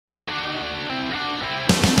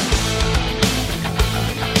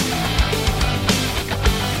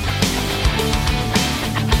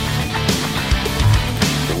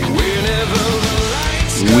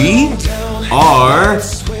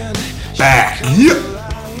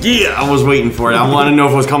Yeah, I was waiting for it. I want to know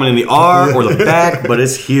if it was coming in the R or the back, but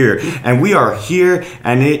it's here. And we are here,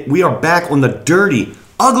 and we are back on the Dirty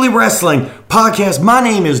Ugly Wrestling Podcast. My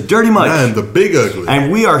name is Dirty Mike. I'm the Big Ugly.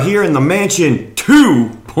 And we are here in the Mansion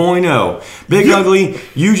 2.0. Big Ugly,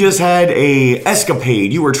 you just had a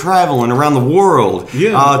escapade. You were traveling around the world.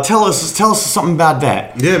 Yeah. Tell us something about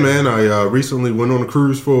that. Yeah, man. I recently went on a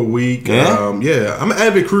cruise for a week. Yeah? Yeah. I'm an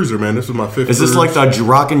avid cruiser, man. This is my fifth Is this cruise. like the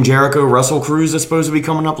Rock and Jericho Russell cruise that's supposed to be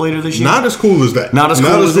coming up later this year? Not as cool as that. Not as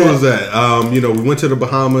cool as that. We went to the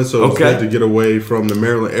Bahamas, so it's good to get away from the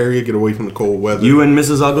Maryland area, get away from the cold weather. You and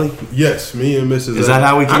Mrs. Ugly? Yes, me and Mrs. Is that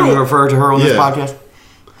how we can refer to her on this podcast?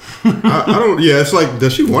 I don't. Yeah, it's like,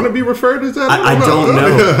 does she want to be referred as that? I don't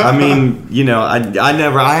know. I mean,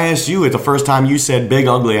 I asked you at the first time you said Big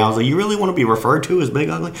Ugly. I was like, you really want to be referred to as Big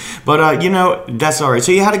Ugly? But that's all right.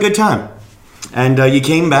 So you had a good time, and you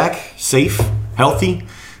came back safe, healthy.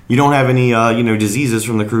 You don't have any diseases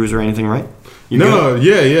from the cruise or anything, right? No,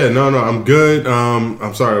 I'm good.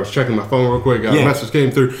 I'm sorry, I was checking my phone real quick. A message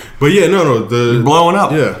came through, but You're blowing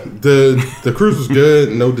up. Yeah, the cruise was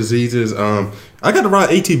good. No diseases. I got to ride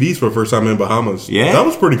ATVs for the first time in Bahamas. Yeah, that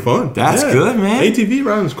was pretty fun. That's good, man. ATV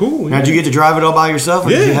riding is cool. Now, did you get to drive it all by yourself, or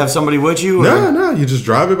did you have somebody with you? No, you just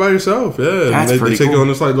drive it by yourself. Yeah, that's pretty cool. They take you on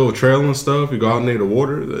this like little trail and stuff. You go out near the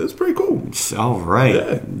water. It's pretty cool. All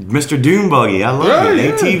right, Mr. Dune Buggy. I love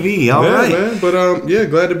it. ATV. All right, man. But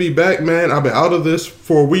glad to be back, man. I've been out of this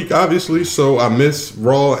for a week, obviously, so I miss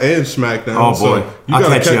Raw and SmackDown. Oh boy,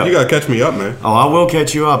 so you gotta catch me up, man. Oh, I will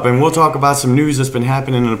catch you up, and we'll talk about some news that's been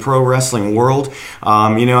happening in the pro wrestling world.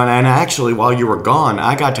 And actually, while you were gone,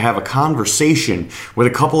 I got to have a conversation with a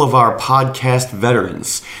couple of our podcast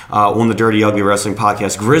veterans on the Dirty Ugly Wrestling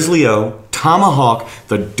Podcast. Grizzly O, Tomahawk,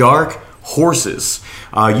 the Dark Horses.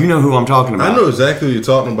 You know who I'm talking about. I know exactly what you're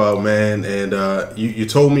talking about, man. And you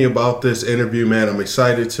told me about this interview, man. I'm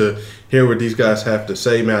excited to hear what these guys have to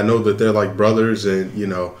say, man. I know that they're like brothers and,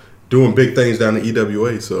 doing big things down in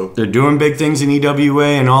EWA. So they're doing big things in EWA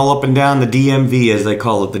and all up and down the DMV, as they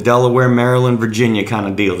call it, the Delaware, Maryland, Virginia kind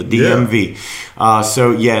of deal, the DMV.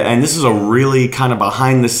 And this is a really kind of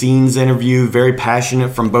behind the scenes interview, very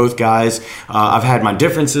passionate from both guys. I've had my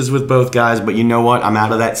differences with both guys, but you know what? I'm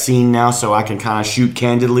out of that scene now, so I can kind of shoot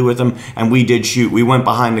candidly with them. And we did shoot. We went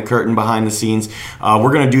behind the curtain, behind the scenes.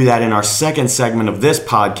 We're going to do that in our second segment of this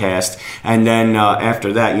podcast. And then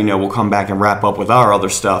after that, we'll come back and wrap up with our other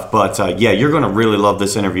stuff. But you're going to really love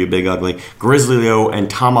this interview, Big Ugly. Grizzly O and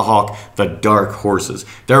Tomahawk, the Dark Horses.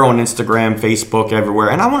 They're on Instagram, Facebook,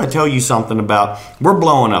 everywhere. And I want to tell you something about, we're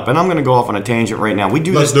blowing up. And I'm going to go off on a tangent right now. We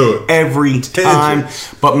do this every time.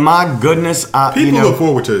 But my goodness. People look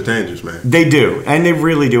forward to the tangents, man. They do. And they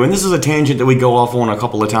really do. And this is a tangent that we go off on a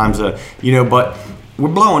couple of times, but we're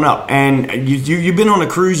blowing up. And you've been on a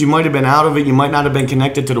cruise. You might have been out of it. You might not have been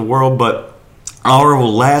connected to the world, but our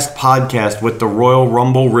last podcast with the Royal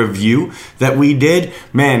Rumble review that we did,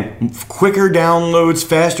 man, quicker downloads,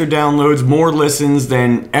 faster downloads, more listens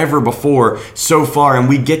than ever before so far, and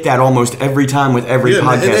we get that almost every time with every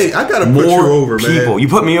podcast. Man, hey, I gotta put you over, man. You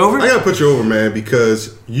put me over? I gotta put you over, man,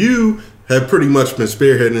 because you have pretty much been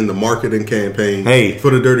spearheading the marketing campaign for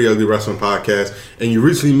the Dirty Ugly Wrestling Podcast, and you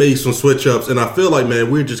recently made some switch ups, and I feel like, man,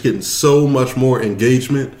 we're just getting so much more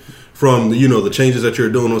engagement from the changes that you're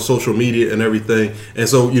doing on social media and everything. And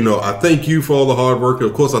so, I thank you for all the hard work.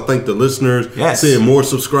 Of course, I thank the listeners, seeing more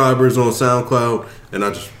subscribers on SoundCloud. And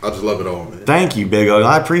I just love it all, man. Thank you, Big O.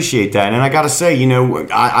 I appreciate that. And I got to say,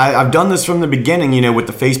 I've done this from the beginning, with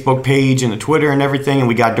the Facebook page and the Twitter and everything. And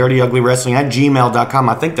we got dirtyugly@gmail.com.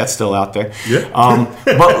 I think that's still out there. Yeah.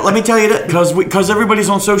 But let me tell you that, because everybody's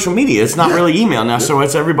on social media. It's not really email now, so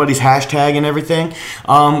it's everybody's hashtag and everything.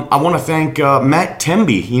 I want to thank Matt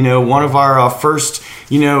Temby, one of our first,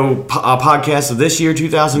 podcasts of this year,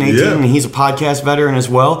 2018. Yeah. And he's a podcast veteran as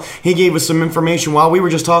well. He gave us some information while we were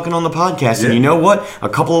just talking on the podcast. And you know what? A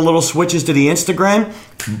couple of little switches to the Instagram,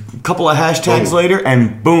 a couple of hashtags later,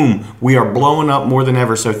 and boom, we are blowing up more than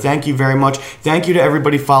ever. So thank you very much. Thank you to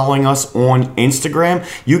everybody following us on Instagram.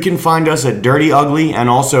 You can find us at Dirty Ugly and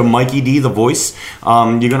also Mikey D, the voice.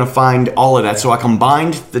 You're going to find all of that. So I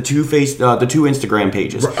combined the two Instagram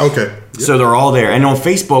pages. Okay. Yep. So they're all there. And on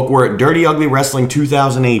Facebook, we're at Dirty Ugly Wrestling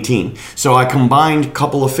 2018. So I combined a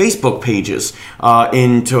couple of Facebook pages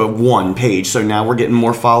into one page. So now we're getting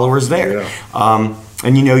more followers there. Yeah.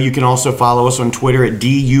 And you can also follow us on Twitter at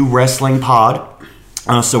DU Wrestling Pod.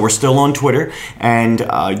 So we're still on Twitter. And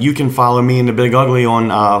you can follow me and the Big Ugly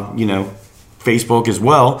on, Facebook as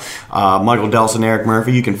well. Michael Delson, Eric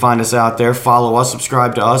Murphy. You can find us out there. Follow us,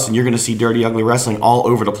 subscribe to us, and you're going to see Dirty Ugly Wrestling all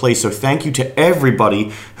over the place. So thank you to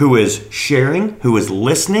everybody who is sharing, who is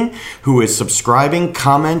listening, who is subscribing,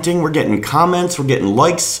 commenting. We're getting comments, we're getting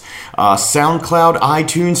likes, SoundCloud,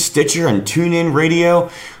 iTunes, Stitcher, and TuneIn Radio.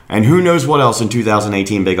 And who knows what else in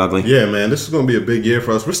 2018, Big Ugly. Yeah, man, this is going to be a big year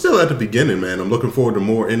for us. We're still at the beginning, man. I'm looking forward to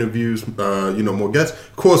more interviews, more guests.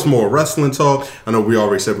 Of course, more wrestling talk. I know we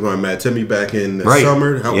already said we're going to have Matt Timmy back in the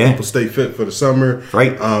summer, help people stay fit for the summer.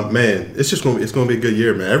 Right. Man, it's just going to be a good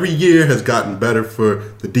year, man. Every year has gotten better for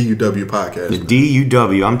the DUW podcast. The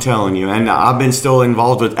DUW, I'm telling you. And I've been still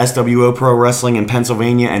involved with SWO Pro Wrestling in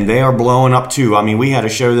Pennsylvania, and they are blowing up too. I mean, we had a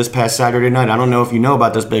show this past Saturday night. I don't know if you know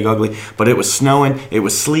about this, Big Ugly, but it was snowing, it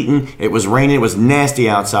was sleeting, it was raining, it was nasty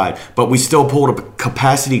outside, but we still pulled a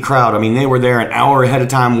capacity crowd. I mean, they were there an hour ahead of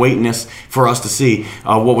time waiting for us to see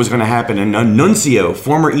what was going to happen. And Nuncio,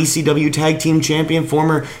 former ECW Tag Team Champion,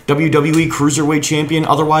 former WWE Cruiserweight Champion,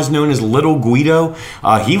 otherwise known as Little Guido,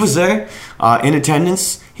 he was there in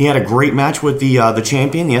attendance. He had a great match with the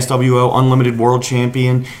champion, the SWO Unlimited World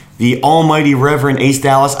Champion, the almighty Reverend Ace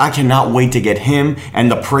Dallas. I cannot wait to get him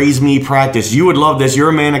and the Praise Me practice. You would love this. You're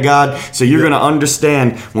a man of God, so you're going to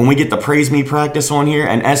understand when we get the Praise Me practice on here.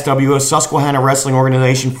 And SWO, Susquehanna Wrestling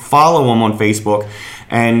Organization, follow them on Facebook.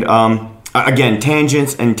 And again,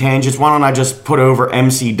 tangents. Why don't I just put over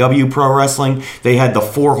MCW Pro Wrestling? They had the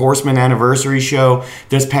 4 Horsemen anniversary show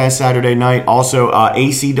this past Saturday night. Also,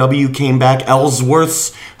 ACW came back.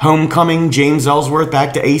 Ellsworth's homecoming. James Ellsworth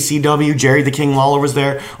back to ACW. Jerry the King Lawler was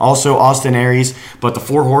there. Also, Austin Aries. But the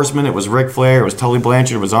 4 Horsemen, it was Ric Flair, it was Tully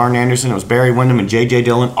Blanchard, it was Arn Anderson, it was Barry Windham, and J.J.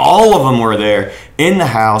 Dillon. All of them were there in the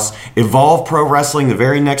house. Evolve Pro Wrestling the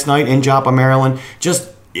very next night in Joppa, Maryland.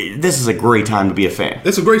 This is a great time to be a fan.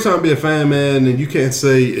 It's a great time to be a fan, man, and you can't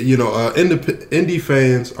say, indie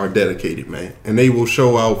fans are dedicated, man, and they will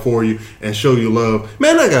show out for you and show you love.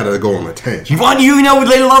 Man, I gotta go on a tangent.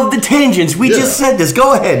 They love the tangents. We just said this.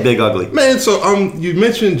 Go ahead, Big Ugly. Man, so you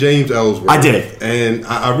mentioned James Ellsworth. I did. And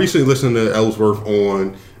I recently listened to Ellsworth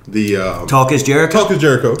on the Talk is Jericho? Talk is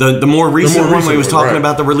Jericho. The more recent one where he was talking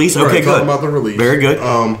about the release? Okay, good. Talking about the release. Very good.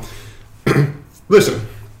 Listen,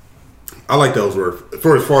 I like Ellsworth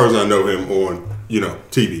for as far as I know him on,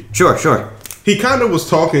 TV. Sure. He kind of was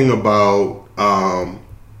talking about,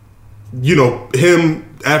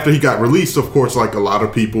 him after he got released. Of course, like a lot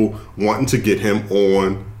of people wanting to get him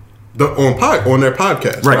on their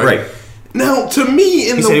podcast. Right. Now, to me,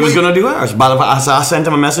 he said he was going to do ours. By the way, I sent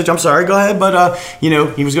him a message. I'm sorry. Go ahead, but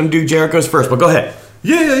he was going to do Jericho's first. But go ahead.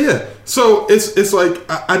 Yeah. So it's like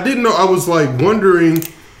I didn't know. I was like wondering.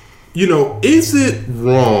 Is it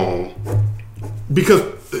wrong? Because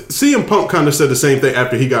CM Punk kind of said the same thing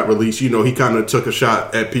after he got released. He kind of took a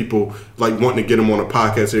shot at people like wanting to get him on a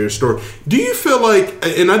podcast or your story. Do you feel like,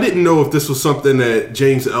 and I didn't know if this was something that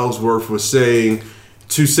James Ellsworth was saying,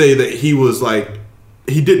 to say that he was like,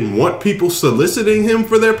 he didn't want people soliciting him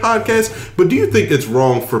for their podcast, but do you think it's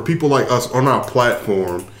wrong for people like us on our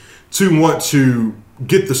platform to want to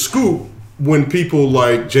get the scoop when people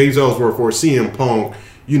like James Ellsworth or CM Punk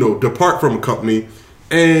depart from a company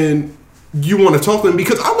and you want to talk to them?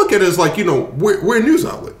 Because I look at it as like, we're a news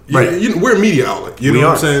outlet. Right. We're a media outlet. You know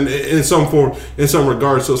what I'm saying? In some form, in some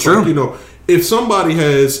regards. So it's true. Like, if somebody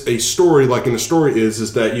has a story, like in the story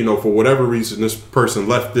is that, for whatever reason, this person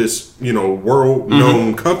left this,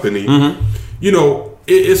 world-known company,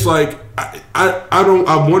 it's like,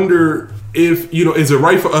 I wonder if, is it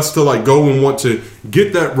right for us to like go and want to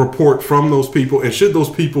get that report from those people? And should those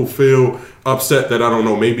people feel upset that, I don't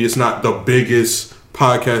know, maybe it's not the biggest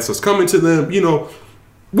podcast that's coming to them?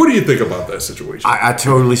 What do you think about that situation? I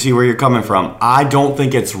totally see where you're coming from. I don't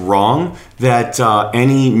think it's wrong that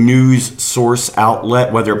any news source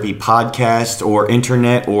outlet, whether it be podcast or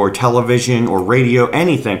internet or television or radio,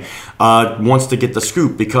 anything, wants to get the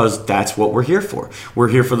scoop, because that's what we're here for. We're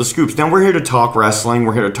here for the scoops. Now, we're here to talk wrestling.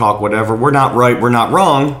 We're here to talk whatever. We're not right. We're not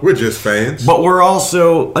wrong. We're just fans. But we're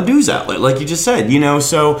also a news outlet, like you just said,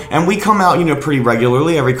 so, and we come out, pretty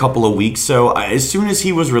regularly every couple of weeks. So as soon as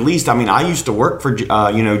he was released, I used to work for,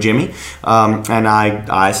 Jimmy, and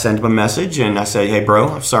I sent him a message and I said, hey, bro,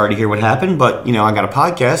 I'm sorry to hear what happened, but, I got a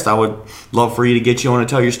podcast. I would love for you to get you on and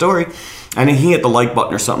tell your story. And then he hit the like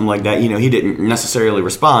button or something like that. He didn't necessarily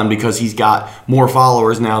respond because he's got more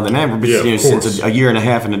followers now than ever. Because, since a year and a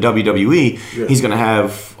half in the WWE, he's going to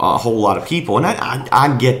have a whole lot of people. And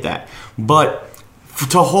I get that. But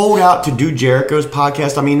to hold out to do Jericho's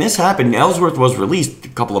podcast. I mean, this happened. Ellsworth was released a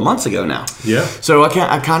couple of months ago now. Yeah. So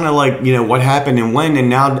I kind of like, what happened and when, and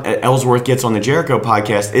now Ellsworth gets on the Jericho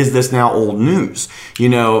podcast. Is this now old news? You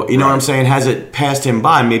know what I'm saying? Has it passed him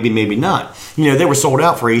by? Maybe not. They were sold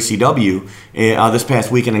out for ACW this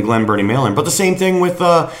past weekend in Glen Burnie, Maryland. But the same thing with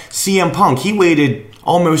CM Punk. He waited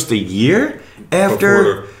almost a year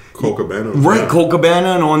after Colt Cabana. Right, Colt Cabana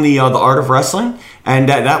and on the Art of Wrestling. And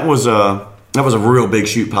that was a real big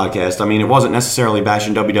shoot podcast. I mean, it wasn't necessarily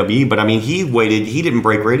bashing WWE, but I mean, he waited. He didn't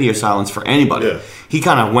break radio silence for anybody. Yeah. He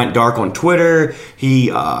kind of went dark on Twitter.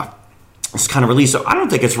 He was kind of released. So I don't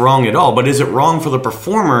think it's wrong at all. But is it wrong for the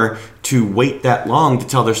performer to wait that long to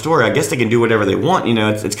tell their story? I guess they can do whatever they want.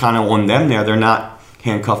 It's kind of on them there. They're not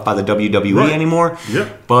handcuffed by the WWE anymore. Yeah.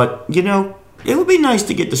 But, it would be nice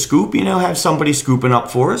to get the scoop, have somebody scooping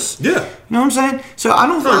up for us. Yeah. You know what I'm saying? So I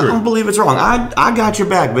don't believe it's wrong. I got your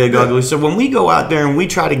back, Big Ugly. So when we go out there and we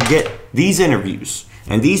try to get these interviews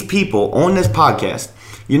and these people on this podcast,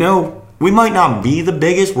 we might not be the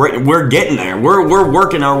biggest. We're getting there. We're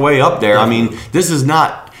working our way up there. I mean, this is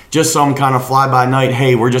not just some kind of fly-by-night,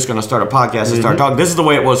 hey, we're just going to start a podcast and start talking. This is the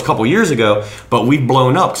way it was a couple years ago, but we've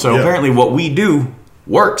blown up. So apparently what we do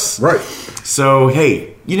works. Right. So, hey,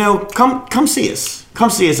 come see us. Come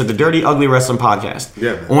see us at the Dirty Ugly Wrestling Podcast.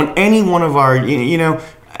 Yeah. On any one of our,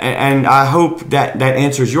 and I hope that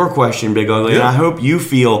answers your question, Big Ugly. Yeah. And I hope you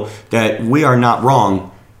feel that we are not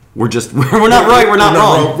wrong. We're not right. We're not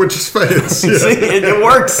wrong. We're just fans. Yeah. See, it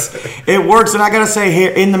works. It works. And I got to say,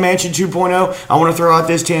 here in the Mansion 2.0, I want to throw out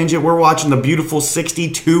this tangent. We're watching the beautiful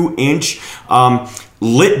 62-inch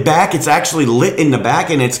lit back. It's actually lit in the back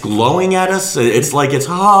and it's glowing at us. It's like it's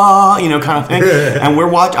kind of thing. And we're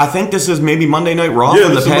watching. I think this is maybe Monday Night Raw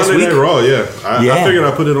from the past week. Monday Night Raw. I figured I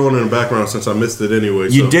put it on in the background since I missed it anyway.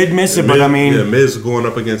 You did miss it, but I mean, Miz going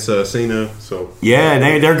up against Cena. So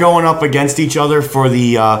they're going up against each other for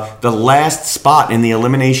the last spot in the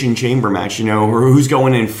Elimination Chamber match. Or who's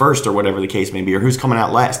going in first, or whatever the case may be, or who's coming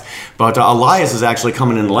out last. But Elias is actually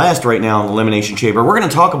coming in last right now in the Elimination Chamber. We're going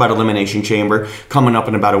to talk about Elimination Chamber coming up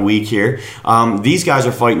in about a week here. These guys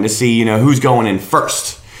are fighting to see, who's going in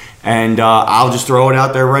first. And I'll just throw it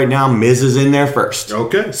out there right now. Miz is in there first.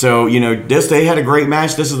 Okay. So, they had a great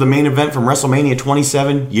match. This is the main event from WrestleMania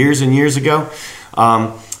 27 years and years ago.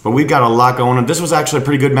 But we've got a lot going on. This was actually a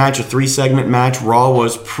pretty good match, a 3-segment match. Raw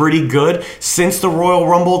was pretty good. Since the Royal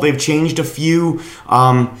Rumble, they've changed a few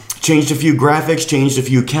graphics, changed a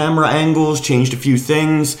few camera angles, changed a few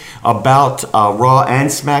things about Raw and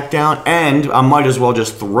SmackDown. And I might as well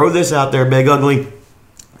just throw this out there, Big Ugly.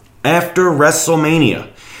 After WrestleMania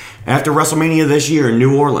this year in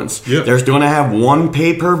New Orleans, there's going to have one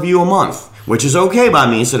pay-per-view a month, which is okay by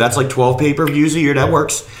me. So that's like 12 pay-per-views a year. That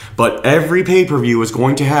works. But every pay-per-view is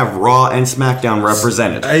going to have Raw and SmackDown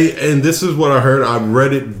represented. And this is what I heard. I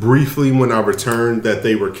read it briefly when I returned that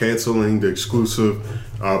they were canceling the exclusive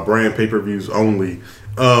brand pay-per-views only.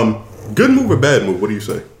 Good move or bad move? What do you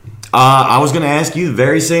say? I was going to ask you the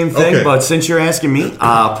very same thing, but since you're asking me,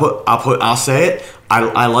 I'll say it.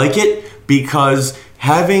 I like it because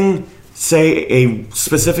having, say, a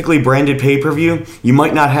specifically branded pay-per-view, you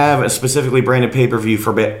might not have a specifically branded pay-per-view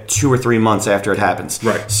for about 2 or 3 months after it happens.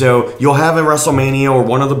 Right. So you'll have a WrestleMania or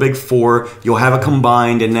one of the big four, you'll have a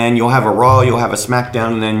combined, and then you'll have a Raw, you'll have a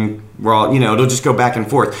SmackDown, and then Raw, it'll just go back and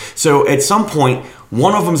forth. So at some point,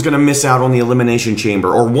 one of them's going to miss out on the Elimination Chamber,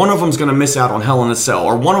 or one of them's going to miss out on Hell in a Cell,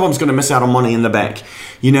 or one of them's going to miss out on Money in the Bank.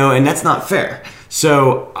 And that's not fair.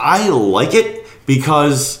 So I like it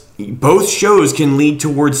because both shows can lead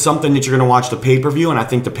towards something that you're going to watch the pay-per-view, and I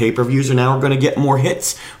think the pay-per-views are now going to get more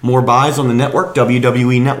hits, more buys on the network,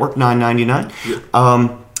 WWE Network, $9.99.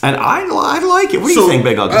 Yeah. And I like it. What do you think,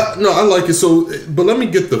 Big Ugly? No, I like it. So, but let me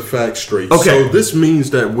get the facts straight. Okay. So this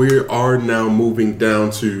means that we are now moving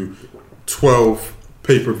down to 12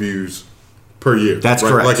 pay-per-views per year. That's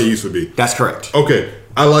correct. Like it used to be. That's correct. Okay.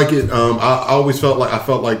 I like it. I always felt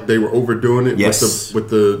like they were overdoing it with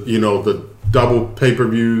the the double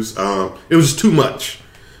pay-per-views. It was too much,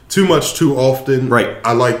 too often. Right.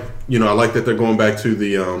 I like that they're going back to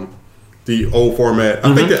the old format.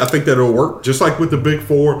 I think that it'll work just like with the big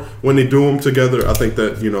four when they do them together. I think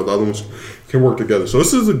that the other ones can work together. So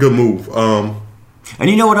this is a good move. And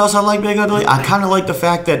you know what else I like, Big Ugly? I kind of like the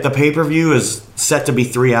fact that the pay-per-view is set to be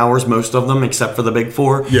 3 hours, most of them, except for the big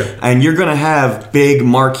four. Yeah. And you're going to have big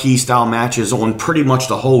marquee style matches on pretty much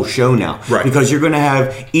the whole show now. Right. Because you're going to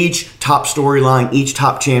have each top storyline, each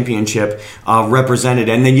top championship represented.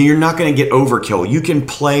 And then you're not going to get overkill. You can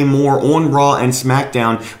play more on Raw and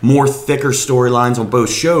SmackDown, more thicker storylines on both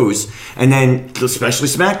shows. And then, especially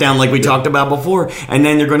SmackDown, like we talked about before. And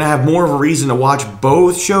then you're going to have more of a reason to watch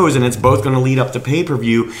both shows, and it's both going to lead up to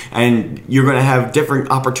pay-per-view. And you're going to have different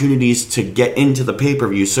opportunities to get into the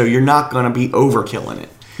pay-per-view, so you're not going to be overkilling it.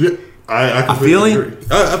 Yeah, I feel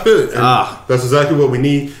it. I feel it. That's exactly what we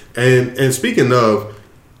need. And speaking of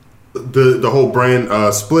the whole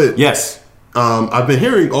brand split, yes, I've been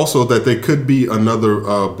hearing also that there could be another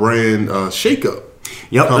brand shakeup.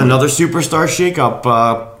 Yep, another superstar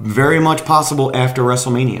shakeup, very much possible after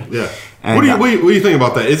WrestleMania. Yeah. And what do you think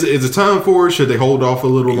about that? Is it time for it? Should they hold off a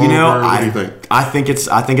little longer? What do you think? I think it's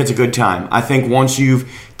a good time. I think once you've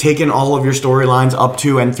taken all of your storylines up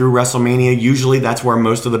to and through WrestleMania, usually that's where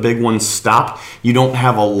most of the big ones stop. You don't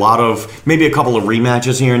have a lot of, maybe a couple of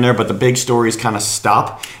rematches here and there, but the big stories kind of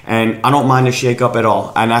stop. And I don't mind a shakeup at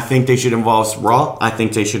all. And I think they should involve Raw. I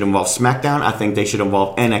think they should involve SmackDown. I think they should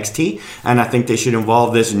involve NXT. And I think they should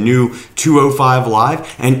involve this new 205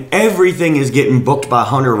 Live. And everything is getting booked by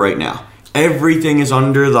Hunter right now. Everything is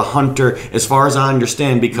under the Hunter, as far as I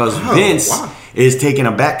understand, because Vince is taking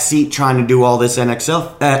a back seat trying to do all this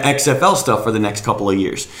XFL stuff for the next couple of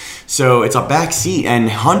years. So it's a back seat, and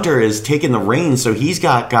Hunter is taking the reins. So he's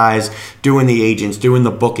got guys doing the agents, doing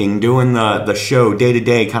the booking, doing the show,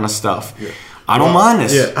 day-to-day kind of stuff. Yeah. I don't mind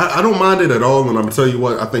this. Yeah, I don't mind it at all. And I'm going to tell you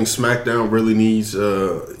what, I think SmackDown really needs,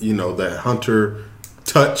 that Hunter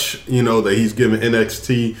touch, that he's given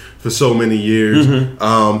NXT for so many years. Mm-hmm.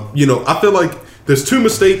 I feel like there's two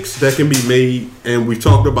mistakes that can be made, and we've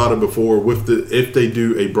talked about it before if they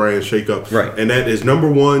do a brand shakeup. Right. And that is,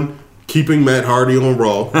 number one, keeping Matt Hardy on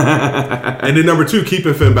Raw. And then number two,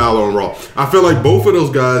 keeping Finn Balor on Raw. I feel like both of those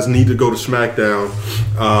guys need to go to SmackDown.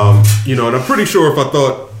 And I'm pretty sure if I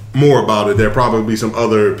thought more about it, there'd probably be some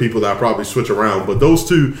other people that I'd probably switch around. But those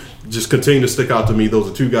two just continue to stick out to me.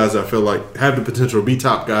 Those are two guys that I feel like have the potential to be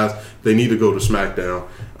top guys. They need to go to SmackDown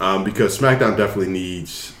because SmackDown definitely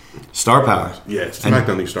needs star power. Yeah,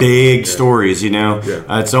 SmackDown needs star big power. Stories,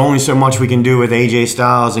 Yeah. It's only so much we can do with AJ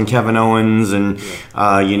Styles and Kevin Owens and,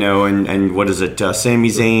 and what is it, Sami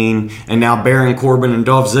Zayn, and now Baron Corbin and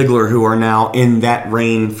Dolph Ziggler, who are now in that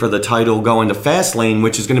reign for the title going to Fastlane,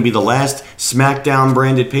 which is going to be the last SmackDown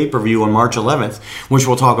branded pay-per-view on March 11th, which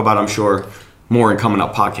we'll talk about, I'm sure, more in coming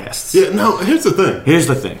up podcasts. Yeah, no, here's the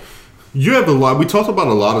thing. You have we talked about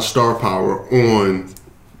a lot of star power on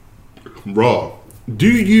Raw.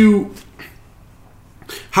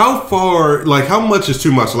 How much is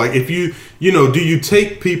too much? Like, if do you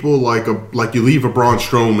take people like you leave a Braun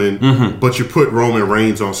Strowman, mm-hmm. but you put Roman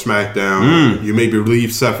Reigns on SmackDown, you maybe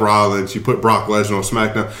leave Seth Rollins, you put Brock Lesnar on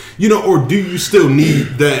SmackDown, or do you still need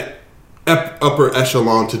that upper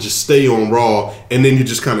echelon to just stay on Raw, and then you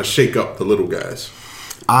just kind of shake up the little guys?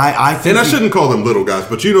 I think, and I shouldn't call them little guys,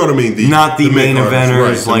 but you know what I mean. Not the main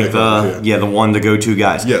eventers, right, the one, the go-to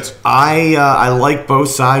guys. Yes, I like both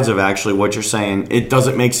sides of actually what you're saying. It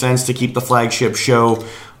doesn't make sense to keep the flagship show,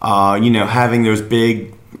 having those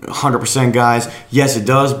big 100% guys. Yes, it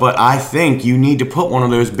does, but I think you need to put one of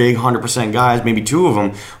those big 100% guys, maybe two of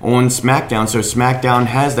them, on SmackDown, so SmackDown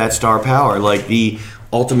has that star power, like the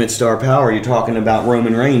ultimate star power. You're talking about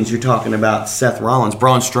Roman Reigns, you're talking about Seth Rollins,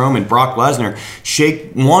 Braun Strowman, Brock Lesnar.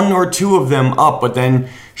 Shake one or two of them up, but then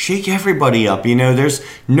shake everybody up. There's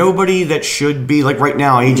nobody that should be, like right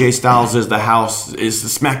now, AJ Styles is the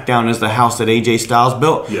SmackDown is the house that AJ Styles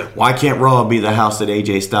built. Yeah. Why can't Raw be the house that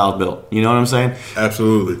AJ Styles built? You know what I'm saying?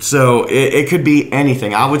 Absolutely. So it could be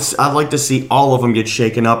anything. I'd like to see all of them get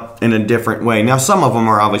shaken up in a different way. Now, some of them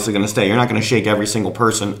are obviously going to stay. You're not going to shake every single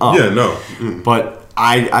person up. Yeah, no. But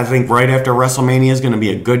I think right after WrestleMania is going to be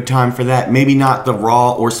a good time for that. Maybe not the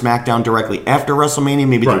Raw or SmackDown directly after WrestleMania,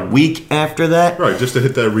 maybe the week after that. Right, just to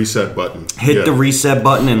hit that reset button. Hit the reset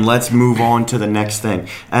button and let's move on to the next thing.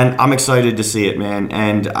 And I'm excited to see it, man.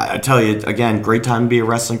 And I tell you, again, great time to be a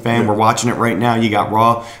wrestling fan. Yeah. We're watching it right now. You got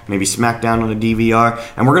Raw, maybe SmackDown on the DVR.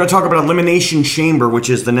 And we're going to talk about Elimination Chamber, which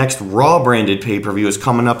is the next Raw-branded pay-per-view. Is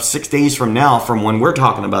coming up 6 days from now from when we're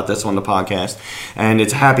talking about this on the podcast. And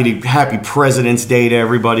it's happy President's Day to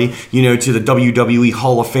everybody, to the WWE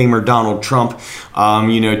Hall of Famer Donald Trump,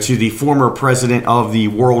 to the former president of the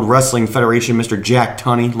World Wrestling Federation, Mr. Jack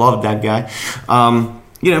Tunney, loved that guy,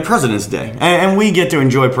 President's Day. And we get to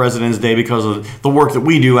enjoy President's Day because of the work that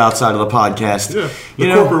we do outside of the podcast. Yeah,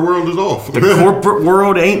 the corporate world is off. The corporate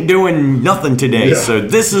world ain't doing nothing today. Yeah. So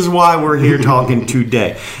this is why we're here talking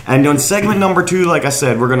today. And on segment number 2, like I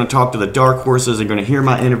said, we're going to talk to the Dark Horses. You're going to hear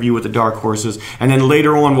my interview with the Dark Horses. And then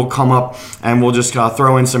later on, we'll come up and we'll just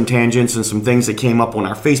throw in some tangents and some things that came up on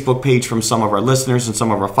our Facebook page from some of our listeners and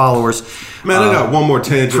some of our followers. Man, I got one more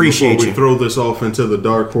tangent before we throw this off into the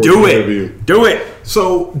Dark Horse interview. Do it.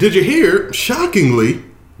 So, did you hear, shockingly,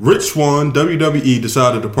 Rich Swann, WWE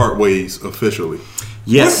decided to part ways officially?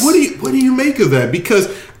 Yes. What do you make of that? Because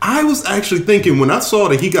I was actually thinking, when I saw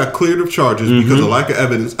that he got cleared of charges because of lack of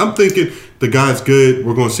evidence, I'm thinking the guy's good.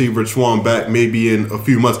 We're going to see Rich Swann back maybe in a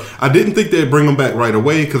few months. I didn't think they'd bring him back right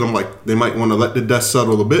away because I'm like, they might want to let the dust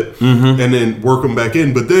settle a bit and then work him back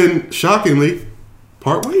in. But then, shockingly,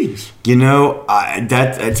 part ways.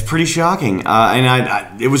 That's pretty shocking.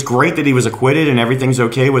 And it was great that he was acquitted and everything's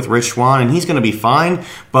okay with Rich Swann and he's going to be fine.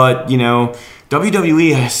 But,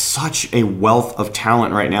 WWE has such a wealth of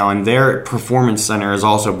talent right now, and their performance center is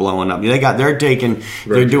also blowing up. They're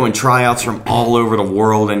doing tryouts from all over the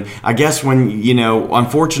world, and I guess when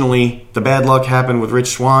unfortunately the bad luck happened with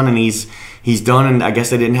Rich Swann, and he's done, and I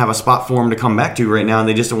guess they didn't have a spot for him to come back to right now, and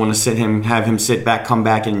they just don't want to have him sit back, come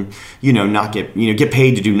back, and not get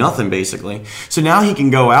paid to do nothing basically. So now he can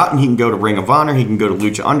go out and he can go to Ring of Honor, he can go to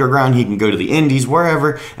Lucha Underground, he can go to the Indies,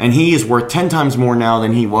 wherever, and he is worth 10 times more now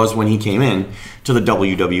than he was when he came in to the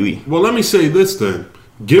WWE. Well, let me say this then.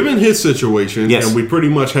 Given his situation, yes, and we pretty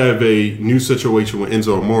much have a new situation with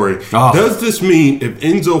Enzo Amore, does this mean if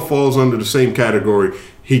Enzo falls under the same category,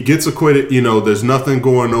 he gets acquitted, there's nothing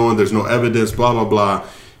going on, there's no evidence, blah, blah, blah.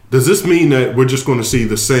 Does this mean that we're just going to see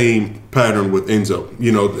the same pattern with Enzo?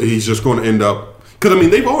 He's just going to end up... Because,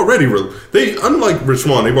 they've already... unlike Rich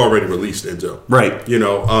Swann, they've already released Enzo. Right.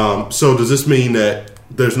 So does this mean that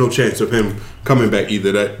there's no chance of him coming back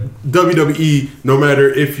either? That WWE, no matter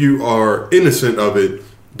if you are innocent of it,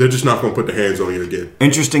 they're just not going to put their hands on you again.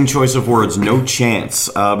 Interesting choice of words, no chance,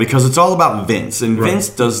 because it's all about Vince, and Vince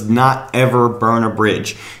does not ever burn a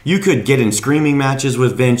bridge. You could get in screaming matches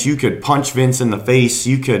with Vince, you could punch Vince in the face,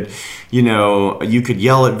 you could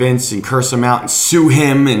yell at Vince and curse him out and sue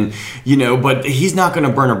him, and but he's not going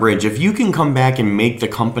to burn a bridge. If you can come back and make the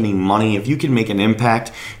company money, if you can make an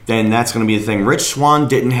impact, then that's going to be the thing. Rich Swann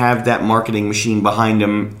didn't have that marketing machine behind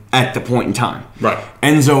him at the point in time. Right.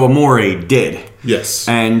 Enzo Amore did. Yes.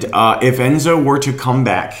 And if Enzo were to come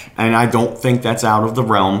back, and I don't think that's out of the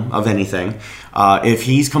realm of anything, if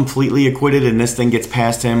he's completely acquitted and this thing gets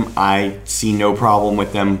past him, I see no problem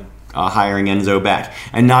with them hiring Enzo back.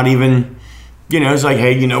 And not even, it's like,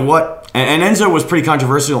 hey, you know what? And Enzo was pretty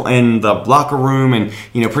controversial in the locker room and,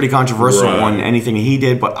 pretty controversial on anything he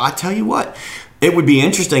did. But I tell you what, it would be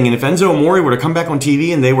interesting. And if Enzo Amore were to come back on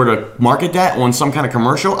TV and they were to market that on some kind of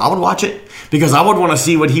commercial, I would watch it because I would want to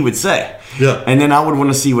see what he would say. Yeah. And then I would want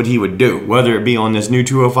to see what he would do, whether it be on this new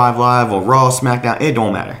 205 Live or Raw, SmackDown, it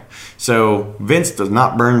don't matter. So Vince does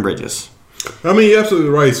not burn bridges. You're absolutely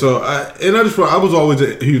right. So, I was always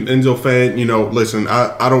a huge Enzo fan. Listen,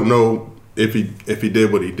 I don't know if he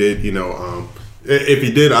did what he did. If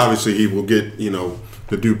he did, obviously he will get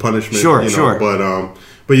the due punishment. Sure.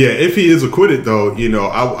 But yeah, if he is acquitted though,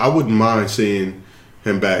 I wouldn't mind seeing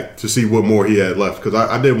him back to see what more he had left because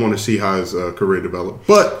I did want to see how his career developed.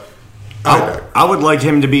 But I would like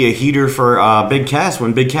him to be a heater for Big Cass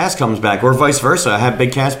when Big Cass comes back, or vice versa. Have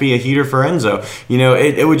Big Cass be a heater for Enzo.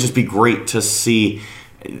 It would just be great to see.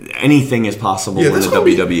 Anything is possible in the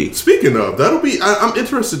WWE. Speaking of, I'm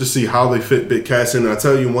interested to see how they fit Big Cass in. I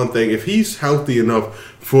tell you one thing: if he's healthy enough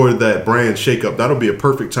for that brand shakeup, that'll be a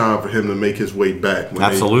perfect time for him to make his way back.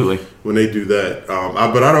 Absolutely. When they do that,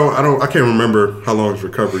 but I can't remember how long his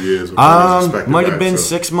recovery is. Might have been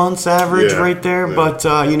 6 months average right there, but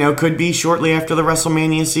could be shortly after the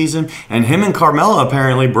WrestleMania season. And him and Carmella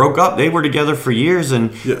apparently broke up. They were together for years,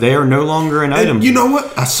 and they are no longer an item. You know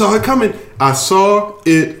what? I saw it coming. I'm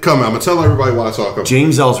gonna tell everybody why I saw it coming.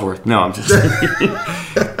 James Ellsworth. No, I'm just.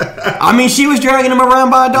 She was dragging him around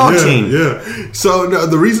by a dog chain. Yeah. So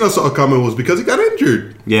the reason I saw it coming was because he got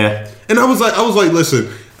injured. Yeah. And I was like,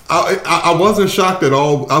 listen. I wasn't shocked at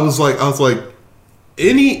all. I was like,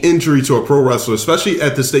 any injury to a pro wrestler, especially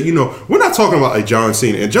at this stage, we're not talking about a John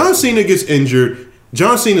Cena. And John Cena gets injured,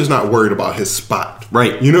 John Cena's not worried about his spot.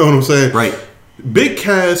 Right. You know what I'm saying? Right. Big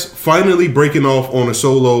Cass finally breaking off on a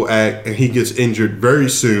solo act and he gets injured very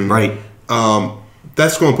soon. Right.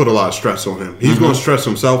 That's going to put a lot of stress on him. He's going to stress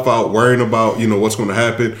himself out, worrying about, what's going to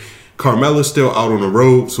happen. Carmella's still out on the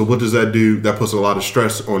road, so what does that do? That puts a lot of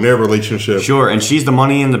stress on their relationship. Sure, and she's the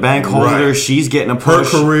money in the bank holder. Right. She's getting a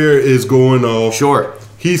push. Her career is going off. Sure.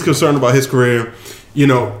 He's concerned about his career. You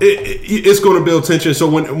know, it's going to build tension. So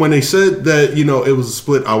when they said that, you know, it was a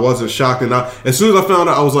split, I wasn't shocked. And as soon as I found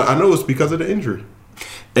out, I was like, I know it's because of the injury.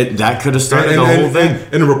 That could have started the whole thing.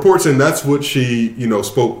 And the reports, and that's what she, you know,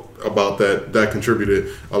 spoke about, that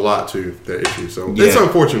contributed a lot to the issue. So it's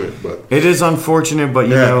unfortunate, but it is unfortunate, but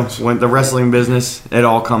you know, when the wrestling business, it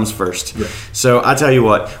all comes first. Yeah. So I tell you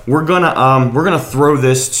what, we're gonna throw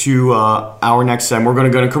this to our next segment. We're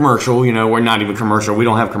gonna go to commercial. You know, we're not even commercial. We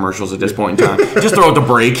don't have commercials at this point in time. Just throw out the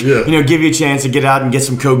break. Yeah. You know, give you a chance to get out and get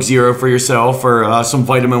some Coke Zero for yourself, or some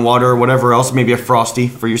vitamin water, or whatever else. Maybe a Frosty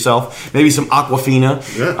for yourself. Maybe some Aquafina.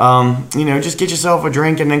 Yeah. You know, just get yourself a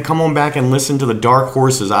drink and then come on back and listen to the Dark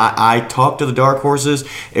Horses. I talked to the Dark Horses.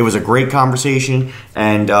 It was a great conversation.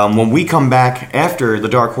 And when we come back after the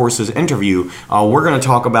Dark Horses interview, we're going to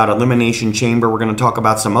talk about Elimination Chamber. We're going to talk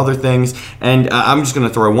about some other things. And I'm just going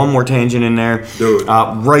to throw one more tangent in there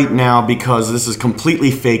right now, because this is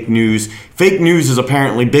completely fake news. Fake news is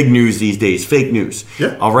apparently big news these days. Fake news.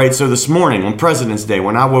 Yeah. All right. So this morning on President's Day,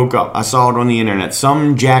 when I woke up, I saw it on the internet.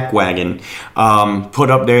 Some jackwagon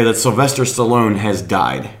put up there that Sylvester Stallone has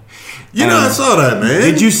died. You know, I saw that, man.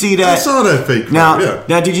 Did you see that? I saw that fake. Now,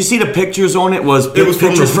 did you see the pictures on it? It was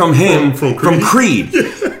pictures from him from Creed.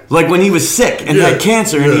 Like when he was sick and had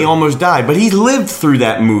cancer and he almost died. But he lived through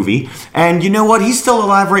that movie. And you know what? He's still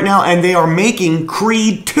alive right now. And they are making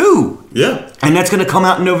Creed 2. Yeah. And that's going to come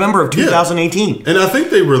out in November of 2018. And I think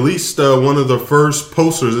they released one of the first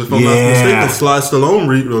posters, if I'm not mistaken. Sly Stallone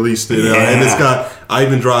released it. And it's got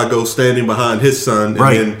Ivan Drago standing behind his son. And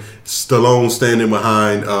then Stallone standing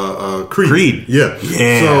behind Creed. Yeah.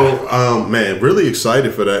 So, man, really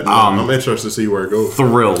excited for that. I'm interested to see where it goes.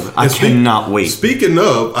 Thrilled. I cannot wait. Speaking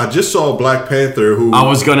of, I just saw Black Panther. Who I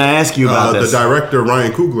was going to ask you about this. The director,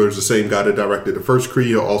 Ryan Coogler, is the same guy that directed the first Creed.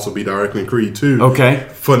 He'll also be directing Creed 2. Okay.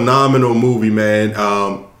 Phenomenal movie, man.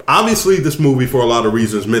 Obviously, this movie, for a lot of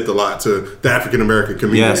reasons, meant a lot to the African American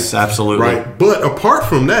community. Yes, absolutely. Right, but apart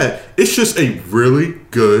from that, it's just a really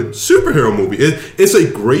good superhero movie. It's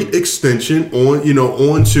a great extension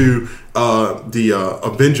onto the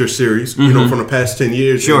Avenger series, you know, from the past 10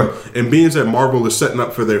 years. Sure. And being that Marvel is setting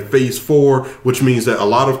up for their Phase 4, which means that a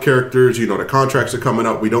lot of characters, you know, the contracts are coming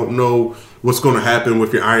up. We don't know what's going to happen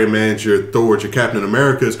with your Iron Mans, your Thors, your Captain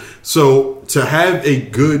Americas. So to have a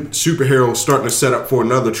good superhero starting to set up for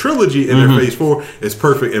another trilogy in their Phase 4 is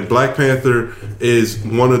perfect. And Black Panther is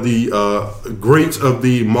one of the greats of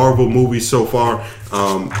the Marvel movies so far.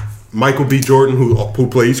 Michael B. Jordan, who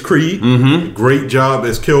plays Creed, great job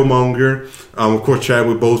as Killmonger. Of course,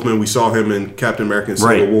 Chadwick Boseman, we saw him in Captain America: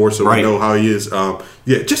 Civil War, so we know how he is.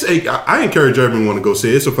 I encourage everyone to go see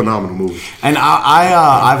it. It's a phenomenal movie. And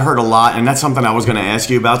I've heard a lot, and that's something I was going to ask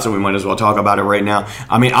you about, so we might as well talk about it right now.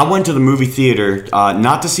 I mean, I went to the movie theater,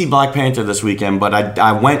 not to see Black Panther this weekend, but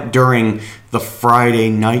I went during the Friday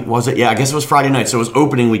night, was it? Yeah, I guess it was Friday night, so it was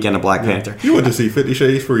opening weekend of Black Panther. You went to see 50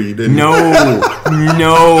 Shades Freed, didn't you?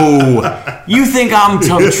 No. You think I'm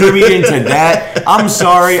contributing to that? I'm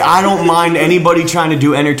sorry, I don't mind anybody trying to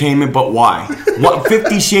do entertainment, but why? What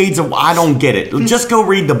 50 Shades of... I don't get it. Just go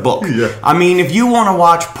read the book. Yeah. I mean, if you want to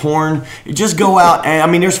watch porn, just go out and... I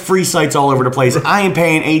mean, there's free sites all over the place. I ain't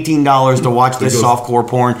paying $18 to watch this softcore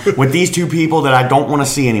porn with these two people that I don't want to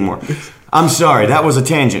see anymore. I'm sorry, that was a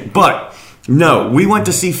tangent. But, no, we went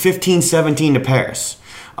to see 1517 to Paris.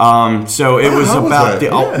 So it was about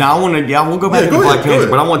now I want to we'll go back to Black Panther,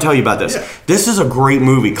 but I want to tell you about this. Yeah. This is a great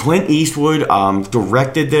movie. Clint Eastwood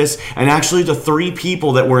directed this, and actually the three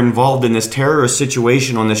people that were involved in this terrorist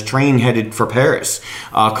situation on this train headed for Paris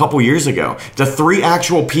a couple years ago, the three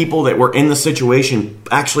actual people that were in the situation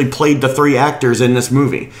actually played the three actors in this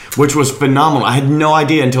movie, which was phenomenal. I had no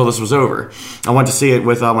idea until this was over. I went to see it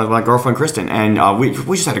with my girlfriend Kristen, and we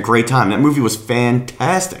just had a great time. That movie was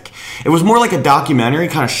fantastic. It was more like a documentary,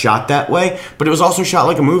 kind of shot that way, but it was also shot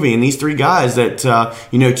like a movie. And these three guys that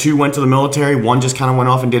two went to the military, one just kind of went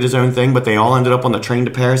off and did his own thing, but they all ended up on the train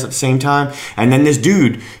to Paris at the same time. And then this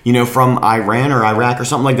dude, from Iran or Iraq or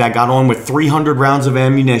something like that, got on with 300 rounds of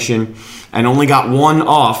ammunition and only got one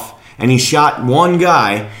off, and he shot one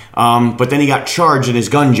guy, but then he got charged and his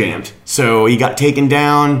gun jammed, so he got taken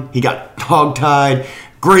down, he got hogtied.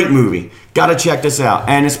 Great movie. Gotta check this out.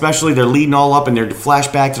 And especially they're leading all up and they're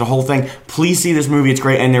flashback to the whole thing. Please see this movie. It's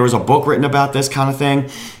great. And there was a book written about this kind of thing.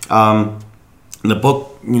 The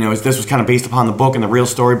book this was kind of based upon the book and the real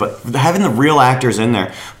story, but having the real actors in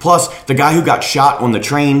there, plus the guy who got shot on the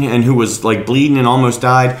train and who was like bleeding and almost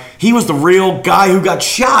died, he was the real guy who got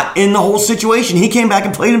shot in the whole situation. He came back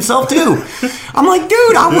and played himself too. I'm like,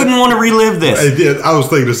 dude, I wouldn't want to relive this. Yeah, I was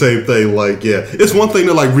thinking the same thing. Like, yeah, it's one thing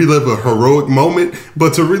to like relive a heroic moment,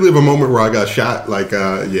 but to relive a moment where I got shot, like,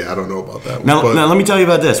 I don't know about that one. Now, let me tell you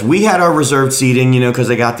about this. We had our reserved seating, because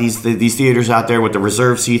they got these theaters out there with the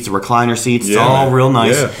reserved seats, the recliner seats. It's all real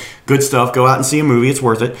nice. Yeah. Good stuff. Go out and see a movie. It's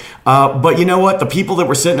worth it. But you know what? The people that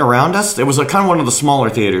were sitting around us, it was kind of one of the smaller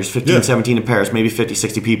theaters, 15, 17 in Paris, maybe 50,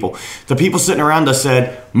 60 people. The people sitting around us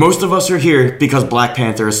said, most of us are here because Black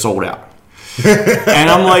Panther is sold out. And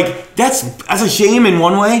I'm like, that's a shame in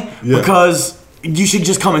one way, because you should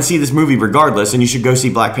just come and see this movie regardless, and you should go see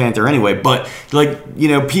Black Panther anyway. But at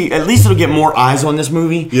least it'll get more eyes on this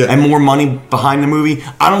movie and more money behind the movie.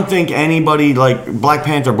 I don't think anybody like Black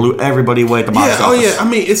Panther blew everybody away at the box office. Oh yeah. I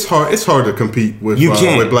mean, it's hard to compete with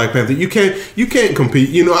Black Panther. You can't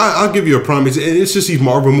compete. I'll give you a prime example. It's just these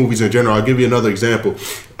Marvel movies in general. I'll give you another example.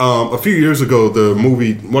 A few years ago, the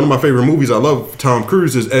movie, one of my favorite movies, I love Tom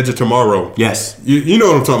Cruise, is Edge of Tomorrow. Yes. You know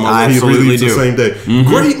what I'm talking about. I absolutely released the same day. Mm-hmm.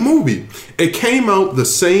 Great movie. It came out the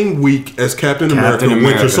same week as Captain America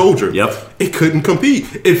Winter Soldier. Yep. It couldn't compete.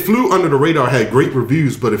 It flew under the radar, had great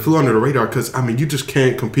reviews, but it flew under the radar because, you just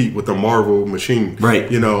can't compete with the Marvel machine.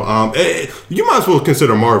 Right. You might as well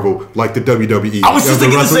consider Marvel like the WWE. I was just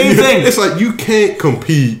thinking the same thing. It's like you can't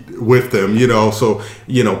compete with them, So,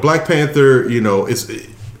 Black Panther,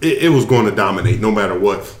 it was going to dominate no matter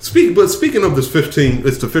what. But speaking of this 15,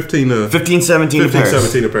 it's the 15-17 of Paris.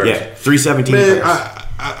 15-17 of Paris. Yeah, 3-17 of Paris.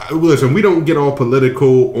 Listen, we don't get all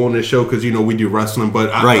political on this show because, we do wrestling.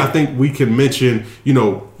 But I think we can mention,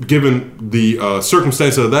 given the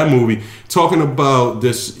circumstances of that movie, talking about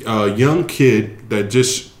this young kid that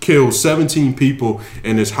just killed 17 people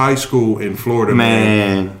in his high school in Florida.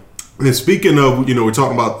 Man. And speaking of, we're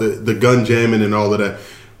talking about the gun jamming and all of that.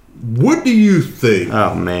 What do you think?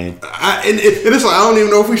 Oh, man. It's like, I don't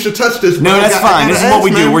even know if we should touch this. No, that's fine. This is what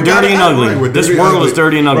we do. We're dirty and ugly. This world is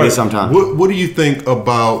dirty and ugly sometimes. What do you think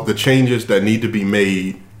about the changes that need to be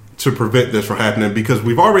made to prevent this from happening? Because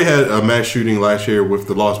we've already had a mass shooting last year with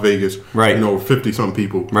the Las Vegas. Right. 50-some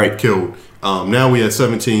people killed. Now we had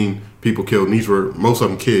 17 people killed, and these were, most of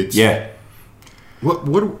them, kids. Yeah. What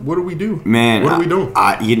do we do, man? What are we doing?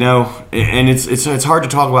 And it's hard to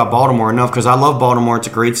talk about Baltimore enough because I love Baltimore. It's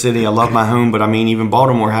a great city. I love my home, but even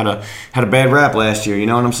Baltimore had a bad rap last year. You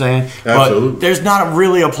know what I'm saying? Absolutely. But there's not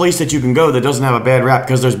really a place that you can go that doesn't have a bad rap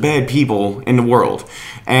because there's bad people in the world,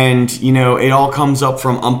 and it all comes up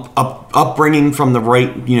from upbringing from the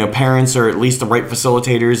right parents or at least the right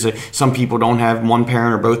facilitators. Some people don't have one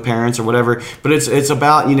parent or both parents or whatever, but it's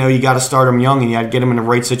about you got to start them young and you got to get them in the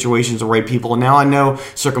right situations, the right people. And now I know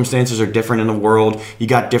circumstances are different in the world. You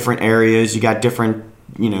got different areas, you got different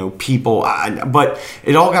people, but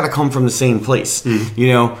it all got to come from the same place.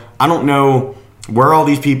 I don't know where all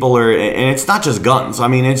these people are, and it's not just guns.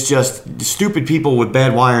 It's just stupid people with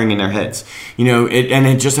bad wiring in their heads.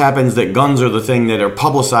 It just happens that guns are the thing that are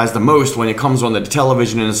publicized the most when it comes on the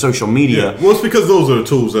television and the social media. Yeah. Well, it's because those are the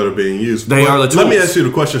tools that are being used. They are the tools. Let me ask you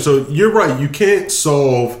the question. So you're right. You can't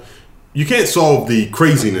solve the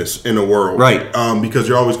craziness in the world, right? Because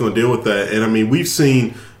you're always going to deal with that. And we've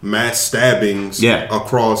seen mass stabbings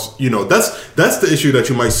across, that's the issue that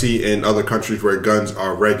you might see in other countries where guns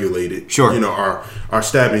are regulated. Sure. Are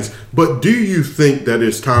stabbings. But do you think that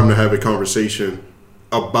it's time to have a conversation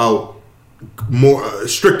about more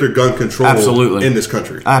stricter gun control in this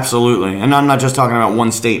country? Absolutely. And I'm not just talking about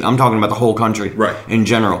one state. I'm talking about the whole country in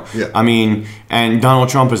general. Yeah. And Donald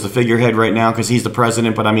Trump is the figurehead right now because he's the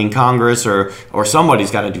president, but Congress or somebody's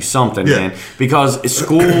got to do something, man. Because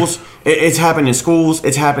schools, it's happened in schools,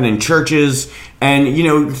 it's happened in churches,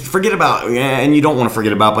 and forget about, and you don't want to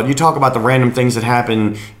forget about, but you talk about the random things that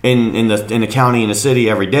happen in the county, in the city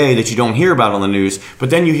every day that you don't hear about on the news, but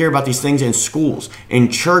then you hear about these things in schools, in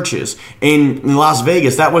churches, in Las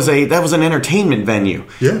Vegas. That was an entertainment venue.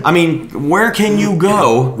 Yeah. Where can you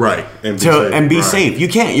go and be safe? You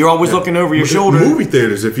can't. You're always looking over your shoulder. Movie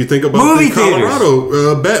theaters, if you think about the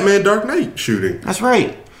Colorado Batman Dark Knight shooting. That's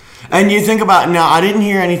right. And you think about, now I didn't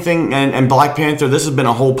hear anything, and Black Panther, this has been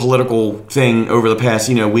a whole political thing over the past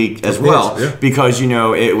week as well, because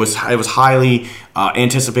it was highly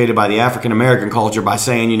anticipated by the African American culture by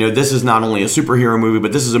saying, this is not only a superhero movie,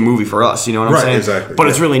 but this is a movie for us. You know what I'm saying? Exactly. But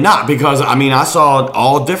it's really not, because I saw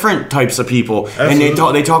all different types of people, Absolutely.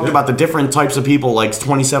 and they talked about the different types of people. Like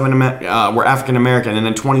 27 were African American, and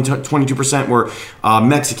then 22% were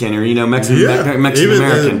Mexican, or Mexican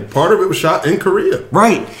American. Part of it was shot in Korea.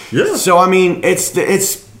 Right. Yeah. So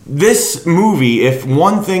it's this movie, if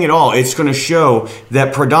one thing at all, it's going to show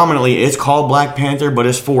that predominantly it's called Black Panther, but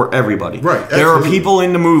it's for everybody. Right. There are people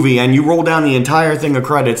in the movie, and you roll down the entire thing of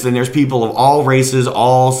credits, and there's people of all races,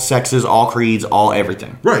 all sexes, all creeds, all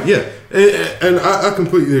everything. Right. Yeah. And I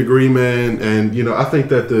completely agree, man. And I think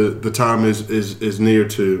that the time is near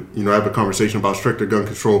to have a conversation about stricter gun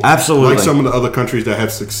control. Absolutely. Like some of the other countries that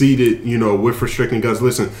have succeeded, with restricting guns.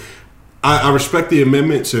 Listen. I respect the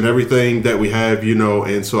amendments and everything that we have,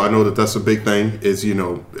 and so I know that that's a big thing. Is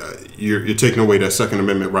you're taking away that Second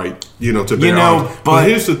Amendment right, to bear arms. But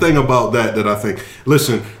here's the thing about that I think.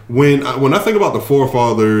 Listen, when I think about the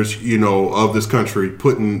forefathers, of this country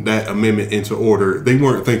putting that amendment into order, they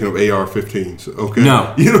weren't thinking of AR-15s. Okay,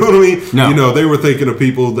 no, you know what I mean? No, they were thinking of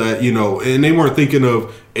people that and they weren't thinking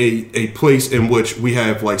of a place in which we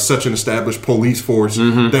have like such an established police force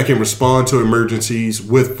that can respond to emergencies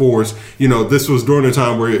with force. This was during a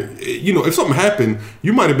time where if something happened,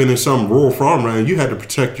 you might have been in some rural farmland, you had to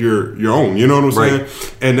protect your own. You know what I'm saying?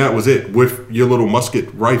 And that was it with your little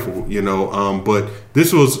musket rifle. But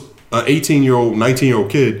this was an 18-year-old, 19-year-old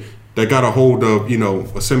kid that got a hold of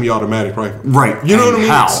a semi-automatic rifle. Right. You know what I mean?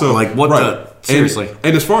 How? So, like what the. Seriously.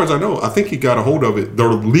 And as far as I know, I think he got a hold of it the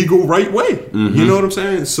legal right way. You know what I'm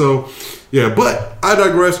saying? So, yeah, but I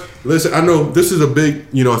digress. Listen, I know this is a big,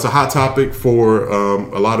 it's a hot topic for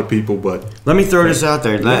a lot of people, but... Let me throw this out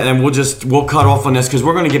there, and we'll cut off on this, because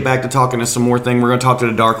we're going to get back to talking to some more things. We're going to talk to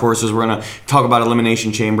the dark horses. We're going to talk about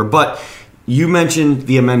Elimination Chamber. But you mentioned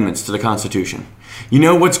the amendments to the Constitution. You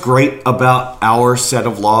know what's great about our set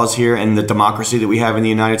of laws here and the democracy that we have in the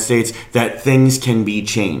United States? That things can be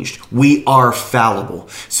changed. We are fallible.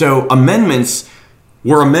 So amendments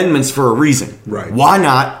were amendments for a reason. Right. Why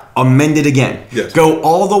not amend it again? Yes. Go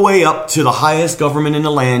all the way up to the highest government in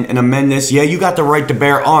the land and amend this. Yeah, you got the right to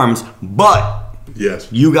bear arms, but... Yes.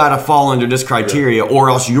 You got to fall under this criteria, or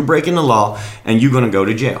else you're breaking the law and you're going to go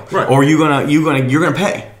to jail. Right. Or you're going to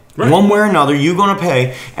pay. Right. One way or another, you're going to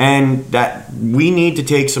pay, and that we need to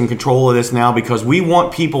take some control of this now, because we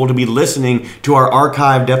want people to be listening to our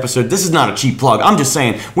archived episode. This is not a cheap plug. I'm just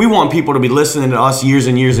saying, we want people to be listening to us years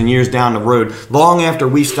and years and years down the road, long after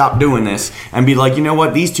we stop doing this, and be like, you know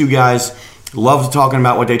what, these two guys love talking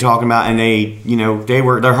about what they're talking about, and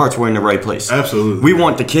their hearts were in the right place. Absolutely. We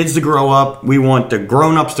want the kids to grow up. We want the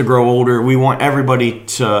grown-ups to grow older. We want everybody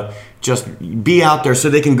to just be out there so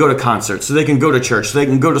they can go to concerts, so they can go to church, so they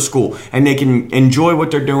can go to school, and they can enjoy what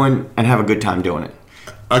they're doing and have a good time doing it.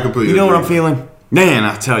 I completely agree. What I'm feeling? Man,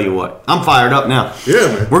 I tell you what, I'm fired up now. Yeah,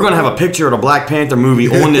 man. We're going to have a picture of the Black Panther movie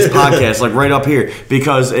on this podcast, like right up here,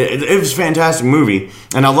 because it was a fantastic movie.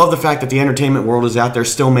 And I love the fact that the entertainment world is out there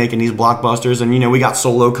still making these blockbusters. And, we got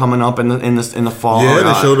Solo coming up in the fall. Yeah,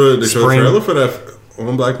 they showed a trailer for that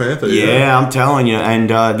on Black Panther. Yeah, I'm telling you.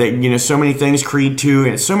 And, so many things, Creed 2,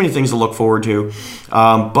 and so many things to look forward to.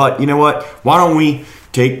 But you know what? Why don't we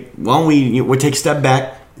take a step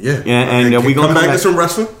back? Yeah. And we're going to come back to some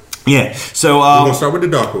wrestling? Yeah, so we're gonna start with the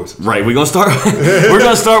dark horses. Right, we're gonna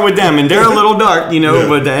start with them, and they're a little dark,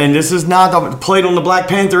 but this is not played on the Black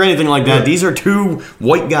Panther or anything like that. Yeah. These are two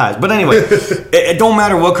white guys, but anyway, it don't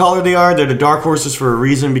matter what color they are. They're the dark horses for a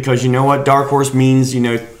reason, because you know what dark horse means.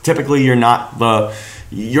 Typically you're not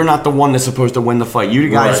the one that's supposed to win the fight. You're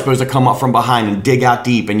the guy that's supposed to come up from behind and dig out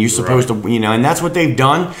deep, and you're supposed to, and that's what they've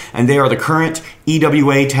done. And they are the current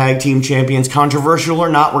EWA Tag Team Champions. Controversial or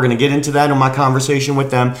not, we're going to get into that in my conversation with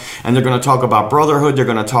them. And they're going to talk about brotherhood. They're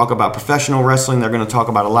going to talk about professional wrestling. They're going to talk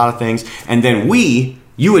about a lot of things. And then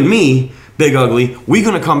you and me, Big Ugly, we're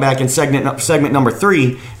going to come back in segment number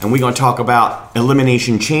 3, and we're going to talk about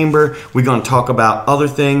Elimination Chamber. We're going to talk about other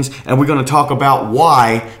things, and we're going to talk about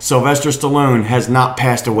why Sylvester Stallone has not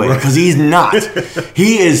passed away, because he's not.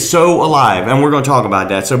 He is so alive, and we're going to talk about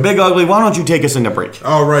that. So, Big Ugly, why don't you take us into break?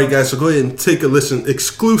 All right, guys, so go ahead and take a listen.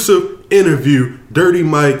 Exclusive interview, Dirty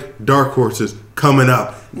Mike, Dark Horses, coming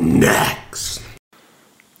up next.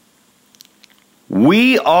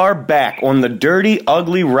 We are back on the Dirty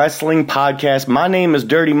Ugly Wrestling Podcast. My name is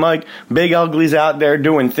Dirty Mike. Big Ugly's out there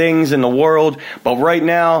doing things in the world. But right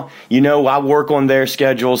now, I work on their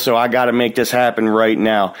schedule, so I got to make this happen right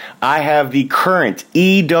now. I have the current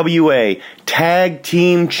EWA Tag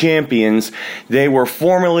Team Champions. They were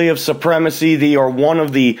formerly of Supremacy. They are one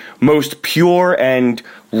of the most pure and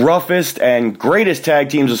roughest and greatest tag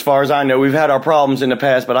teams as far as I know. We've had our problems in the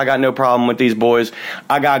past, but I got no problem with these boys.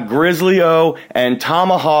 I got Grizzly O and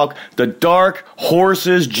Tomahawk, the Dark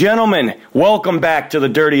Horses. Gentlemen, welcome back to the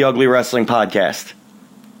Dirty Ugly Wrestling Podcast.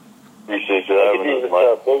 Appreciate you having us,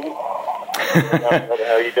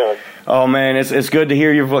 How are you doing? Oh, man, it's good to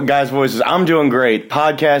hear your guys' voices. I'm doing great.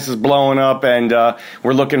 Podcast is blowing up, and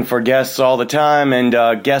we're looking for guests all the time,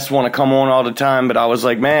 and guests want to come on all the time. But I was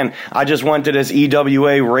like, man, I just went to this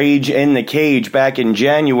EWA Rage in the Cage back in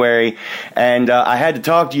January, and I had to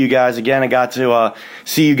talk to you guys again. I got to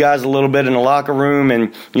see you guys a little bit in the locker room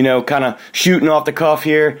and, you know, kind of shooting off the cuff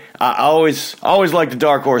here. I always liked the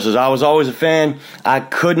Dark Horses. I was always a fan. I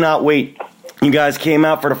could not wait. You guys came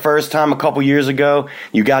out for the first time a couple years ago.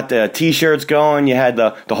 You got the T-shirts going. You had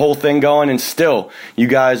the whole thing going. And still, you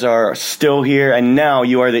guys are still here. And now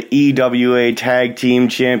you are the EWA Tag Team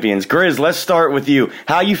Champions. Grizz, let's start with you.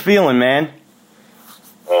 How you feeling, man?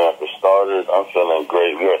 For starters, I'm feeling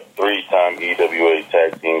great. We are 3-time EWA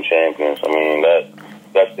Tag Team Champions. I mean,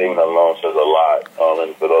 that statement alone says a lot.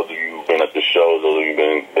 And for those of you who've been at the shows, those of you who've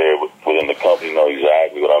been there within the company know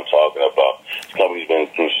exactly what I'm talking about. This company's been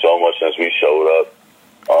through so much since we showed up.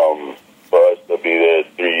 For us to be there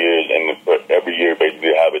 3 years and for every year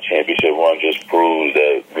basically have a championship run just proves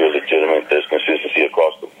that we're legitimate. There's consistency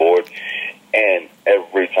across the board. And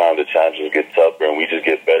every time the challenges get tougher and we just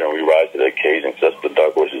get better and we rise to the occasion, because that's what the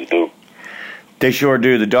Dark Horses do. They sure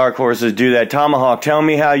do. The Dark Horses do that. Tomahawk, tell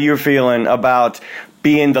me how you're feeling about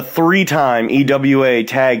being the 3-time EWA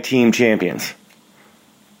Tag Team Champions.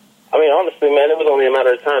 I mean, honestly, man, it was only a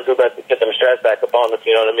matter of time to get them straps back up on us,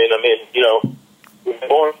 you know what I mean? I mean, you know, we're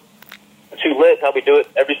born too lit, how we do it.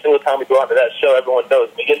 Every single time we go out to that show, everyone knows.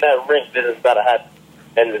 We get in that ring, business is about to happen.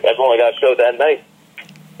 And everyone got showed that night.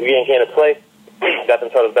 We came to play, got them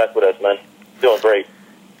titles back with us, man. Doing great.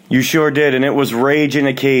 You sure did, and it was Rage in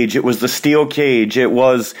a Cage. It was the Steel Cage. It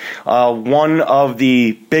was one of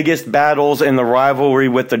the biggest battles in the rivalry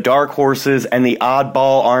with the Dark Horses and the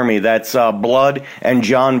Oddball Army. That's Blood and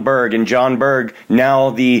John Berg. And John Berg, now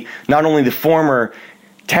not only the former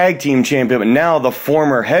tag team champion, but now the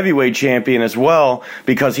former heavyweight champion as well,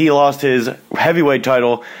 because he lost his heavyweight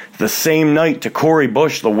title the same night to Corey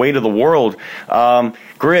Bush, the weight of the world.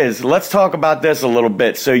 Grizz, let's talk about this a little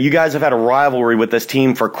bit. So you guys have had a rivalry with this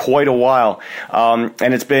team for quite a while,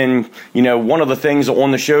 and it's been, you know, one of the things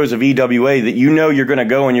on the shows of EWA that you know you're going to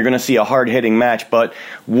go and you're going to see a hard-hitting match. But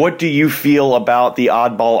what do you feel about the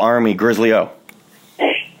Oddball Army, Grizzly O?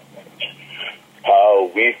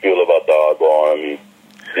 How we feel about the Oddball Army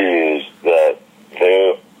is that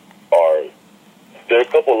they're a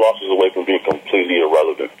couple losses away from being completely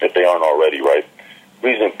irrelevant if they aren't already, right?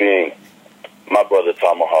 Reason being, my brother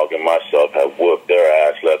Tomahawk and myself have whooped their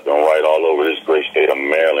ass left and right all over this great state of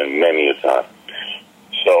Maryland many a time.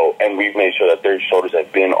 So, and we've made sure that their shoulders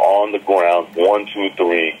have been on the ground 1, 2,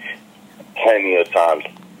 3 plenty of times.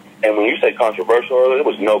 And when you say controversial earlier, there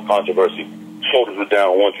was no controversy. Shoulders were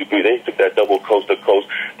down 1, 2, 3. They took that double coast to coast.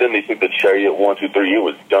 Then they took the chariot 1, 2, 3. It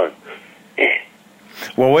was done.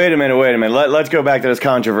 Well, wait a minute. Let's go back to this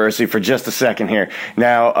controversy for just a second here.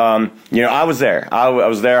 Now, you know, I was there. I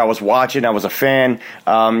was there. I was watching. I was a fan.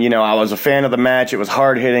 You know, I was a fan of the match. It was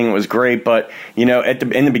hard hitting. It was great. But, you know,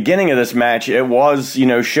 in the beginning of this match, it was, you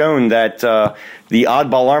know, shown that the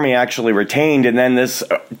Oddball Army actually retained, and then this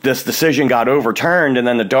decision got overturned, and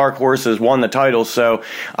then the Dark Horses won the title. So,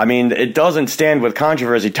 I mean, it doesn't stand with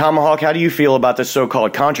controversy. Tomahawk, how do you feel about this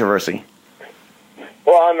so-called controversy?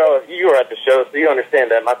 Well, I know you were at the show, so you understand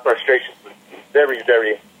that my frustration was very,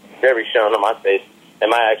 very, very shown on my face and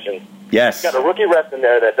my actions. Yes. You got a rookie ref in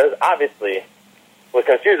there that does obviously was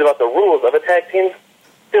confused about the rules of a tag team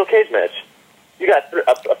steel cage match. You got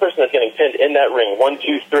a person that's getting pinned in that ring, 1,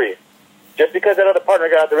 2, 3. Just because that other partner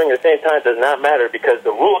got out the ring at the same time does not matter, because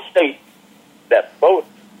the rules state that both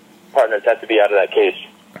partners have to be out of that cage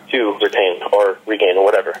to retain or regain or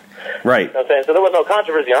whatever. Right. You know what I'm saying? So there was no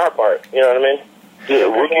controversy on our part. You know what I mean? Yeah,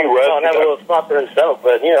 rookie ref don't have a little spot for himself,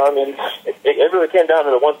 but, you know, I mean, it really came down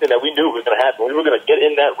to the one thing that we knew was going to happen. We were going to get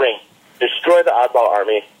in that ring, destroy the Oddball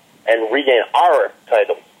Army, and regain our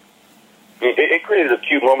title. It created a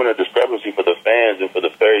cute moment of discrepancy for the fans and for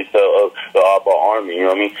the fairy tale of the Oddball Army, you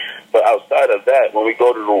know what I mean? But outside of that, when we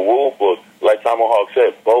go to the rule book, like Tomahawk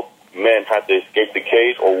said, both men have to escape the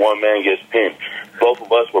cage or one man gets pinned. Both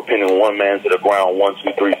of us were pinning one man to the ground, 1,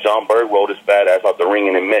 2, 3. John Berg rolled his fat ass out the ring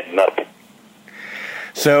and it meant nothing.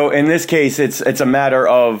 So in this case, it's a matter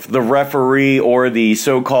of the referee or the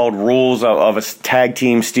so-called rules of a tag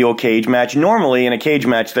team steel cage match. Normally, in a cage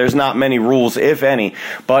match, there's not many rules, if any.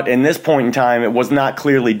 But in this point in time, it was not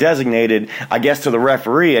clearly designated, I guess to the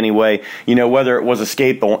referee anyway, whether it was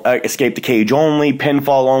escape the cage only,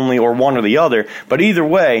 pinfall only, or one or the other. But either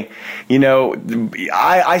way,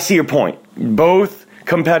 I see your point. Both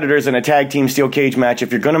competitors in a tag team steel cage match,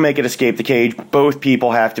 if you're going to make it escape the cage, both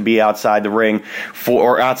people have to be outside the ring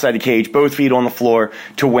or outside the cage, both feet on the floor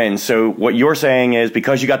to win. So what you're saying is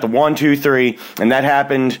because you got the 1, 2, 3, and that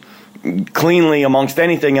happened cleanly amongst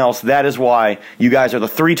anything else, that is why you guys are the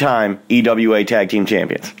 3-time EWA tag team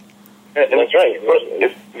champions. And that's right.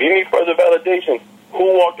 If you need further validation,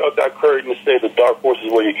 who walked out that curtain to say the Dark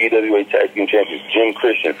Horses were your EWA tag team champions? Jim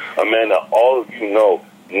Christian, a man that all of you know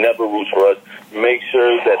never roots for us. Make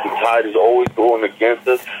sure that the tide is always going against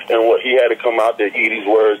us, and what he had to come out there, eat these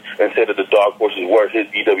words, and say that the Dark Horses were his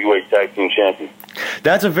EWA tag team champions.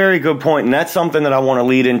 That's a very good point, and that's something that I want to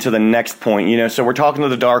lead into the next point. So we're talking to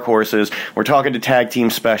the Dark Horses, we're talking to tag team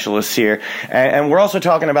specialists here, and we're also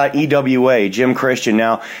talking about EWA, Jim Christian.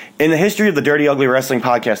 Now, in the history of the Dirty Ugly Wrestling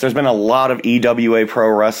podcast, there's been a lot of EWA pro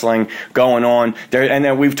wrestling going on, and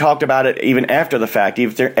then we've talked about it even after the fact.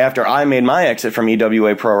 After I made my exit from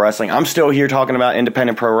EWA pro wrestling, I'm still here talking about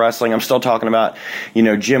independent pro wrestling. I'm still talking about,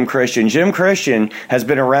 Jim Christian. Jim Christian has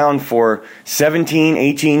been around for 17,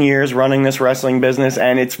 18 years running this wrestling business,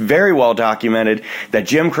 and it's very well documented that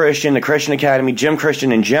Jim Christian, the Christian Academy, Jim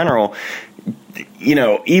Christian in general,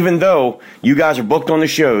 even though you guys are booked on the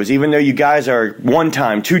shows, even though you guys are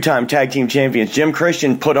 1-time, 2-time tag team champions, Jim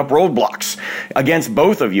Christian put up roadblocks against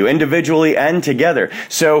both of you, individually and together.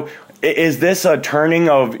 So is this a turning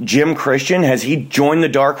of Jim Christian? Has he joined the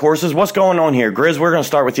Dark Horses? What's going on here? Grizz, we're going to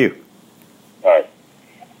start with you. All right.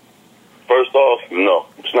 First off, no,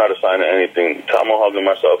 it's not a sign of anything. Tomahawk and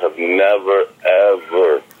myself have never,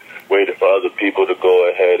 ever waited for other people to go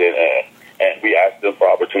ahead and we ask them for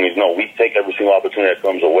opportunities. No, we take every single opportunity that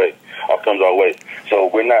comes our way. So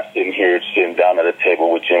we're not sitting down at a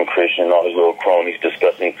table with Jim Christian and all his little cronies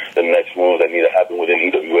discussing the next moves that need to happen within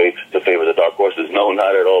EWA to favor the Dark Horses. No,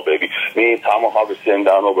 not at all, baby. Me and Tomahawk are sitting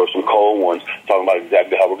down over some cold ones, talking about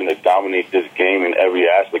exactly how we're going to dominate this game in every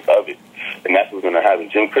aspect of it. And that's what's going to happen.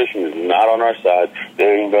 Jim Christian is not on our side.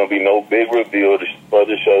 There ain't going to be no big reveal to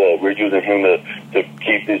further show that we're using him to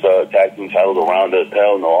keep these tag team titles around us.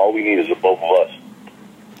 Hell no. All we need is the both of us.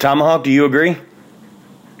 Tomahawk, do you agree?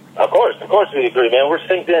 Of course we agree, man. We're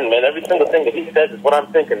synced in, man. Every single thing that he says is what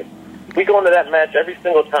I'm thinking. We go into that match every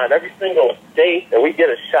single time, every single day that we get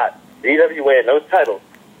a shot, the EWA and those titles.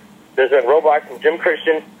 There's been roadblocks from Jim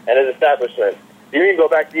Christian and his establishment. You even go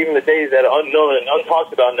back to even the days that are unknown and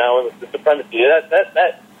untalked about now with the supremacy.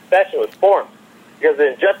 That shit was formed because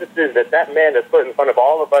the injustices that man has put in front of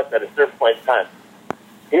all of us at a certain point in time.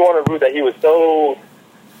 He wanted to prove that he was so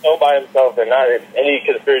by himself and not any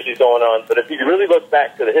conspiracies going on. But if you really look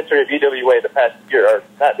back to the history of EWA the past year, or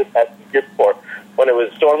not the past year before, when it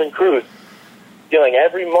was Storm and Cruz stealing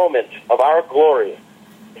every moment of our glory,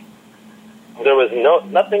 there was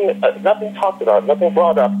nothing talked about, nothing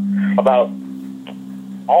brought up about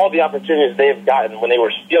all the opportunities they have gotten when they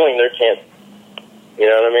were stealing their chances. You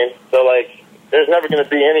know what I mean? So, there's never going to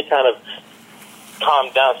be any kind of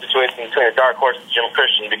calm down situation between a Dark Horse and Jim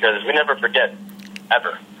Christian because we never forget,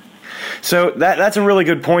 ever. So that's a really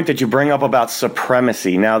good point that you bring up about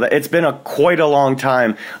supremacy. Now, it's been quite a long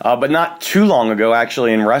time, but not too long ago,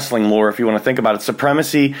 actually, in wrestling lore, if you want to think about it.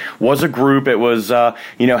 Supremacy was a group. It was,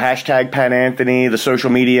 hashtag Pat Anthony, the social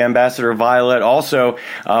media ambassador Violet, also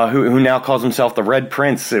who now calls himself the Red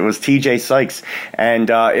Prince. It was TJ Sykes. And,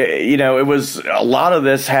 it was a lot of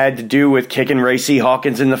this had to do with kicking Ray C.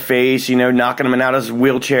 Hawkins in the face, knocking him out of his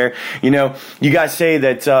wheelchair. You guys say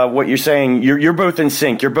that what you're saying, you're both in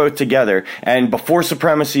sync. You're both together. And before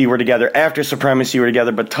Supremacy, you were together. After Supremacy, you were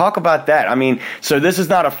together. But talk about that. I mean, so this is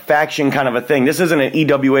not a faction kind of a thing. This isn't an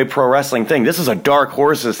EWA pro wrestling thing. This is a Dark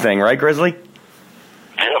Horses thing, right, Grizzly?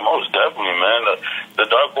 Yeah, most definitely, man. The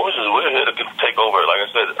Dark Horses, we're here to take over. Like I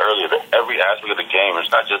said earlier, every aspect of the game.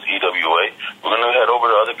 It's not just EWA. We're going to head over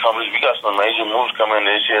to other companies. We got some major moves coming in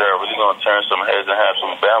this year that are really going to turn some heads and have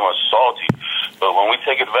some Bama salty. But when we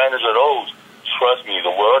take advantage of those, trust me, the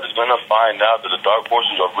world is going to find out that the Dark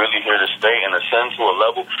Horses are really here to stay and ascend to a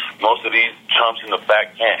level most of these chumps in the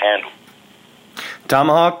back can't handle.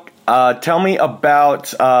 Tomahawk, Tell me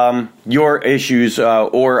about your issues,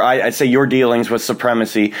 or I'd say your dealings with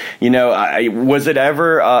Supremacy. Was it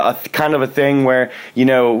ever a kind of a thing where,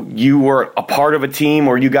 you were a part of a team,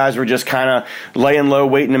 or you guys were just kind of laying low,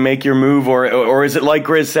 waiting to make your move, or is it like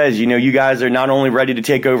Grizz says, you guys are not only ready to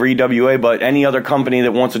take over EWA, but any other company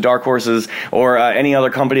that wants a Dark Horses, or any other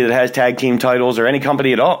company that has tag team titles, or any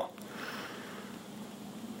company at all?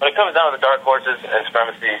 When it comes down to the Dark Horses and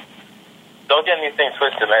Supremacy, don't get anything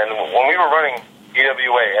twisted, man. When we were running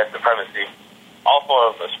EWA at Supremacy, all four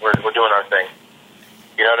of us were doing our thing.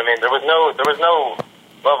 You know what I mean? There was no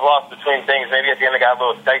love lost between things. Maybe at the end it got a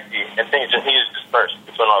little dicey, and things just needed to disperse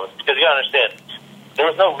between all of us. Because you gotta understand, there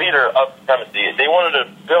was no leader of Supremacy. They wanted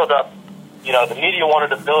to build up. The media wanted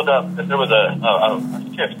to build up that there was a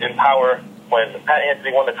shift in power when Pat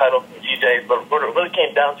Anthony won the title from GJ. But what it really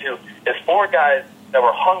came down to is four guys that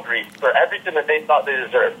were hungry for everything that they thought they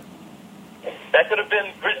deserved. That could have been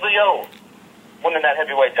Grizzly O winning that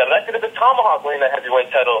heavyweight title. That could have been Tomahawk winning that heavyweight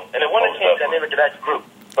title. And it wouldn't have changed the dynamic of that group.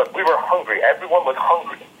 But we were hungry. Everyone was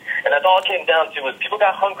hungry. And that's all it came down to was people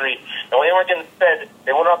got hungry, and when they weren't getting fed,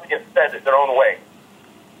 they went off to get fed their own way.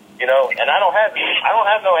 And I don't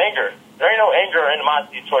have no anger. There ain't no anger or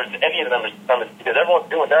animosity towards any of the members of Supremacy because everyone's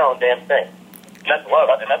doing their own damn thing. And that's love,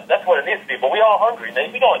 and that's what it needs to be. But we all hungry,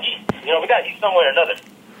 man. We gonna eat. We gotta eat somewhere or another.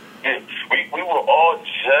 We were all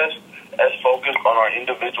just as focused on our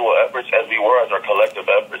individual efforts as we were as our collective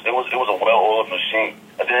efforts. It was a well-oiled machine.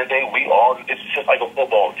 At the end of the day, it's just like a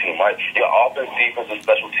football team, right? Your offense, defense, and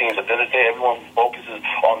special teams. At the end of the day, everyone focuses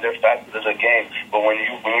on their facets as a game. But when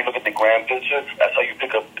you look at the grand picture, that's how you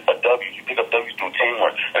pick up a W. You pick up W's through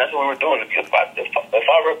teamwork. And that's what we were doing. If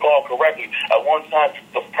I recall correctly, at one time,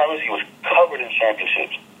 the Supremacy was covered in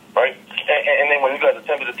championships, right? And then when you guys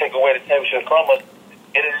attempted to take away the championship from us,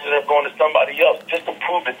 it ended up going to somebody else just to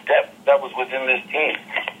prove the depth that was within this team.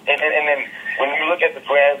 And then when you look at the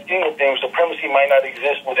grand scheme of things, Supremacy might not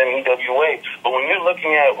exist within EWA, but when you're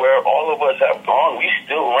looking at where all of us have gone, we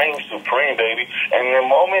still reign supreme, baby. And the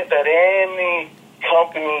moment that any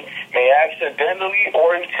company may accidentally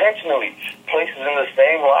or intentionally places in the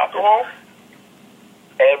same locker room,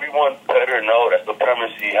 everyone better know that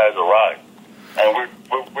Supremacy has arrived. And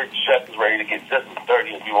we're just as ready to get just as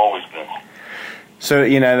dirty as we've always been. So,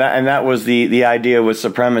 that was the idea with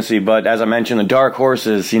Supremacy. But as I mentioned, the Dark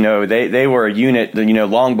Horses, they were a unit,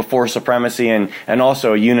 long before Supremacy and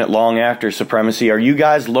also a unit long after Supremacy. Are you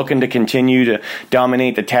guys looking to continue to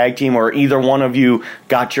dominate the tag team, or either one of you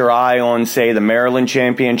got your eye on, say, the Maryland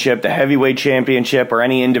Championship, the Heavyweight Championship, or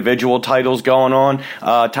any individual titles going on?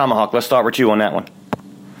 Tomahawk, let's start with you on that one.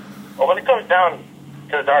 Well, when it comes down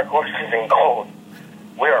to the Dark Horses and gold,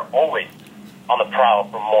 we are always on the prowl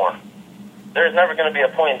for more. There's never going to be a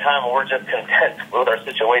point in time where we're just content with our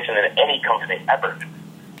situation in any company ever.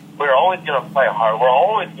 We're always going to play hard. We're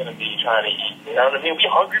always going to be trying to eat. You know what I mean? We're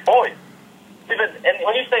hungry boys. And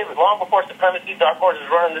when you say long before Supremacy, Dark Horses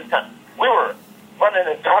running this time, we were running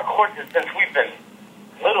the Dark Horses since we've been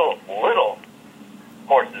little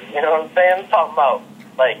horses. You know what I'm saying? I'm talking about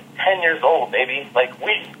like 10 years old, baby.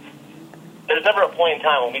 There's never a point in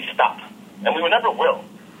time when we stop, and we never will.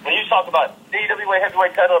 When you talk about the EWA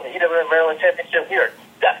Heavyweight title and the EWA Maryland Championship, we are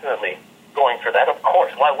definitely going for that. Of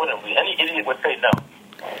course, why wouldn't we? Any idiot would say no.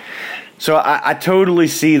 So I totally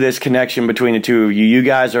see this connection between the two of you. You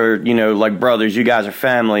guys are, like brothers. You guys are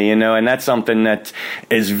family, and that's something that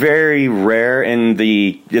is very rare in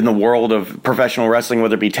the world of professional wrestling,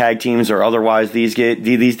 whether it be tag teams or otherwise these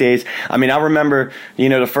days. I mean, I remember,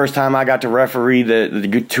 the first time I got to referee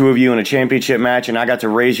the two of you in a championship match, and I got to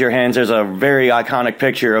raise your hands. There's a very iconic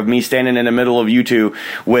picture of me standing in the middle of you two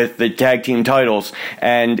with the tag team titles,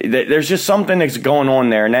 and there's just something that's going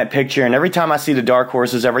on there in that picture. And every time I see the Dark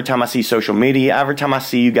Horses, every time I see social media, every time I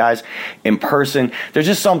see you guys in person, there's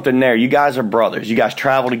just something there. You guys are brothers. You guys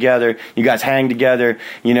travel together. You guys hang together,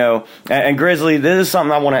 and Grizzly, this is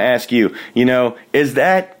something I want to ask you, is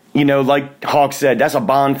that, like Hawk said, that's a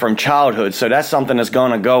bond from childhood. So that's something that's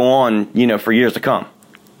going to go on, for years to come.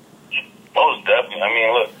 Most definitely. I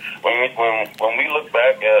mean, look, when we look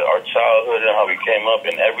back at our childhood and how we came up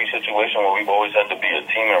in every situation where we've always had to be a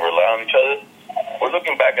team and rely on each other, we're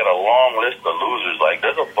looking back at a long list of losers. Like,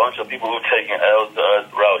 there's a bunch of people who've taken L's to us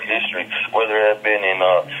throughout history, whether it have been in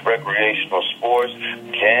recreational sports,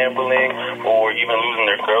 gambling, or even losing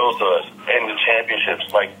their girls to us in the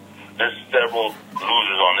championships. Like, there's several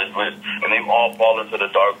losers on this list, and they've all fallen to the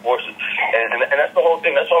Dark Horses. And that's the whole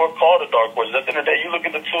thing. That's why we're called the Dark Horses. At the end of the day, you look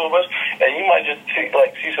at the two of us, and you might just see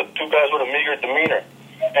some two guys with a meager demeanor.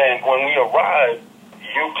 And when we arrive,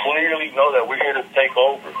 you clearly know that we're here to take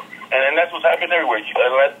over. And that's what's happening everywhere.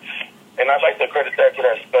 And I'd like to credit that to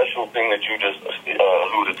that special thing that you just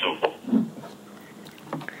alluded to.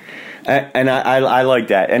 And I like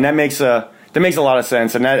that, and that makes a lot of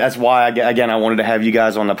sense, and that's why I wanted to have you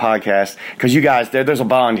guys on the podcast, because you guys there's a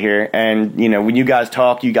bond here, and when you guys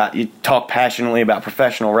talk, you talk passionately about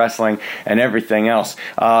professional wrestling and everything else.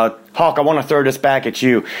 Hawk, I want to throw this back at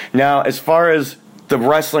you now. As far as the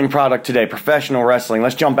wrestling product today, professional wrestling.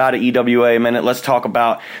 Let's jump out of EWA a minute. Let's talk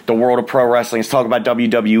about the world of pro wrestling. Let's talk about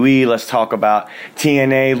WWE. Let's talk about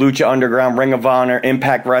TNA, Lucha Underground, Ring of Honor,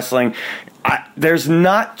 Impact Wrestling. There's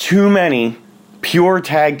not too many pure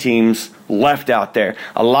tag teams left out there.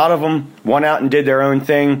 A lot of them went out and did their own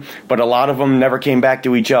thing, but a lot of them never came back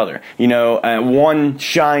to each other. One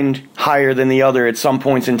shined higher than the other at some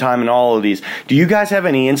points in time in all of these. Do you guys have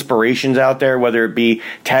any inspirations out there, whether it be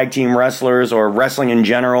tag team wrestlers or wrestling in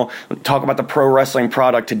general? Talk about the pro wrestling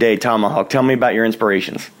product today, Tomahawk. Tell me about your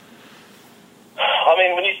inspirations. I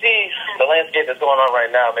mean, when you see the landscape that's going on right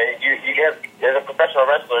now, man, you have, as a professional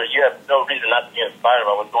wrestler, you have no reason not to be inspired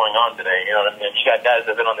by what's going on today. You know what I mean? You got guys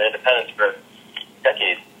that have been on the independents for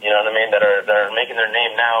decades, you know what I mean, that are making their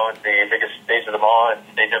name now at the biggest stage of them all, at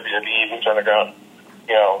state WWE, Lucha Underground,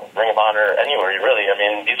 Ring of Honor, anywhere, really. I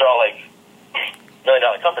mean, these are all like $1 million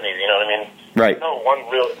companies, you know what I mean? Right. There's no one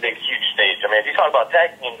real big, huge stage. I mean, if you talk about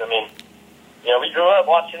tag teams, I mean, we grew up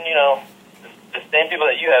watching, the same people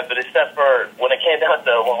that you have, but except for when it came down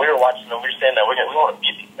to when we were watching them, we were saying that we want to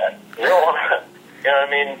beat these guys. We don't want to, you know what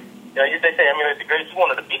I mean? They say, like the greats, we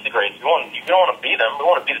wanted to beat the greats. We don't want to beat them. We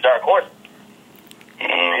want to beat the dark horse. You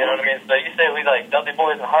know what I mean? So you say we like Dudley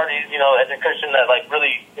Boys and Hardys, Edge and Christian that like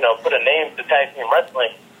really, put a name to tag team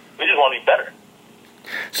wrestling. We just want to be better.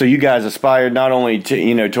 So you guys aspired not only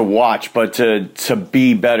to to watch, but to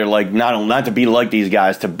be better, like not to be like these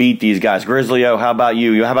guys, to beat these guys. Grizzlyo, how about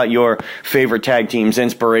you? How about your favorite tag teams,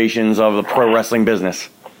 inspirations of the pro wrestling business?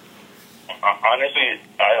 Honestly,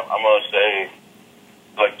 I'm gonna say,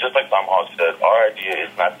 just like Tomahawk said, our idea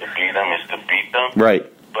is not to beat them, it's to beat them. Right.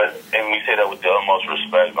 And we say that with the utmost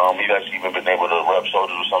respect. We've actually even been able to rub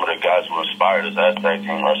shoulders with some of the guys who inspired us as tag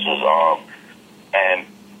team wrestlers.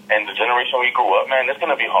 And the generation we grew up, man, it's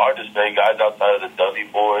going to be hard to say guys outside of the Dudley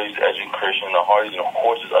Boys, Edge and Christian, the Hardys, and of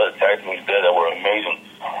course there's other tag teams there that were amazing.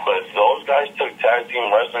 But those guys took tag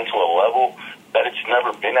team wrestling to a level that it's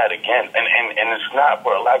never been at again. And it's not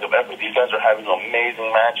for a lack of effort. These guys are having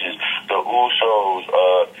amazing matches. The Usos,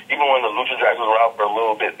 even when the Lucha Dragons were out for a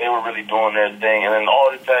little bit, they were really doing their thing. And then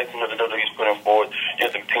all the tag teams that the WWE's putting forward, you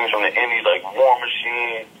have the teams from the Indies like War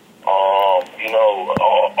Machine, all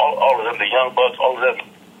of them, the Young Bucks, all of them.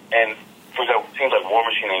 And for example, teams like War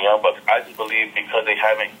Machine and Young Bucks, I just believe because they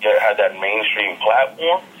haven't yet had that mainstream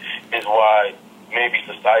platform is why maybe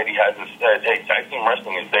society hasn't said, hey, tag team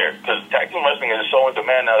wrestling is there. Because tag team wrestling is so in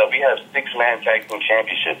demand now that we have 6-man tag team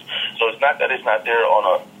championships. So it's not that it's not there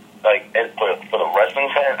on for the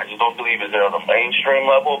wrestling fan. I just don't believe it's there on the mainstream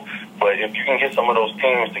level. But if you can get some of those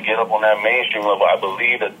teams to get up on that mainstream level, I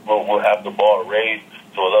believe that we'll have the bar raised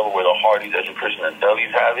to a level where the Hardys, Edge and Christian, and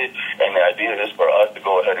Dudleys have it. And the idea is for us to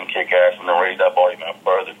go ahead and kick ass and then raise that bar even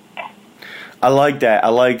further. I like that,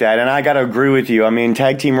 and I got to agree with you. I mean,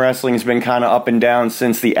 tag team wrestling has been kind of up and down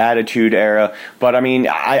since the Attitude Era, but I mean,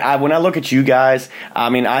 I when I look at you guys,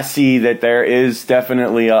 I mean, I see that there is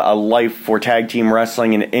definitely a life for tag team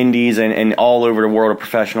wrestling in indies and all over the world of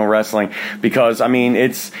professional wrestling, because, I mean,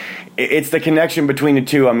 it's the connection between the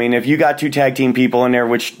two. I mean, if you got two tag team people in there,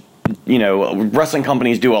 which wrestling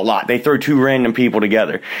companies do a lot. They throw two random people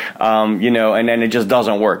together, and then it just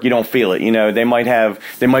doesn't work. You don't feel it. They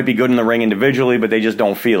might be good in the ring individually, but they just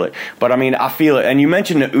don't feel it. But I mean, I feel it. And you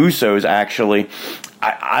mentioned the Usos, actually.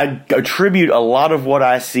 I attribute a lot of what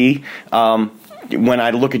I see, when I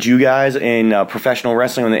look at you guys in professional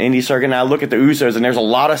wrestling on the indie circuit, and I look at the Usos, and there's a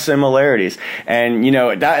lot of similarities. And,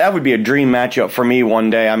 that would be a dream matchup for me one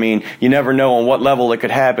day. I mean, you never know on what level it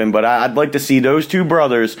could happen, but I'd like to see those two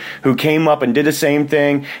brothers who came up and did the same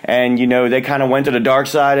thing, and, they kind of went to the dark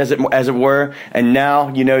side, as it were, and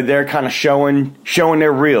now, they're kind of showing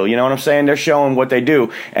their real, you know what I'm saying? They're showing what they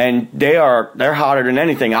do, and they're hotter than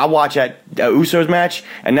anything. I watch that Usos match,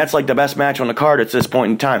 and that's like the best match on the card at this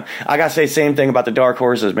point in time. I gotta say the same thing about the Dark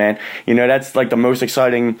Horses, man. That's like the most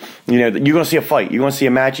exciting. You're gonna see a fight, you're gonna see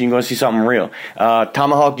a match, and you're gonna see something real.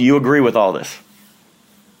 Tomahawk, do you agree with all this?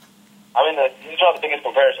 I mean, the biggest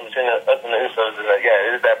comparison between us and the Usos is that,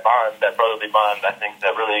 it is that bond, that brotherly bond. I think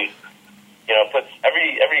that really, puts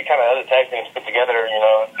every kind of other tag teams put together,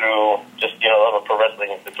 through just love of pro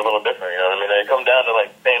wrestling. It's a little different, what I mean? It comes down to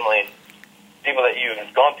like family. people that you've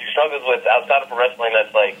gone through struggles with outside of pro wrestling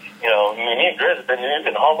that's like, you know, me and Grizz have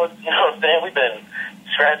been homeless, you know what I'm saying? We've been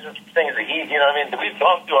scratching things to eat, you know what I mean? We've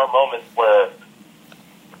gone through our moments where,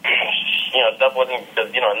 you know, stuff wasn't,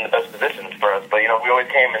 you know, in the best positions for us. But, you know, we always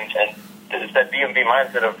came and it's that DMV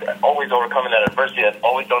mindset of always overcoming that adversity that's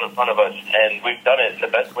always thrown in front of us. And we've done it the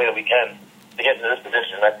best way that we can to get to this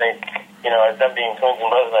position. I think, you know, as them being twins and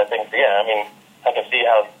brothers, I think, yeah, I mean, I can see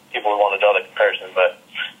how people would want to draw that comparison, but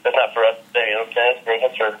that's not for us to say, you know what I'm saying?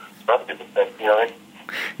 That's for other people to say, you know what I mean?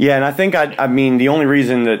 Yeah, and I think I mean the only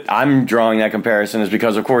reason that I'm drawing that comparison is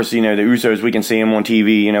because, of course, you know, the Usos, we can see them on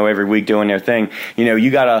TV, you know, every week doing their thing. You know,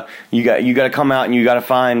 you gotta come out and you gotta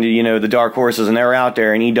find, you know, the dark horses, and they're out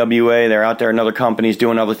there in EWA, they're out there in other companies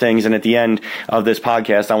doing other things. And at the end of this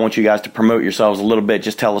podcast, I want you guys to promote yourselves a little bit.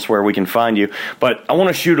 Just tell us where we can find you. But I want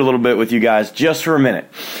to shoot a little bit with you guys just for a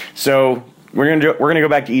minute. So we're gonna go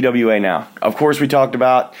back to EWA now. Of course, we talked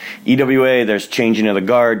about EWA. There's changing of the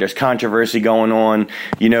guard. There's controversy going on,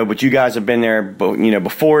 you know. But you guys have been there, you know,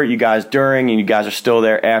 before. You guys during, and you guys are still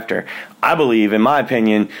there after. I believe, in my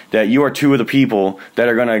opinion, that you are two of the people that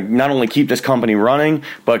are gonna not only keep this company running,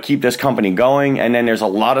 but keep this company going. And then there's a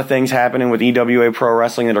lot of things happening with EWA Pro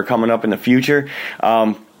Wrestling that are coming up in the future.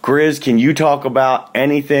 Grizz, can you talk about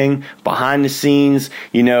anything behind the scenes,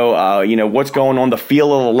 you know, what's going on, the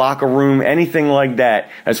feel of the locker room, anything like that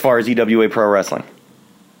as far as EWA Pro Wrestling?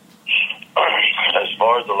 As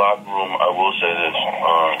far as the locker room, I will say this.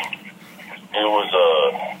 It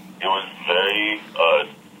was very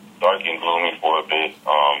dark and gloomy for a bit.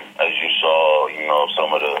 As you saw, you know,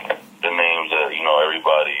 some of the names that, you know,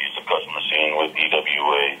 everybody is accustomed to seeing with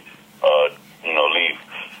EWA, you know, leave.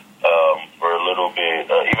 For a little bit,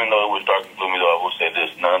 even though it was dark and gloomy, though, I will say this: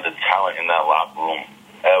 none of the talent in that locker room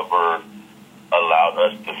ever allowed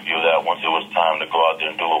us to feel that once it was time to go out there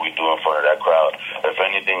and do what we do in front of that crowd. If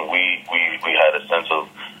anything, we had a sense of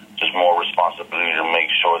just more responsibility to make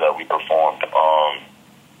sure that we performed.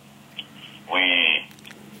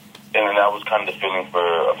 And then that was kind of the feeling for,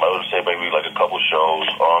 I would say, maybe like a couple shows,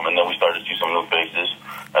 and then we started to see some new faces.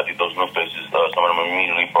 I think those new faces, some of them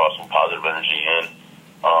immediately brought some positive energy in.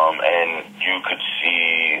 And you could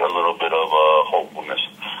see a little bit of hopefulness.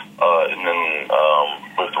 And then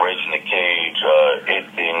with Rage in the Cage, it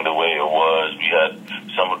being the way it was, we had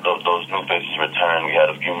some of those new faces return. We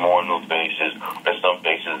had a few more new faces. There's some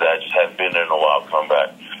faces that just hadn't been there in a while come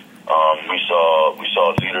back. We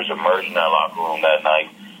saw leaders emerge in that locker room that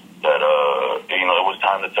night that, you know, it was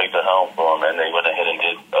time to take the helm for them, and they went ahead and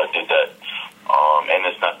did that. And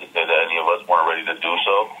it's not to say that any of us weren't ready to do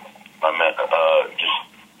so. I meant,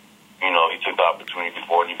 just, you know, he took the opportunity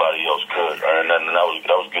before anybody else could, and that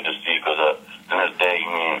was good to see, because at the end of the day, I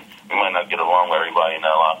mean, we might not get along with everybody in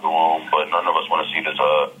that locker room, but none of us want to see this.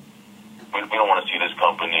 We don't want to see this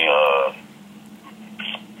company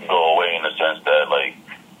go away in the sense that, like,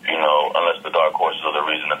 you know, unless the dark horses are the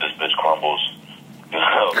reason that this bitch crumbles. You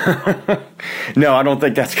know? No, I don't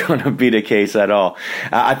think that's going to be the case at all.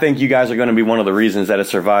 I think you guys are going to be one of the reasons that it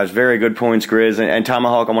survives. Very good points, Grizz. And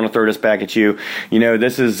Tomahawk, I want to throw this back at you. You know,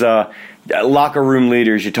 this is locker room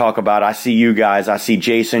leaders you talk about. I see you guys. I see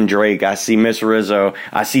Jason Drake. I see Miss Rizzo.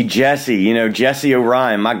 I see Jesse. You know, Jesse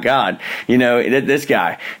Orion. My God. You know, this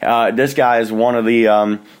guy. This guy is one of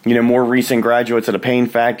the, you know, more recent graduates of the Pain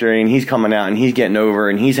Factory, and he's coming out and he's getting over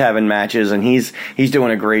and he's having matches and he's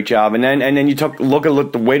doing a great job. And then you look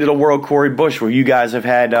at the weight of the world, Corey Bush, where you guys have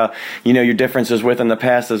had, you know, your differences with in the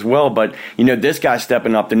past as well. But, you know, this guy's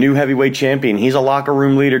stepping up, the new heavyweight champion. He's a locker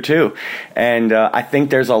room leader too. And I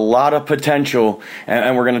think there's a lot of potential,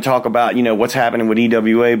 and we're going to talk about, you know, what's happening with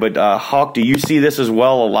EWA. But Hawk, do you see this as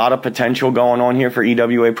well? A lot of potential going on here for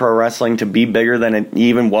EWA Pro Wrestling to be bigger than it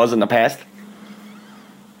even was in the past?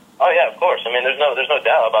 Oh yeah, of course. I mean, there's no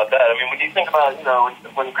doubt about that. I mean, when you think about, you know,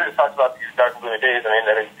 when Chris talks about these dark gloomy days, I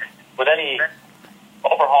mean, with any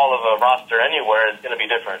overhaul of a roster anywhere, it's going to be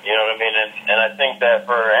different. You know what I mean? And I think that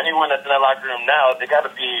for anyone that's in that locker room now, they got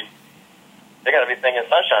to be thinking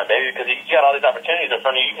sunshine, baby, because you got all these opportunities in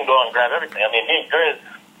front of you. You can go and grab everything. I mean, me and Grizz,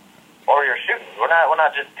 or you're shooting. We're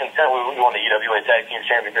not just content with we won the EWA Tag Team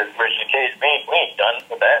Champion because Rage in the Cage. We ain't done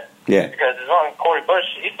with that. Yeah. Because as long as Corey Bush,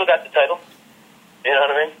 he still got the title. You know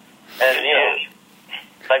what I mean? And you know,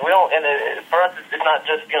 like we don't. And for us, it's not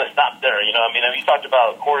just gonna stop there. You know, I mean, you talked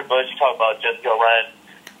about Corey Bush, you talked about Jesse Orion,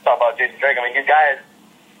 you talked about Jason Drake. I mean, these guys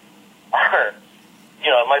are, you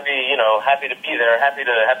know, might be, you know, happy to be there, happy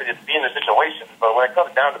to be in the situation. But when it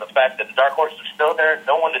comes down to the fact that the dark horses are still there,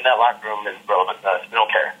 no one in that locker room is relevant to us. They don't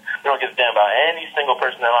care. They don't give a damn about any single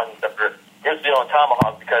person in that locker room except for Grizzly and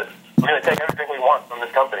Tomahawk, because we're going to take everything we want from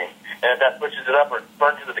this company. And if that pushes it up or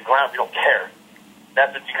burns it to the ground, we don't care.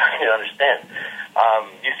 That's what you got to understand.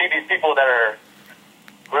 You see these people that are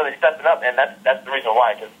really stepping up, and that's the reason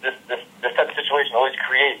why. Because this type of situation always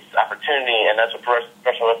creates opportunity, and that's what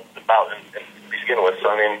professional wrestling is about. And to begin with, so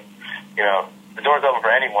I mean, the door's open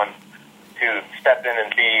for anyone to step in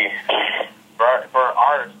and be for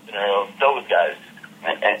our scenario those guys.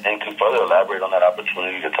 And to further elaborate on that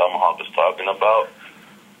opportunity that Tomahawk is talking about,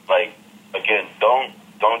 like again, don't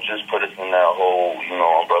just put us in that whole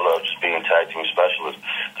umbrella of just being tag team specialists.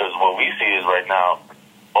 Because what we see is right now,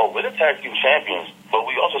 we're the tag team champions, but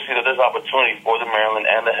we also see that there's opportunity for the Maryland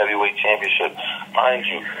and the heavyweight championship. Mind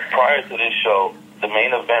you, prior to this show, the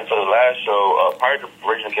main event for the last show, prior to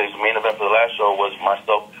Raging the Cage, the main event for the last show was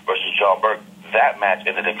myself versus John Burke. That match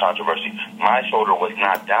ended in controversy. My shoulder was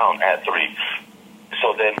not down at 3.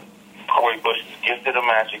 So then Corey Bush gifted a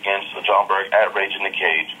match against John Burke at Rage in the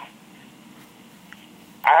Cage.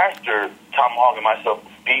 After Tomahawk and myself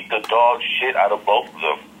beat the dog shit out of both of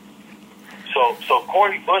them. So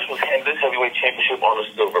Corey Bush was handing this heavyweight championship on a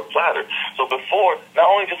silver platter. So before, not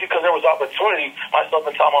only just because there was opportunity, myself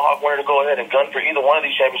and Tomahawk wanted to go ahead and gun for either one of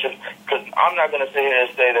these championships, because I'm not going to sit here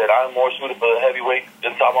and say that I'm more suited for the heavyweight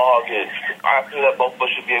than Tomahawk is. I feel that both of us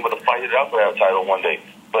should be able to fight it out for that title one day.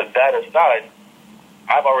 But that aside,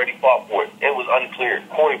 I've already fought for it. It was unclear.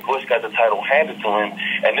 Corey Bush got the title handed to him,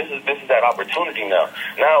 and this is that opportunity now.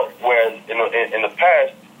 Now, whereas in the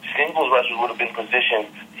past, singles wrestlers would have been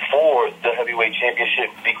positioned for the heavyweight championship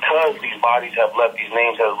because these bodies have left, these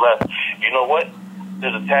names have left. You know what?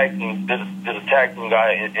 There's a tag team. There's a tag team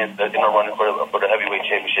guy in the running for the heavyweight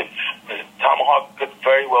championship. Tomahawk could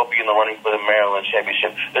very well be in the running for the Maryland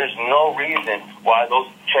championship. There's no reason why those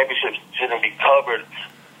championships shouldn't be covering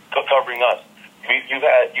us. You've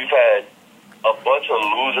had a bunch of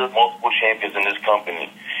loser multiple champions in this company.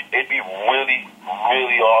 It'd be really,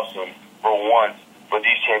 really awesome for once for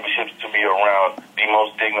these championships to be around the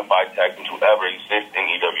most dignified tag teams to ever exist in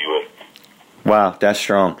EWA. Wow, that's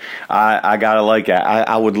strong. I gotta like that.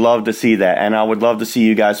 I would love to see that, and I would love to see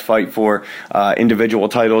you guys fight for individual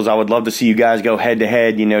titles. I would love to see you guys go head to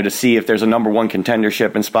head, to see if there's a number one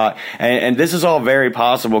contendership and spot. And this is all very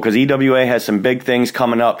possible because EWA has some big things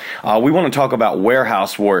coming up. We want to talk about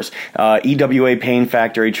Warehouse Wars, EWA Pain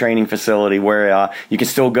Factory training facility where you can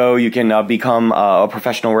still go, you can become a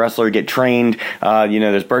professional wrestler, get trained.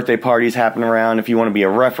 There's birthday parties happening around. If you want to be a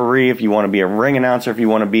referee, if you want to be a ring announcer, if you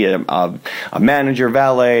want to be a manager,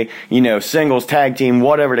 valet, singles, tag team,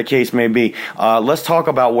 whatever the case may be. Let's talk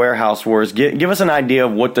about Warehouse Wars. Give us an idea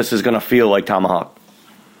of what this is going to feel like, Tomahawk.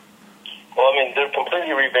 Well, they're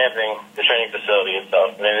completely revamping the training facility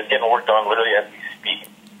itself. It's getting worked on literally as we speak.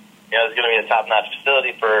 It's going to be a top-notch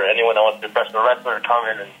facility for anyone that wants to be a professional wrestler to come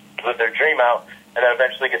in and live their dream out, and then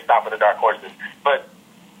eventually get stopped with the dark horses. But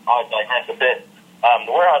I'll digress a bit.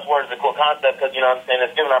 The Warehouse Wars is a cool concept because,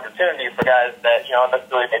 it's giving opportunity for guys that,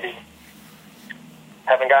 necessarily maybe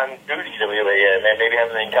haven't gotten through the EWA yet, and maybe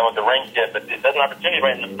haven't even come with the rings yet, but there's an opportunity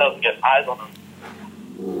right in themselves to get eyes on them.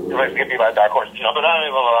 It could be like dark horse, but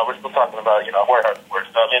we're still talking about, Warehouse Wars.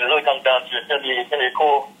 So, it really comes down to it's gonna be a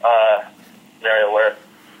cool scenario where,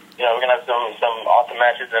 we're gonna have some awesome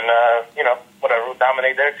matches and whatever, we'll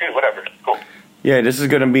dominate there too, whatever. Cool. Yeah, this is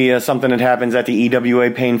going to be something that happens at the EWA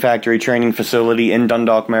Pain Factory training facility in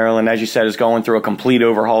Dundalk, Maryland. As you said, it's going through a complete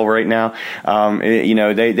overhaul right now.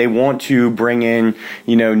 They want to bring in,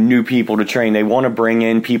 new people to train. They want to bring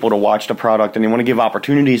in people to watch the product, and they want to give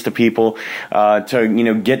opportunities to people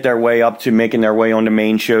to, get their way up to making their way onto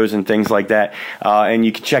main shows and things like that. And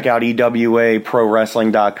you can check out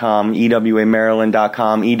EWAProWrestling.com,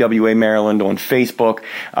 EWAMaryland.com, EWA Maryland on Facebook.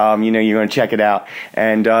 You're going to check it out.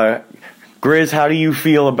 And, Grizz, how do you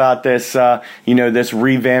feel about this, this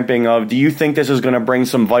revamping of, do you think this is going to bring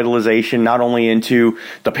some vitalization not only into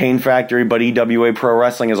the Pain Factory, but EWA Pro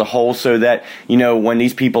Wrestling as a whole so that, when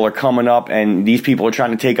these people are coming up and these people are trying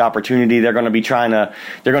to take opportunity, they're going to be trying to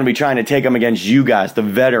take them against you guys, the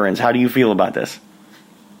veterans. How do you feel about this?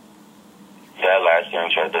 That last thing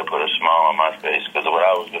tried to put a smile on my face because what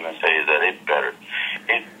I was going to say is that it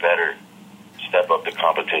better step up the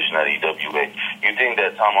competition at EWA. You think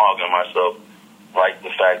that Tomahawk and myself like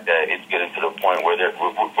the fact that it's getting to the point where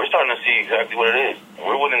we're starting to see exactly what it is.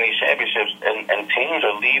 We're winning these championships, and teams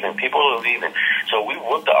are leaving, people are leaving. So we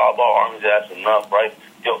whooped the Outlaw Army's ass enough, right?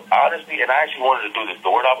 Honestly, and I actually wanted to do this.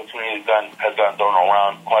 The word opportunity has gotten thrown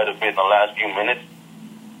around quite a bit in the last few minutes.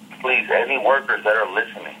 Please, any workers that are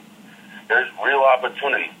listening, there's real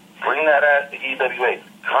opportunity Bring that ass to EWA.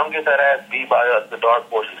 Come get that ass beat by us, the Dark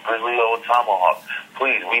Horses, Grizzly O, Tomahawk.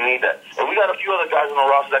 Please, we need that. And we got a few other guys on the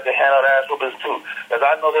roster that can hand out ass whoopers too. Because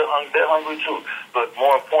I know they're hungry too. But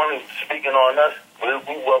more importantly, speaking on us, we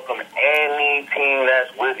welcome any team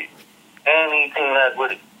that's with it. Any team that's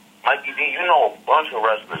with it. Mikey D, you know a bunch of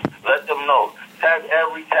wrestlers. Let them know. Tag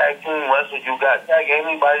every tag team wrestler you got. Tag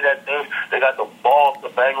anybody that thinks they got the balls to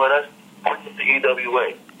bang with us. Bring it to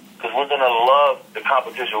EWA. Because we're going to love the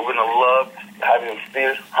competition. We're going to love having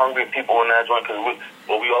fierce, hungry people in that joint. Because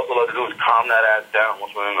what we also love to do is calm that ass down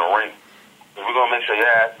once we're in the ring. Because we're going to make sure your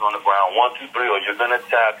ass is on the ground 1, 2, 3, or you're going to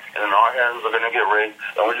tap, and then our hands are going to get raised,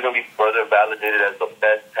 and we're just going to be further validated as the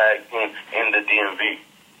best tag team in the DMV.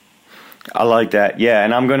 I like that. Yeah,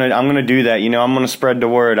 and I'm gonna do that. You know, I'm gonna spread the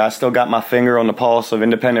word. I still got my finger on the pulse of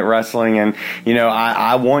independent wrestling, and you know,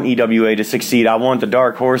 I want EWA to succeed. I want the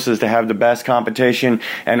Dark Horses to have the best competition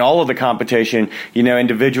and all of the competition, you know,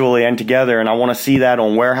 individually and together. And I want to see that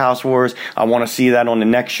on Warehouse Wars. I want to see that on the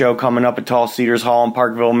next show coming up at Tall Cedars Hall in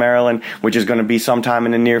Parkville, Maryland, which is going to be sometime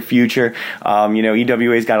in the near future. You know,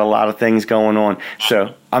 EWA's got a lot of things going on,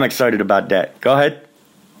 so I'm excited about that. Go ahead.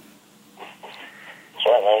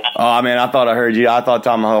 Oh, man, I thought I heard you. I thought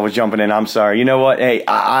Tomahawk was jumping in. I'm sorry. You know what? Hey,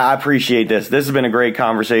 I appreciate this. This has been a great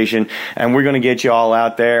conversation, and we're going to get you all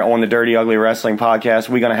out there on the Dirty Ugly Wrestling Podcast.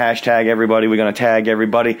 We're going to hashtag everybody. We're going to tag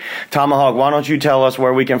everybody. Tomahawk, why don't you tell us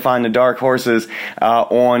where we can find the Dark Horses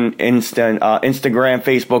on Instagram,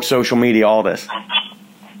 Facebook, social media, all this?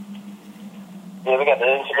 Yeah, we got the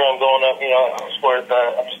Instagram going up, you know, underscore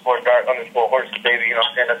Dark_Horses, baby, you know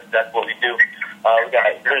what I'm saying? That's what we do. We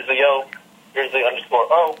got Grizzly_O. We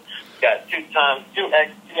got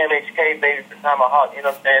 2x2MHK, baby, for Tomahawk, you know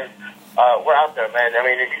what I'm saying? We're out there, man. I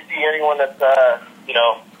mean, if you see anyone that's, you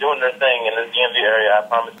know, doing their thing in this DMV area, I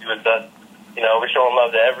promise you it's us. You know, we're showing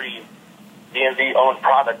love to every DMV-owned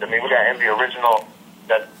product. I mean, we got MV Original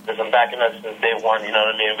that's been backing us since day one, you know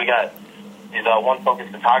what I mean? We got these One Focus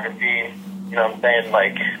Photography, you know what I'm saying?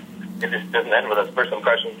 Like, it just doesn't end with us. First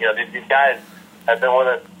impressions, you know, these guys have been with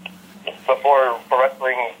us before pro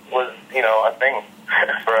wrestling was, you know, a thing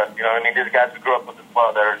for us. You know what I mean? These guys who grew up with this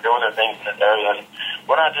club that are doing their things in this area. And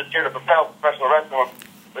we're not just here to propel professional wrestling.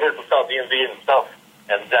 We're here to propel DMV itself.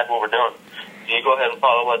 And that's exactly what we're doing. So you go ahead and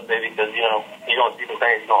follow us, baby, because, you know, you're going to see some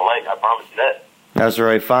things you don't like. I promise you that. That's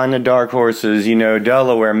right. Find the Dark Horses, you know,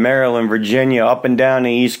 Delaware, Maryland, Virginia, up and down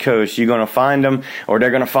the East Coast. You're going to find them or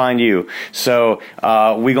they're going to find you. So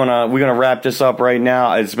we're gonna wrap this up right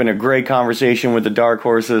now. It's been a great conversation with the Dark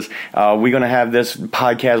Horses. We're going to have this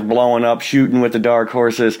podcast blowing up, shooting with the Dark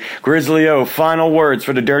Horses. Grizzly O, final words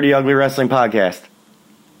for the Dirty Ugly Wrestling Podcast.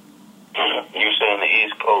 You saying the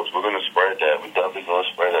East Coast, we're going to spread that. We're definitely going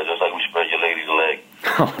to spread that just like we spread your lady's leg.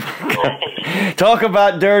 Talk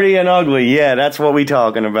about dirty and ugly. Yeah, that's what we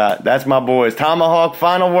talking about. That's my boys. Tomahawk,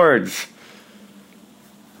 final words.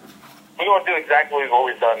 We're going to do exactly what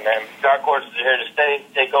we've done, man. Dark Horses are here to stay,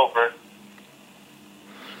 take over.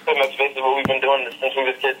 Pretty much basically what we've been doing since we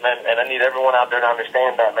was kids, man. And I need everyone out there to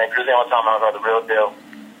understand that, man. Grizzly and Tomahawk are the real deal.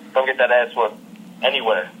 Don't get that ass whooped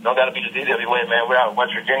anywhere. Don't got to be the DWA, man. We're out in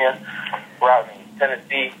West Virginia. We're out in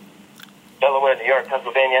Tennessee, Delaware, New York,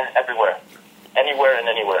 Pennsylvania, everywhere. Anywhere and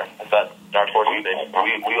anywhere. That's us. Dark Horses, baby.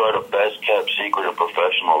 We are the best kept secret of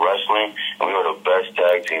professional wrestling, and we are the best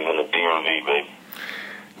tag team in the DMV, baby.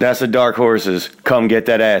 That's the Dark Horses. Come get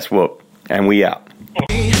that ass whooped. And we out.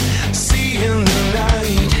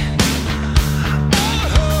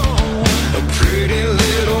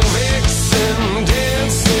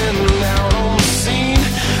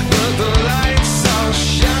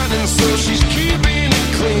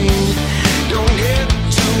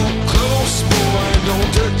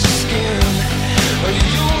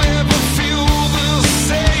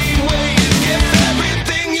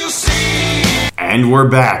 And we're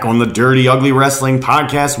back on the Dirty Ugly Wrestling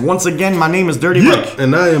Podcast. Once again, my name is Dirty Mike.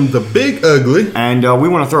 And I am the Big Ugly. And we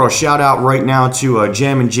want to throw a shout out right now to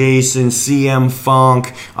Jam and Jason, CM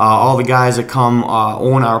Funk, all the guys that come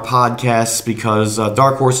on our podcasts because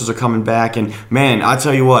Dark Horses are coming back. And man, I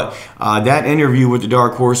tell you what, that interview with the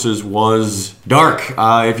Dark Horses was dark,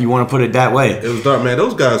 if you want to put it that way. It was dark, man.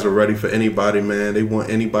 Those guys are ready for anybody, man. They want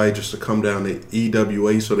anybody just to come down to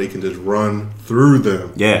EWA so they can just run through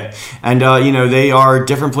them. Yeah. And, you know, They are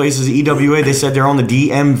different places. EWA, they said they're on the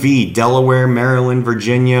DMV, Delaware, Maryland,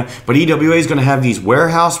 Virginia. But EWA is going to have these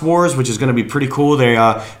warehouse wars, which is going to be pretty cool. They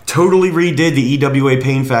totally redid the EWA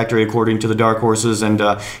Pain Factory, according to the Dark Horses. And,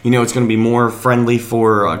 it's going to be more friendly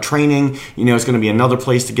for training. It's going to be another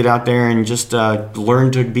place to get out there and just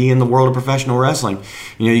learn to be in the world of professional wrestling.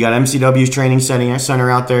 You got MCW's training center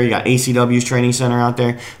out there. You got ACW's training center out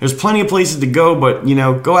there. There's plenty of places to go, but,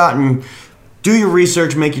 go out and do your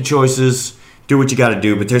research, make your choices, do what you got to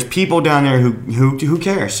do. But there's people down there who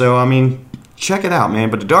care. So, check it out, man.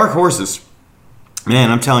 But the Dark Horses, man,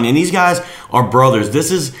 I'm telling you, and these guys are brothers.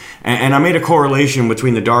 This is, and I made a correlation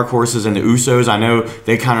between the Dark Horses and the Usos. I know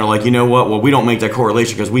they kind of like, well, we don't make that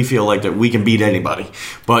correlation because we feel like that we can beat anybody.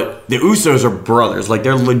 But the Usos are brothers. Like,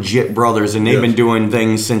 they're legit brothers, and they've been doing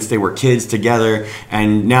things since they were kids together,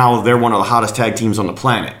 and now they're one of the hottest tag teams on the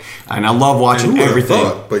planet. And I love watching everything.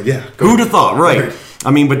 Thought, but yeah. Who'd have thought, right?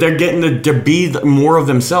 But they're getting to be more of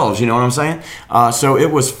themselves, you know what I'm saying? So it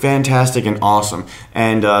was fantastic and awesome.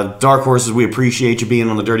 And Dark Horses, we appreciate you being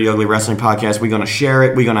on the Dirty Ugly Wrestling Podcast. We're going to share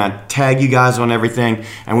it. We're going to tag you guys on everything.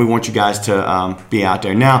 And we want you guys to be out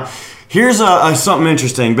there. Now, here's something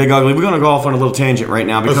interesting, Big Ugly. We're going to go off on a little tangent right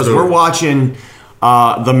now because we're watching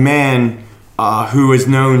the man who is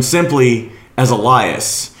known simply as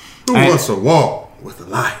Elias. Who wants to walk with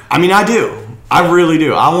Elias? I do. I really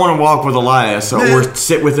do. I want to walk with Elias or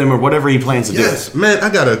sit with him or whatever he plans to do. Yes, man, I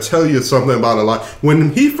got to tell you something about Elias.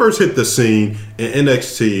 When he first hit the scene in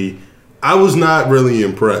NXT, I was not really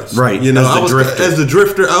impressed. Right, as the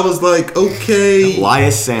drifter, I was like, okay.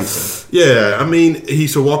 Elias Sampson. Yeah, he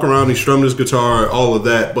used to walk around, he strummed his guitar, all of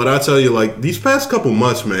that. But I tell you, like, these past couple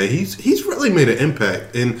months, man, he's really made an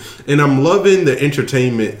impact. And I'm loving the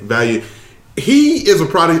entertainment value. He is a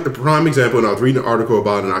prime example, and I was reading an article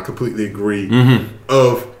about it, and I completely agree,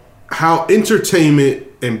 of how entertainment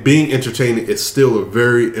and being entertaining is still a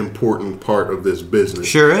very important part of this business.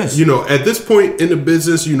 Sure is. At this point in the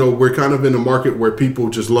business, we're kind of in a market where people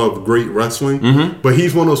just love great wrestling, but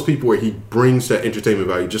he's one of those people where he brings that entertainment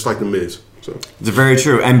value, just like The Miz. So. It's very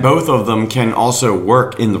true. And both of them can also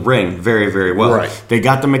work in the ring very, very well. Right. They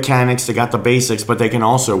got the mechanics, they got the basics, but they can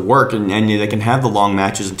also work and they can have the long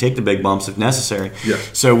matches and take the big bumps if necessary.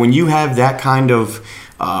 Yes. So when you have that kind of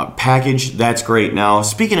package, that's great. Now,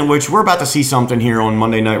 speaking of which, we're about to see something here on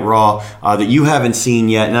Monday Night Raw that you haven't seen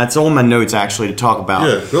yet, and that's on my notes actually to talk about.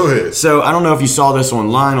 Yeah, go ahead. So I don't know if you saw this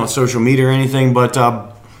online on social media or anything, but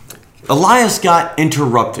Elias got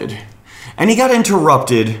interrupted. And he got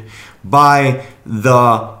interrupted by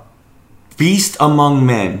the beast among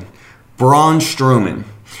men, Braun Strowman.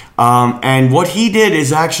 And what he did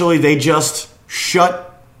is actually they just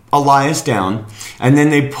shut Elias down, and then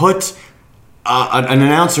they put an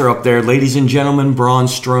announcer up there, ladies and gentlemen, Braun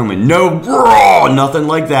Strowman. No, Braun, nothing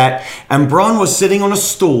like that. And Braun was sitting on a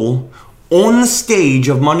stool on the stage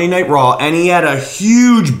of Monday Night Raw, and he had a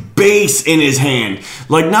huge bass in his hand.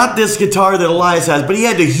 Like, not this guitar that Elias has, but he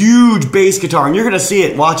had the huge bass guitar, and you're going to see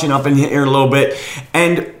it watching up in here a little bit.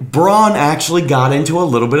 And Braun actually got into a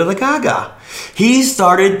little bit of the gaga. He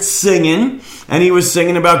started singing, and he was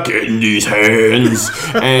singing about getting these hands,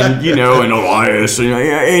 and, and Elias,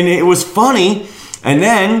 and it was funny. And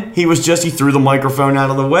then he threw the microphone out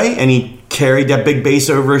of the way, and he carried that big bass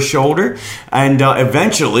over his shoulder, and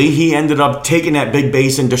eventually he ended up taking that big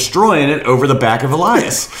bass and destroying it over the back of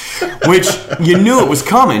Elias, which you knew it was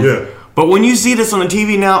coming. Yeah. But when you see this on the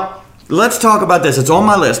TV now, let's talk about this. It's on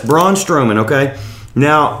my list. Braun Strowman, okay?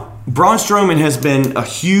 Now, Braun Strowman has been a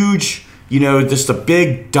huge, just a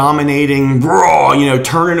big dominating, raw,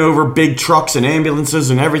 turning over big trucks and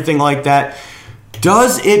ambulances and everything like that.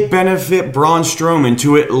 Does it benefit Braun Strowman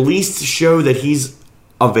to at least show that he's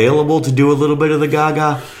available to do a little bit of the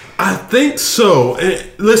gaga? I think so. And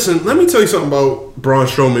listen, let me tell you something about Braun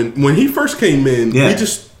Strowman. When he first came in, he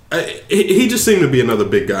just seemed to be another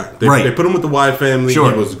big guy. They put him with the Wyatt family.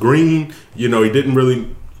 Sure. He was green. He didn't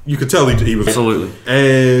really. You could tell he was absolutely.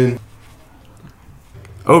 And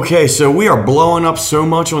okay, so we are blowing up so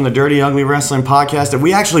much on the Dirty Ugly Wrestling Podcast that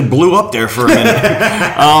we actually blew up there for a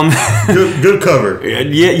minute. Good cover.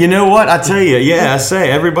 Yeah, you know what? I tell you, I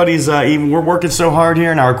say everybody's we're working so hard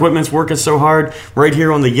here, and our equipment's working so hard right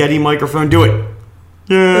here on the Yeti microphone. Do it.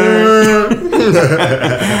 Yeah.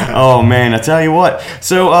 Oh man, I tell you what.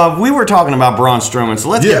 So we were talking about Braun Strowman, so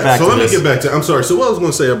let's get back to this. So let me get back to. I'm sorry. So what I was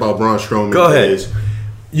going to say about Braun Strowman? Go ahead. Is,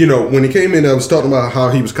 when he came in, I was talking about how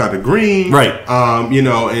he was kind of green, right?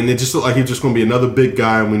 And it just looked like he was just going to be another big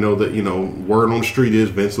guy. And we know that word on the street is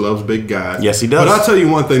Vince loves big guys. Yes, he does. But I'll tell you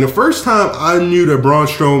one thing: the first time I knew that Braun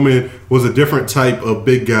Strowman was a different type of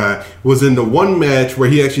big guy was in the one match where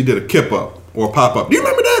he actually did a kip up or pop up. Do you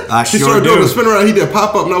remember that? He started doing a spin around. He did a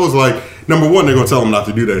pop up, and I was like, number one, they're gonna tell him not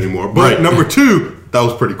to do that anymore. But number two, that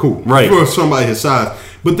was pretty cool, for somebody his size.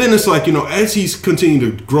 But then it's like, as he's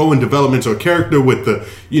continuing to grow and develop into a character with the,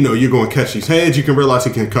 you're going to catch these hands. You can realize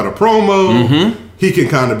he can cut a promo. Mm-hmm. He can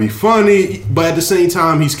kind of be funny. But at the same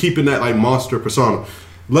time, he's keeping that like monster persona.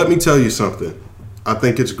 Let me tell you something. I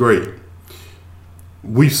think it's great.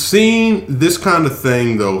 We've seen this kind of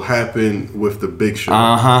thing, though, happen with the Big Show.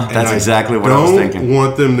 That's exactly what I was thinking. I don't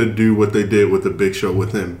want them to do what they did with the Big Show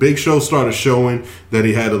with him. Big Show started showing that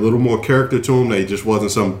he had a little more character to him, that he just wasn't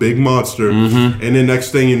some big monster. Mm-hmm. And then next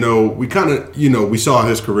thing you know, we kind of, we saw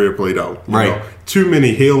his career played out. You know, too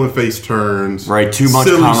many heel and face turns. Right, too much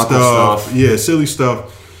comical stuff. Yeah, silly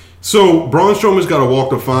stuff. So Braun Strowman's got to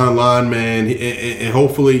walk the fine line, man, and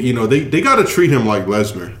hopefully, they got to treat him like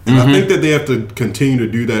Lesnar, and I think that they have to continue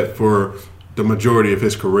to do that for the majority of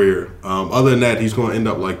his career. Other than that, he's going to end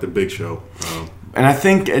up like the Big Show. And I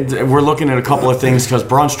think we're looking at a couple of things because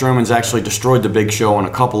Braun Strowman's actually destroyed the Big Show on a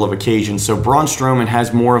couple of occasions. So Braun Strowman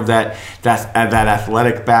has more of that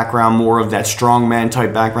athletic background, more of that strongman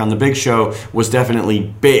type background. The Big Show was definitely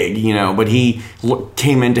big, but he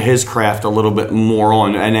came into his craft a little bit more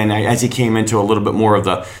on, and then as he came into a little bit more of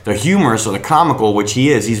the humorous or the comical, which he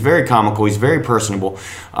is. He's very comical. He's very personable.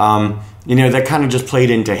 That kind of just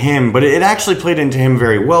played into him, but it actually played into him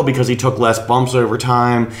very well because he took less bumps over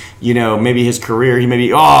time. Maybe his career,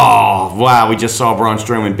 we just saw Braun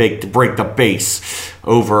Strowman break the base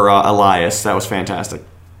over Elias. That was fantastic.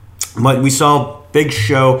 But we saw Big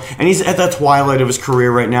Show, and he's at the twilight of his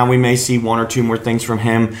career right now. We may see one or two more things from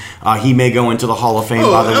him. He may go into the Hall of Fame,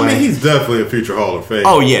 by the way. He's definitely a future Hall of Fame.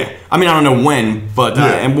 Oh, yeah. I don't know when, but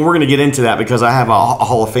and we're going to get into that because I have a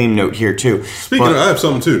Hall of Fame note here, too. Speaking of, I have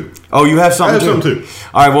something, too. Oh, you have something, too?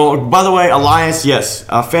 All right, well, by the way, Elias, yes,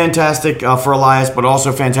 fantastic for Elias, but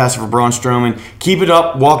also fantastic for Braun Strowman. Keep it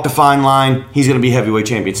up, walk the fine line. He's going to be heavyweight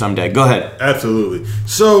champion someday. Go ahead. Absolutely.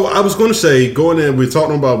 So, I was going to say, going in, we're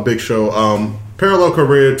talking about Big Show, parallel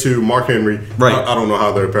career to Mark Henry. Right. I don't know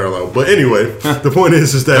how they're parallel. But anyway, the point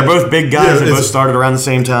is that... They're both big guys. They both started around the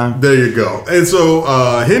same time. There you go. And so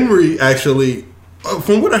Henry actually,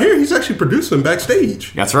 from what I hear, he's actually producing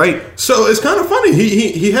backstage. That's right. So it's kind of funny.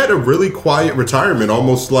 He had a really quiet retirement,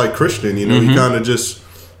 almost like Christian. He kind of just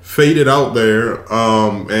faded out there.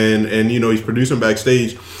 And he's producing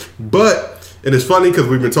backstage. But... And it's funny because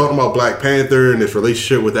we've been talking about Black Panther and this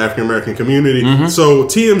relationship with the African American community. Mm-hmm. So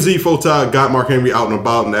TMZ Photog got Mark Henry out and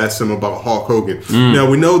about and asked him about Hulk Hogan. Now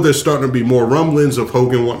we know there's starting to be more rumblings of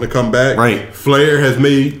Hogan wanting to come back. Right. Flair has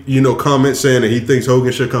made comments saying that he thinks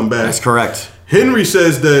Hogan should come back. That's correct. Henry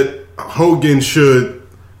says that Hogan should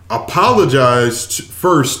apologize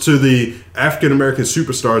first to the African American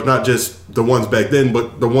superstars, not just the ones back then,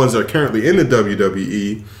 but the ones that are currently in the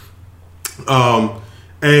WWE.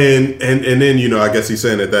 And then, I guess he's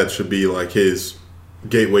saying that should be like his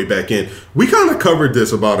gateway back in. We kind of covered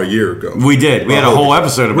this about a year ago. We did. We had a whole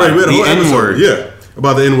episode about it. The N-word. Yeah,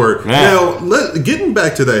 about the N-word. Yeah. Now, getting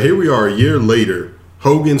back to that, here we are a year later.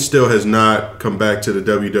 Hogan still has not come back to the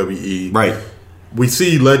WWE. Right. We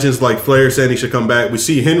see legends like Flair saying he should come back. We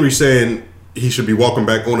see Henry saying he should be welcome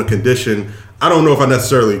back on a condition. I don't know if I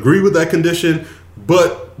necessarily agree with that condition,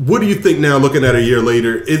 but what do you think now, looking at a year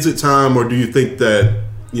later? Is it time, or do you think that...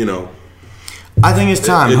 I think it's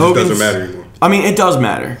time. It just doesn't matter anymore. It does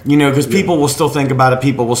matter, because people will still think about it.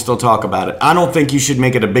 People will still talk about it. I don't think you should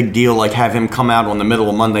make it a big deal, like have him come out on the middle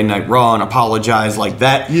of Monday Night Raw and apologize like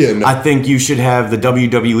that. Yeah, no. I think you should have the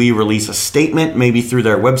WWE release a statement, maybe through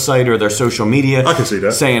their website or their social media. I can see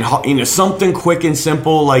that. Saying, something quick and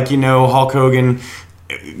simple, like, Hulk Hogan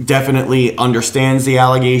definitely understands the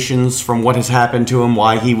allegations from what has happened to him,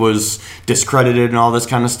 why he was discredited and all this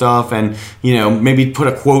kind of stuff, and maybe put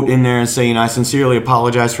a quote in there and say, I sincerely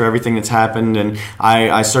apologize for everything that's happened, and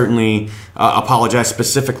I certainly apologize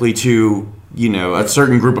specifically to a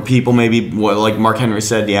certain group of people, maybe like Mark Henry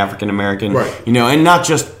said, the African American, right. And not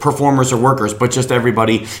just performers or workers, but just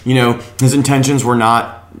everybody. His intentions were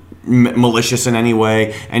not malicious in any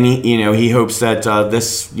way, and he hopes that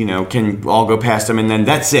this can all go past him, and then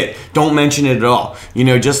that's it. Don't mention it at all.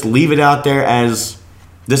 Just leave it out there as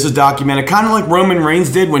this is documented, kind of like Roman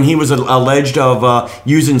Reigns did when he was alleged of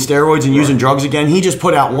using steroids and using drugs again. He just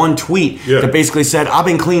put out one tweet that basically said, I've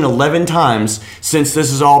been clean 11 times since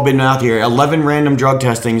this has all been out here, 11 random drug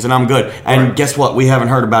testings, and I'm good. And guess what? We haven't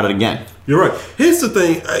heard about it again. You're right. Here's the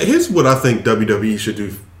thing. Here's what I think WWE should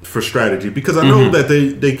do for strategy, because I know that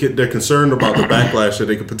they're concerned about the backlash that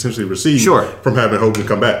they could potentially receive from having Hogan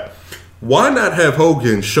come back. Why not have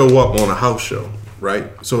Hogan show up on a house show? right?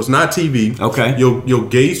 So it's not TV. Okay. You'll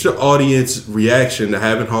gauge the audience reaction to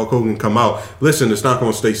having Hulk Hogan come out. Listen, it's not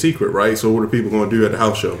going to stay secret, right? So what are people going to do at the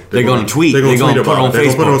house show? They're going to tweet. They're going to tweet about it. They're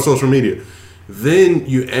going to put it on Facebook. social media. Then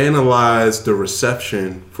you analyze the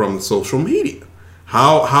reception from the social media.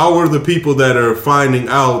 How are the people that are finding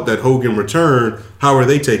out that Hogan returned, how are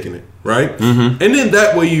they taking it, right? Mm-hmm. And then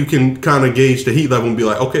that way you can kind of gauge the heat level and be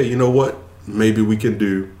like, okay, you know what? Maybe we can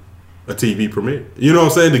do a TV premiere. You know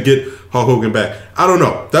what I'm saying? To get Hulk Hogan back. I don't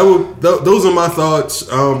know. Those are my thoughts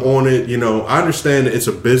on it. You know, I understand that it's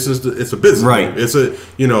a business. It's a business. Right.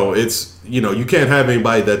 You can't have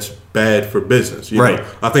anybody that's bad for business. You right. know?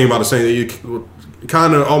 I think about the same thing.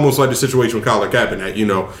 Kind of almost like the situation with Colin Kaepernick.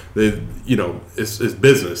 It's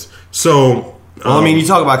business. So. Well, I mean, you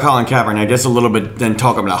talk about Colin Kaepernick, that's a little bit, then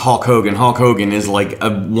talk about Hulk Hogan. Hulk Hogan is like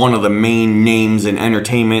one of the main names in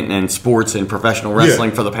entertainment and sports and professional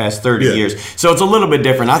wrestling for the past 30 years. So it's a little bit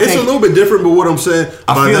different. It's a little bit different, but what I'm saying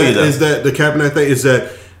is that the Kaepernick thing is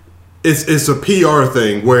that it's a PR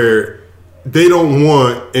thing where they don't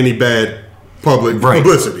want any bad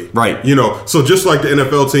publicity. Right. You know, so just like the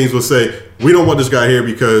NFL teams will say, we don't want this guy here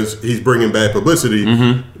because he's bringing bad publicity.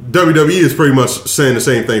 Mm-hmm. WWE is pretty much saying the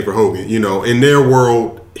same thing for Hogan. You know, in their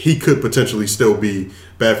world, he could potentially still be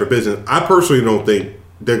bad for business. I personally don't think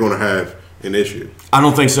they're going to have an issue. I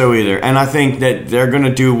don't think so either. And I think that they're going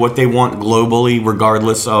to do what they want globally,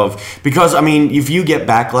 regardless of, because, I mean, if you get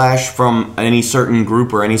backlash from any certain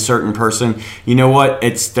group or any certain person, you know what?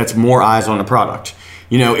 That's more eyes on the product.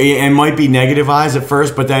 You know, it might be negative eyes at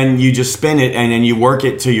first, but then you just spin it and then you work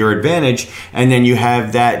it to your advantage, and then you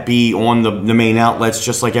have that be on the main outlets,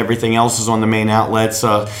 just like everything else is on the main outlets.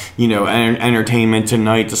 Entertainment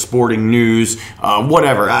Tonight, the sporting news,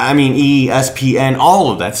 whatever. I mean, ESPN,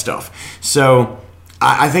 all of that stuff. So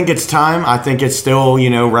I think it's time. I think it's still,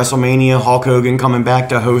 WrestleMania, Hulk Hogan coming back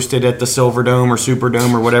to host it at the Silverdome or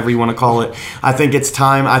Superdome or whatever you want to call it. I think it's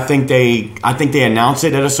time. I think they announce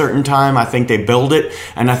it at a certain time. I think they build it.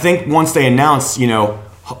 And I think once they announce,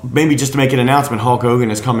 maybe just to make an announcement, Hulk Hogan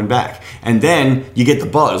is coming back. And then you get the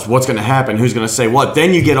buzz. What's going to happen? Who's going to say what?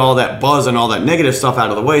 Then you get all that buzz and all that negative stuff out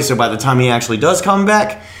of the way. So by the time he actually does come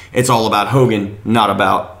back, it's all about Hogan, not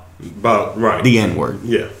about the N-word.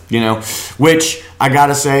 Yeah. Which I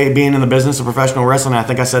gotta say, being in the business of professional wrestling, I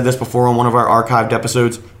think I said this before on one of our archived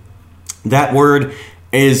episodes, that word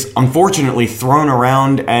is unfortunately thrown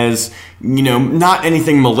around as, not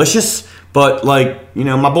anything malicious, but like,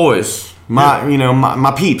 my boys,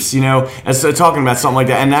 my peeps, as talking about something like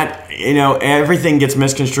that. And that, everything gets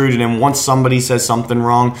misconstrued. And then once somebody says something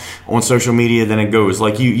wrong on social media, then it goes.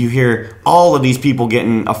 Like you hear all of these people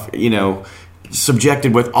getting,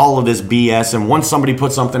 subjected with all of this BS, and once somebody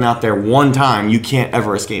puts something out there one time, you can't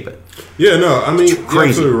ever escape it. Yeah, no, I mean, you're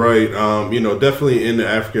absolutely right. Definitely in the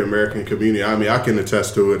African American community, I mean, I can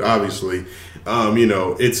attest to it. Obviously,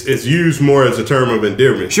 it's used more as a term of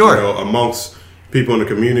endearment, sure, amongst people in the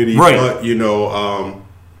community, right? But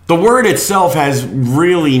the word itself has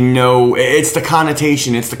really it's the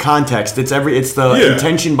connotation, it's the context, it's the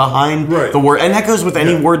intention behind the word, and that goes with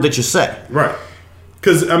any word that you say, right?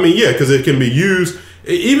 Because it can be used,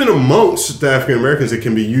 even amongst the African Americans, it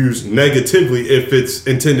can be used negatively if it's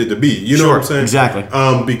intended to be. You know what I'm saying? Exactly. But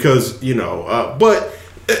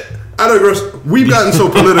I digress. We've gotten so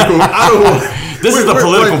political. This is the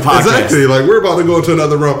political podcast. Exactly. Like, we're about to go into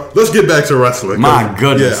another realm. Let's get back to wrestling. My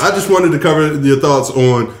goodness. Yeah, I just wanted to cover your thoughts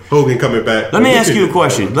on Hogan coming back. Let me ask you a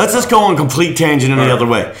question. Let's just go on complete tangent in the other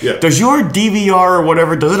way. Yeah. Does your DVR or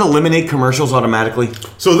whatever, does it eliminate commercials automatically?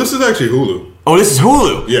 So this is actually Hulu. Oh, this is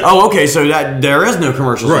Hulu. Yeah. Oh, okay. So that there is no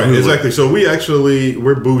commercials. Right. On Hulu. Exactly. So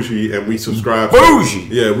we're bougie and we subscribe.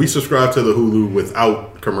 We subscribe to the Hulu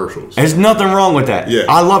without commercials. There's nothing wrong with that. Yeah.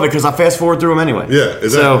 I love it because I fast forward through them anyway. Yeah.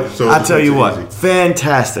 Exactly. So I tell you what, easy.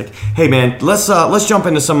 Fantastic. Hey man, let's jump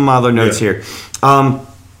into some of my other notes here.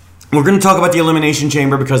 We're going to talk about the Elimination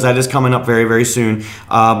Chamber because that is coming up very, very soon.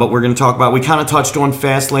 But we're going to talk about, we kind of touched on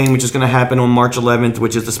Fastlane, which is going to happen on March 11th,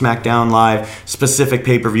 which is the SmackDown Live specific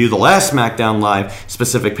pay-per-view, the last SmackDown Live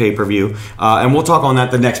specific pay-per-view. And we'll talk on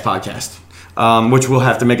that the next podcast, which we'll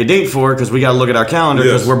have to make a date for because we got to look at our calendar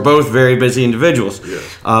because we're both very busy individuals.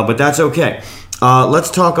 Yes. But that's okay. Let's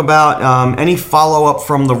talk about any follow-up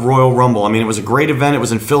from the Royal Rumble. I mean, it was a great event. It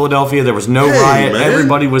was in Philadelphia. There was no riot. Man.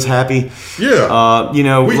 Everybody was happy. Yeah.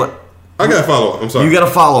 I got to follow up. I'm sorry. You got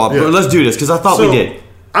to follow up. Yeah. Let's do this because I thought we did.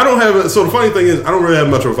 I don't have So the funny thing is, I don't really have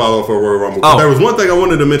much of a follow up for Royal Rumble. There was one thing I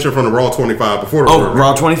wanted to mention from the Raw 25 before the Royal Rumble.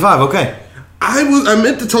 Raw 25. Okay. I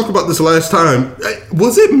meant to talk about this last time.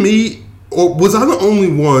 Was it me or was I the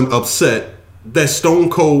only one upset that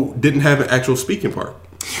Stone Cold didn't have an actual speaking part?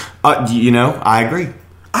 I agree.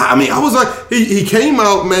 I mean, I was like, he came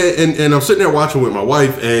out, man, and I'm sitting there watching with my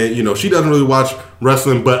wife, and, you know, she doesn't really watch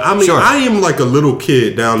wrestling, but I mean, sure. I am like a little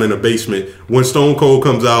kid down in the basement when Stone Cold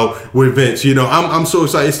comes out with Vince. You know, I'm so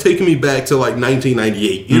excited. It's taking me back to like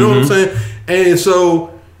 1998. You know what I'm saying? And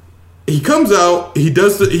so he comes out, he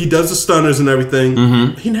does the stunners and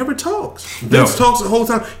everything. He never talks. Vince talks the whole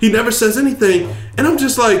time. He never says anything. And I'm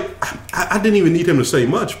just like, I didn't even need him to say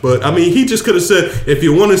much. But, I mean, he just could have said, if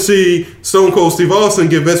you want to see Stone Cold Steve Austin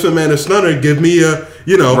give Vince McMahon a stunner, give me a,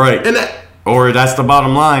 you know. Right. And that, or that's the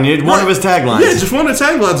bottom line. One of his taglines. Yeah, just one of the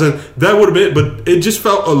taglines. And that would have been, but it just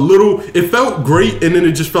felt it felt great. And then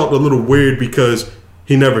it just felt a little weird because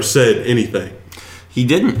he never said anything. He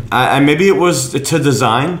didn't. Maybe it was to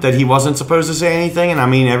design that he wasn't supposed to say anything. And I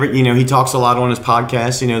mean, he talks a lot on his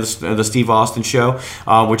podcast, the Steve Austin Show,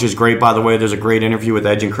 which is great, by the way. There's a great interview with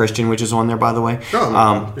Edge and Christian, which is on there, by the way.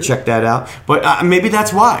 Check that out. But maybe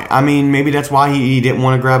that's why. I mean, maybe that's why he didn't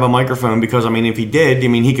want to grab a microphone, because, I mean, if he did, I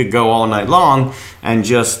mean, he could go all night long and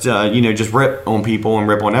just rip on people and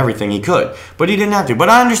rip on everything he could. But he didn't have to. But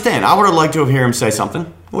I understand. I would have liked to have heard him say something.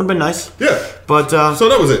 It would have been nice. Yeah. But so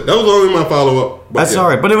that was it. That was only my follow-up. That's all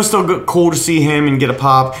right. But it was still cool to see him and get a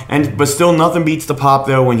pop. But still, nothing beats the pop,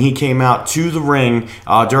 though, when he came out to the ring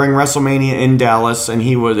during WrestleMania in Dallas. And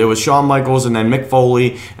it was Shawn Michaels and then Mick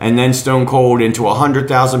Foley and then Stone Cold into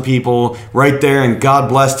 100,000 people right there. And God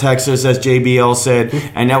bless Texas, as JBL said.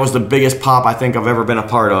 And that was the biggest pop I think I've ever been a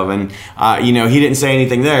part of. And, he didn't say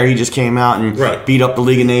anything there. He just came out and beat up the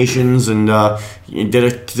League of Nations and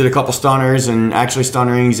did a couple stunners. And actually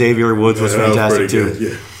stunning Xavier Woods was fantastic, too. Good,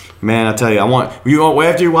 yeah. Man, I tell you,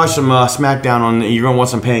 after you watch some SmackDown, you're gonna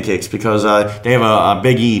want some pancakes, because they have a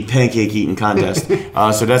Big E pancake eating contest,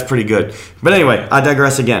 so that's pretty good. But anyway, I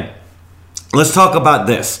digress again. Let's talk about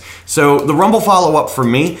this. So the Rumble follow-up for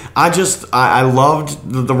me, I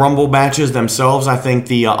loved the Rumble matches themselves. I think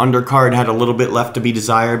the undercard had a little bit left to be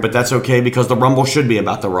desired, but that's okay, because the Rumble should be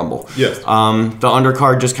about the Rumble. Yes. The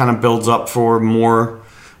undercard just kind of builds up for more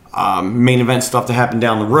main event stuff to happen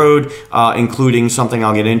down the road, including something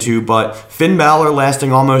I'll get into. But Finn Balor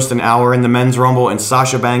lasting almost an hour in the men's Rumble and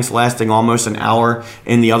Sasha Banks lasting almost an hour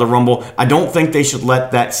in the other Rumble. I don't think they should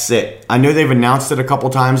let that sit. I know they've announced it a couple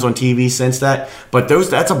times on TV since that, but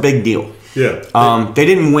that's a big deal. Yeah. They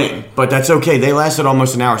didn't win, but that's okay. They lasted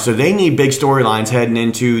almost an hour, so they need big storylines heading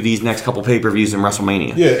into these next couple pay-per-views in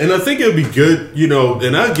WrestleMania. Yeah, and I think it would be good,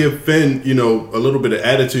 and I give Finn, a little bit of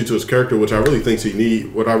attitude to his character, which I really think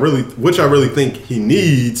which I really think he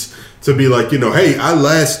needs to be like, hey, I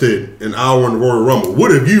lasted an hour in the Royal Rumble.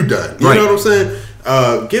 What have you done? You know what I'm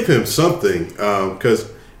saying? Give him something, because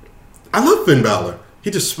I love Finn Balor. He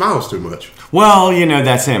just smiles too much. Well,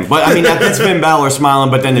 that's him. But, I mean, that's Finn Balor smiling,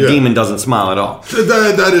 but then the demon doesn't smile at all.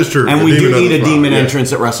 That is true. And we do need a demon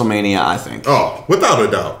entrance at WrestleMania, I think. Oh, without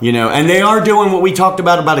a doubt. And they are doing what we talked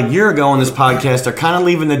about a year ago on this podcast. They're kind of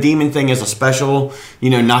leaving the demon thing as a special,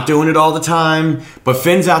 not doing it all the time. But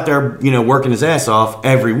Finn's out there, working his ass off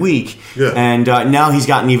every week. Yeah. And now he's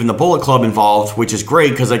gotten even the Bullet Club involved, which is great,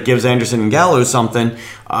 because that gives Anderson and Gallows something.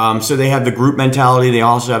 So they have the group mentality. They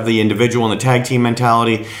also have the individual and the tag team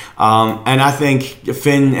mentality. And I think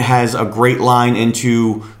Finn has a great line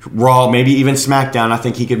into Raw, maybe even SmackDown. I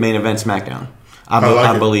think he could main event SmackDown.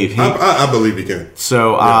 I believe he. I believe he can.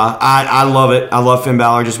 So I love it. I love Finn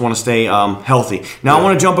Balor. Just want to stay healthy. Now I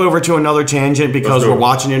want to jump over to another tangent, because we're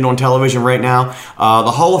watching it on television right now.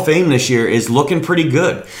 The Hall of Fame this year is looking pretty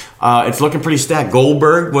good. It's looking pretty stacked.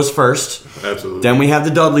 Goldberg was first. Absolutely. Then we have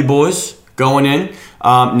the Dudley Boys going in.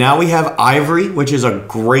 Now we have Ivory, which is a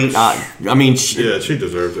great. She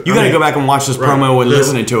deserves it. You got to go back and watch this promo and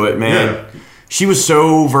listening to it, man. Yeah. She was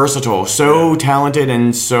so versatile, so talented,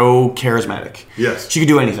 and so charismatic. Yes, she could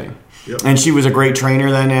do anything. Yep. And she was a great trainer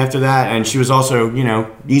then after that, and she was also,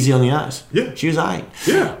 easy on the eyes. Yeah, she was aight.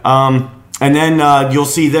 Yeah. And then you'll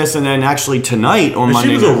see this, and then actually tonight on Monday.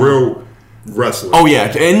 She was a real wrestler. Oh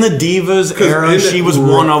yeah, in the Divas era, she was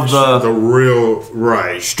one of the real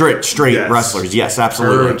straight wrestlers. Yes,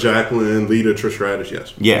 absolutely. Her, Jacqueline, Lita, Trish Stratus.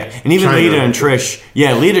 Yes. Yeah, and even Chyna, Lita and Trish.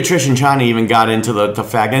 Yeah, Lita, Trish, and Chyna even got into the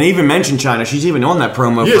fact, and they even mentioned Chyna. She's even on that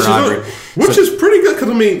promo for Ivory, which is pretty good,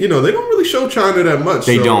 because they don't really show Chyna that much.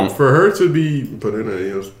 They don't. For her to be put in it,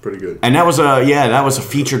 it's pretty good. And that was a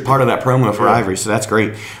featured part of that promo for Ivory, so that's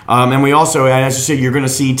great. And we also, as you said, you're going to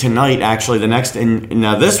see tonight actually the next. And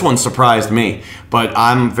now this one surprised me, but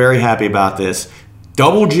I'm very happy about this.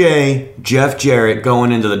 Double J, Jeff Jarrett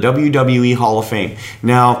going into the WWE Hall of Fame.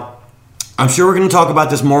 Now, I'm sure we're going to talk about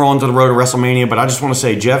this more on to the road to WrestleMania, but I just want to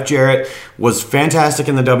say Jeff Jarrett was fantastic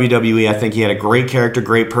in the WWE. I think he had a great character,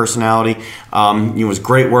 great personality. He was a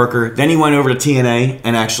great worker. Then he went over to TNA,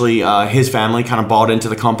 and actually his family kind of bought into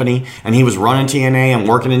the company, and he was running TNA and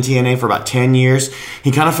working in TNA for about 10 years. He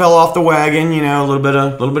kind of fell off the wagon, a little bit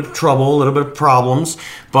of trouble, a little bit of problems,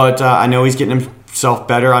 but I know he's getting himself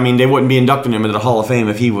better. I mean, they wouldn't be inducting him into the Hall of Fame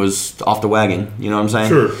if he was off the wagon. You know what I'm saying?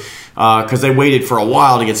 Sure. Because they waited for a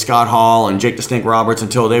while to get Scott Hall and Jake the Snake Roberts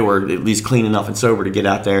until they were at least clean enough and sober to get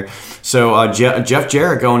out there. So Jeff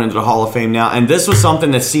Jarrett going into the Hall of Fame now. And this was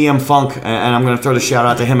something that CM Funk, and I'm going to throw the shout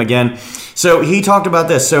out to him again. So he talked about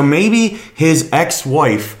this. So maybe his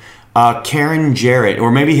ex-wife, Karen Jarrett, or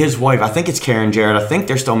maybe his wife, I think it's Karen Jarrett. I think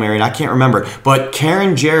they're still married. I can't remember. But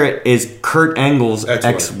Karen Jarrett is Kurt Angle's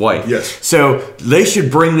ex-wife. Yes. So they should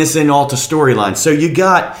bring this in all to storyline. So you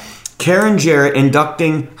got Karen Jarrett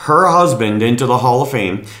inducting her husband into the Hall of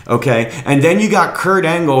Fame, okay? And then you got Kurt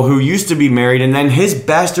Angle, who used to be married, and then his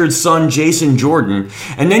bastard son, Jason Jordan.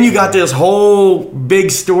 And then you got this whole big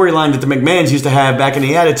storyline that the McMahons used to have back in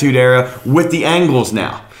the Attitude Era with the Angles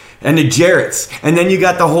now. And the Jarretts. And then you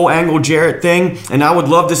got the whole Angle-Jarrett thing. And I would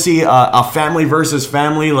love to see a family versus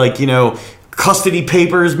family, custody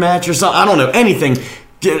papers match or something. I don't know, anything.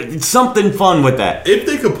 Something fun with that. If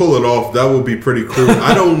they could pull it off, that would be pretty cool.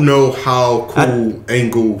 I don't know how cool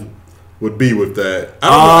Angle would be with that.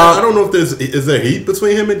 I don't know if is there heat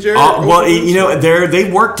between him and Jarrett?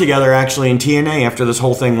 They worked together actually in TNA after this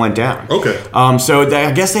whole thing went down. Okay. So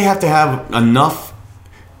I guess they have to have enough.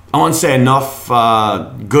 I want to say enough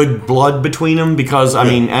good blood between them because, I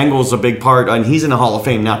mean, Angle's a big part, and he's in the Hall of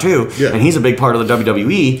Fame now too, and he's a big part of the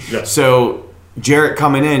WWE. Yeah. So Jarrett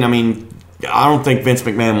coming in, I mean, I don't think Vince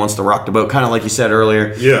McMahon wants to rock the boat, kind of like you said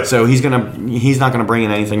earlier. Yeah. So he's not gonna bring in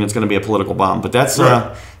anything that's gonna be a political bomb. But that's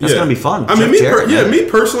gonna be fun. I mean, me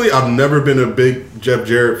personally, I've never been a big Jeff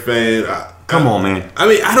Jarrett fan. Come on, man. I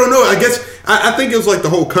mean, I don't know. I guess I think it was like the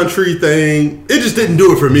whole country thing. It just didn't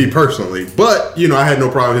do it for me personally. But I had no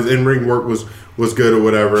problem. His in-ring work was good or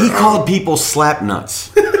whatever. He called people slap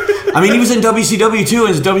nuts. I mean, he was in WCW too, and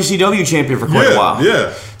was WCW champion for quite a while.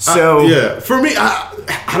 Yeah. So for me,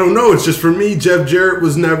 I don't know. It's just for me, Jeff Jarrett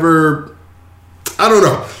was never. I don't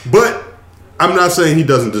know, but I'm not saying he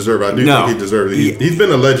doesn't deserve it. I do think he deserves it. He's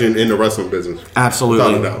been a legend in the wrestling business.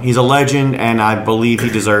 Absolutely, he's a legend, and I believe he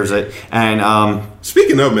deserves it. And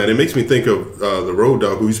speaking of, man, it makes me think of the Road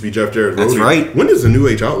Dogg, who used to be Jeff Jarrett's roadie. That's right. When does the New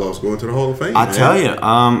Age Outlaws go into the Hall of Fame? I tell you,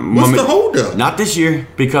 what's the holdup? Not this year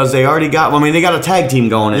because they already got. Well, I mean, they got a tag team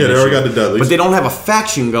going in. Yeah, they already got the Dudleys, but they don't have a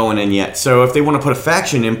faction going in yet. So if they want to put a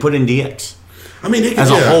faction in, put in DX. I mean, they could, as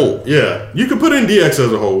a whole. Yeah, you could put in DX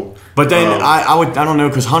as a whole. But then I don't know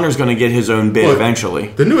because Hunter's going to get his own bid eventually.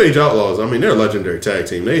 The New Age Outlaws, I mean, they're a legendary tag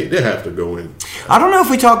team. They have to go in. I don't know if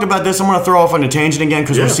we talked about this. I'm going to throw off on a tangent again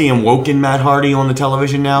because we're seeing Woken Matt Hardy on the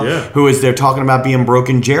television now, they're talking about being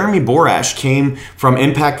broken. Jeremy Borash came from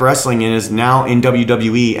Impact Wrestling and is now in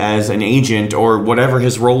WWE as an agent or whatever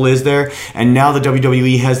his role is there. And now the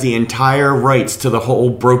WWE has the entire rights to the whole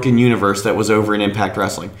broken universe that was over in Impact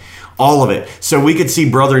Wrestling. All of it. So we could see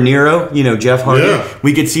Brother Nero, Jeff Hardy. Yeah.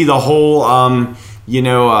 We could see the whole, you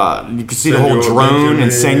could see the whole drone Benjamin,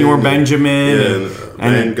 and Senor Benjamin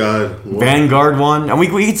and Vanguard one. And we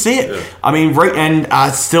could see it. Yeah. I mean, right. And I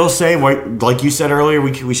still say, like you said earlier,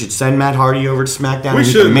 we should send Matt Hardy over to SmackDown. We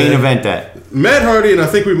should main event that. Matt Hardy, and I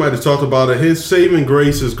think we might have talked about it, his saving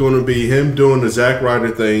grace is going to be him doing the Zack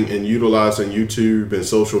Ryder thing and utilizing YouTube and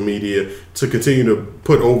social media to continue to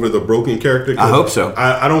put over the broken character. I hope so.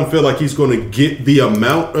 I don't feel like he's going to get the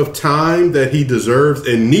amount of time that he deserves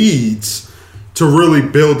and needs to really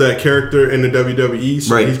build that character in the WWE.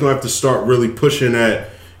 So he's going to have to start really pushing that,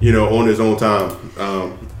 on his own time.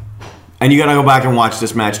 And you got to go back and watch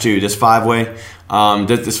this match too, this 5-way.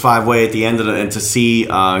 This 5-way at the end of and to see,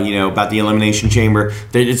 about the Elimination Chamber.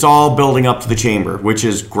 It's all building up to the Chamber, which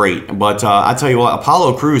is great. But I tell you what,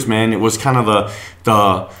 Apollo Crews, man, it was kind of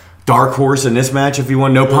the dark horse in this match, if you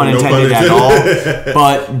want. No pun intended at all.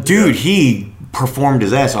 But, dude, he performed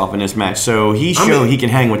his ass off in this match. So he showed he can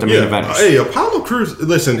hang with the main eventers. Hey, Apollo Crews,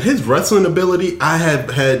 listen, his wrestling ability, I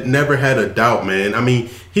have never had a doubt, man. I mean,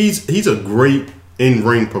 he's a great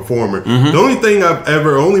in-ring performer. Mm-hmm. The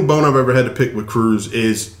only bone I've ever had to pick with Crews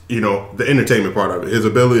is, the entertainment part of it. His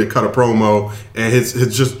ability to cut a promo and his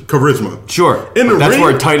just charisma. Sure. That's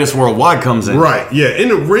where Titus Worldwide comes in. Right, yeah. In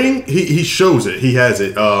the ring, he shows it. He has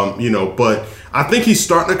it. But I think he's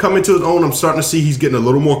starting to come into his own. I'm starting to see he's getting a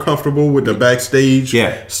little more comfortable with the backstage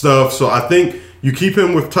stuff. So I think You keep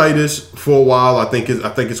him with Titus for a while. I think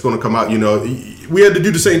it's going to come out. You know, we had to do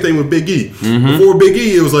the same thing with Big E. Before Big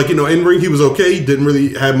E, it was like, you know, in ring he was okay. Didn't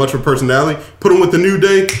really have much of a personality. Put him with the New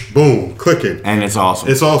Day, boom, clicking, and it's awesome.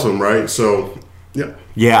 It's awesome, right? So, yeah.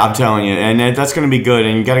 Yeah, I'm telling you, and that's going to be good.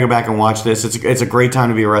 And you got to go back and watch this. It's a great time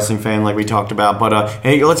to be a wrestling fan, like we talked about. But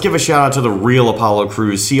hey, let's give a shout out to the real Apollo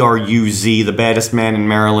Crews, CRUZ, the baddest man in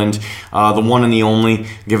Maryland, the one and the only.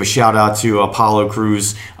 Give a shout out to Apollo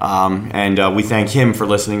Crews, and we thank him for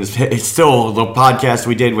listening. It's still the podcast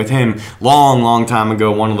we did with him long time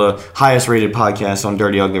ago, one of the highest rated podcasts on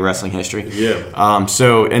Dirty Ugly Wrestling history. Yeah.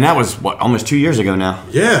 So, and that was almost 2 years ago now.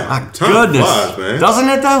 Yeah. My goodness, flies, man. Doesn't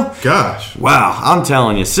it though? Gosh. Wow, I'm telling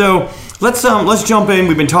you. So let's jump in.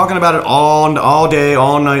 We've been talking about it all day,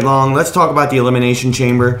 all night long. Let's talk about the Elimination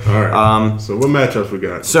Chamber. All right. So what matchups we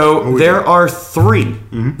got? So there are 3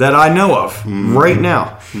 that I know of right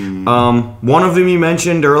now. One of them you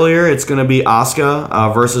mentioned earlier. It's going to be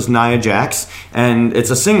Asuka versus Nia Jax, and it's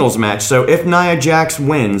a singles match. So if Nia Jax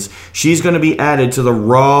wins, she's going to be added to the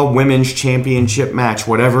Raw Women's Championship match,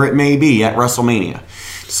 whatever it may be, at WrestleMania.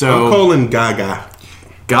 So I'm calling Gaga.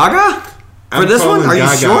 Gaga? For this one? Are you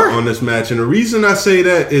sure? On this match. And the reason I say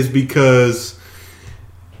that is because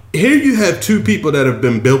here you have 2 people that have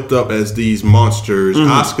been built up as these monsters.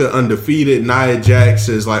 Asuka undefeated. Nia Jax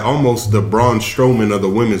is like almost the Braun Strowman of the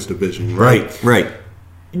women's division. Right.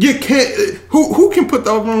 You can't. Who can put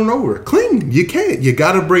that one over? Clean. You can't. You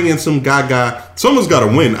got to bring in some Gaga. Someone's got to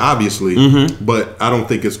win, obviously. But I don't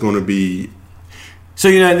think it's going to be. So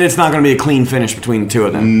it's not going to be a clean finish between the 2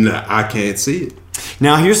 of them. Nah, I can't see it.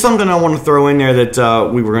 Now, here's something I want to throw in there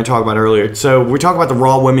that we were going to talk about earlier. So, we talk about the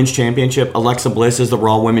Raw Women's Championship. Alexa Bliss is the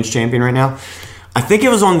Raw Women's Champion right now. I think it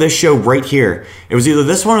was on this show right here. It was either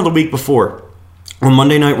this one or the week before on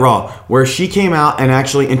Monday Night Raw, where she came out and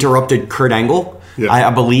actually interrupted Kurt Angle. Yeah. I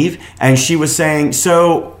believe, and she was saying,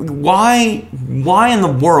 so why in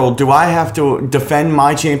the world do I have to defend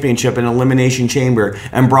my championship in Elimination Chamber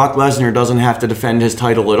and Brock Lesnar doesn't have to defend his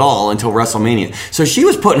title at all until WrestleMania? So she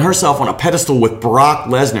was putting herself on a pedestal with Brock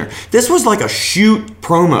Lesnar. This was like a shoot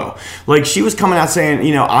promo. Like, she was coming out saying,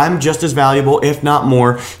 I'm just as valuable, if not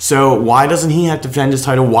more, so why doesn't he have to defend his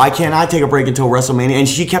title? Why can't I take a break until WrestleMania? And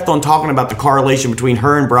she kept on talking about the correlation between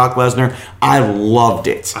her and Brock Lesnar. I loved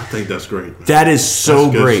it. I think that's great. That is so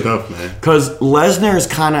That's great stuff, man. Because Lesnar is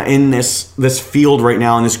kind of in this field right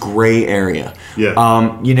now, in this gray area.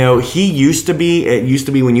 Yeah. He used to be. It used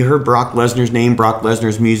to be when you heard Brock Lesnar's name, Brock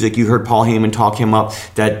Lesnar's music, you heard Paul Heyman talk him up.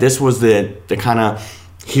 That this was the kind of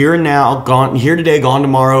here and now, gone here today, gone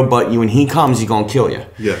tomorrow. But when he comes, he's gonna kill you.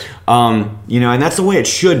 Yes. And that's the way it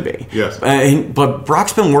should be. Yes. But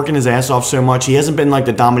Brock's been working his ass off so much. He hasn't been like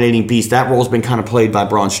the dominating beast. That role's been kind of played by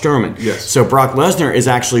Braun Strowman. Yes. So Brock Lesnar is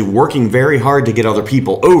actually working very hard to get other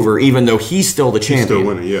people over, even though he's still the champion. He's still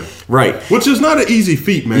winning, yeah. Right. Which is not an easy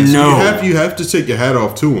feat, man. So No. you have to take your hat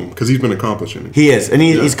off to him because he's been accomplishing it. He is, and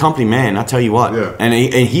he's company man. I tell you what. Yeah. And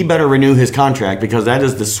he better renew his contract because that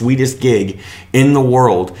is the sweetest gig in the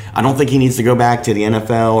world. I don't think he needs to go back to the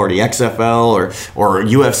NFL or the XFL or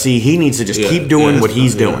UFC. He needs to just keep doing what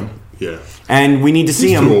he's doing. Yeah. And we need to see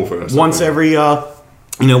He's him too old for that once stuff, every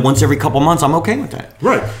once every couple months. I'm okay with that.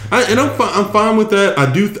 Right. I'm fine with that.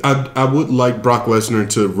 I would like Brock Lesnar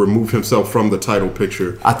to remove himself from the title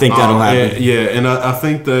picture. I think that'll happen. And I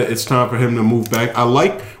think that it's time for him to move back. I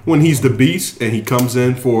like when he's the beast and he comes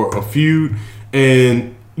in for a feud,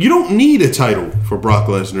 and you don't need a title for Brock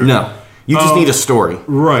Lesnar. No. You just need a story.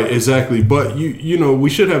 Right, exactly. But we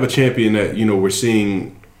should have a champion that, we're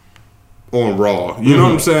seeing on Raw. You know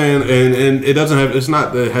what I'm saying? And it doesn't have, it's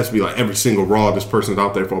not that it has to be like every single Raw, this person's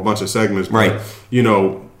out there for a bunch of segments. But, right.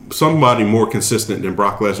 Somebody more consistent than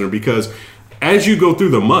Brock Lesnar, because as you go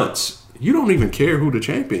through the months, you don't even care who the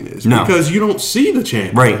champion is. No. Because you don't see the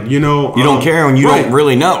champion. Right. You don't care and you don't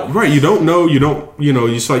really know. Right. You don't know.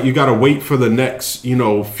 It's like you got to wait for the next,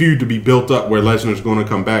 feud to be built up where Lesnar's going to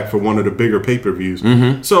come back for one of the bigger pay-per-views.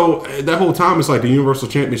 Mm-hmm. So that whole time, it's like the Universal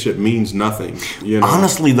Championship means nothing.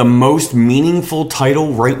 Honestly, the most meaningful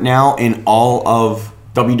title right now in all of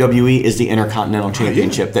WWE is the Intercontinental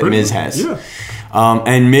Championship that Miz has. Yeah.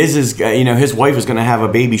 And Miz is, his wife is going to have a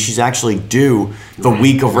baby. She's actually due the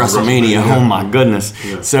week of WrestleMania. Yeah. Oh my goodness.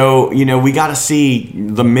 Yeah. So, we got to see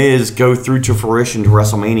the Miz go through to fruition to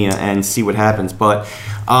WrestleMania and see what happens. But,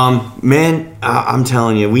 I'm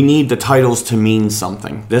telling you, we need the titles to mean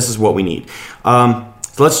something. This is what we need. So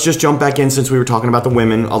let's just jump back in since we were talking about the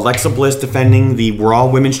women. Alexa Bliss defending the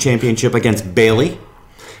Raw Women's Championship against Bayley,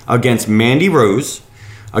 against Mandy Rose,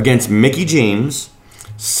 against Mickie James,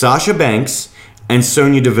 Sasha Banks, and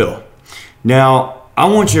Sonya Deville. Now, I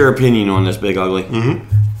want your opinion on this, Big Ugly.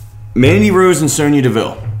 Mm-hmm. Mandy Rose and Sonya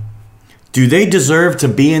Deville, do they deserve to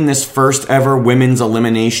be in this first ever women's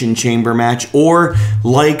elimination chamber match? Or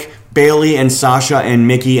like Bayley and Sasha and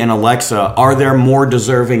Mickey and Alexa, are there more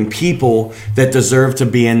deserving people that deserve to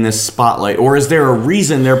be in this spotlight? Or is there a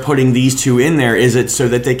reason they're putting these two in there? Is it so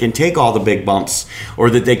that they can take all the big bumps or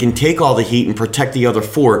that they can take all the heat and protect the other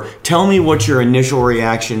four? Tell me what your initial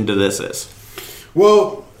reaction to this is.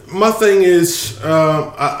 Well, my thing is,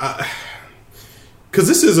 because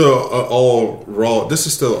this is a all Raw. This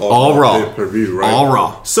is still all Raw pay-per-view, right? All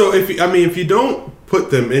Raw. So if you don't put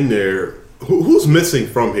them in there, who's missing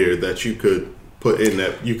from here that you could put in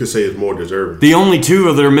that you could say is more deserving? The only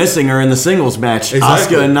two that are missing are in the singles match,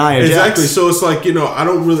 exactly. Asuka and Nia Jax. Exactly. So it's like, I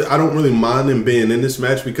don't really mind them being in this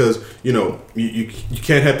match because you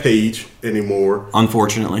can't have Paige anymore,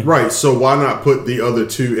 unfortunately. Right. So why not put the other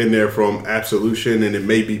two in there from Absolution, and then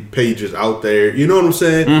maybe Paige is out there? You know what I'm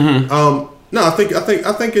saying? Mm-hmm. No, I think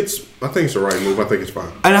it's the right move. I think it's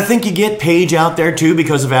fine. And I think you get Paige out there too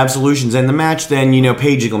because of Absolution's in the match. Then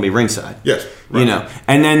Paige is going to be ringside. Yes, right.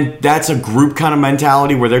 And then that's a group kind of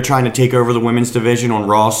mentality where they're trying to take over the women's division on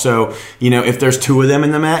Raw. So if there's two of them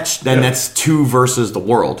in the match, then that's two versus the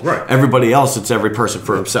world. Right. Everybody else, it's every person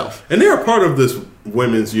for himself. And they're a part of this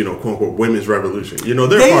women's, quote unquote, women's revolution.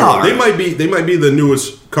 They are. They might be the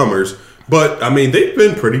newest comers. But, they've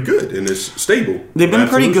been pretty good in this stable. They've been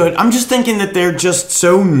pretty good. I'm just thinking that they're just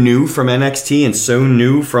so new from NXT and so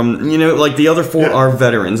new from, like the other four are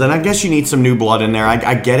veterans. And I guess you need some new blood in there.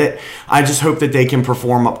 I get it. I just hope that they can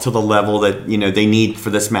perform up to the level that, they need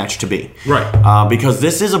for this match to be. Right. Because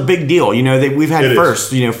this is a big deal. We've had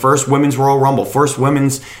first women's Royal Rumble, first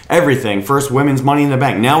women's everything, first women's Money in the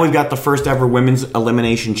Bank. Now we've got the first ever women's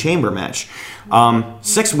Elimination Chamber match.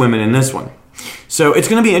 6 women in this one. So it's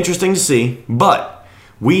going to be interesting to see, but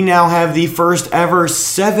we now have the first ever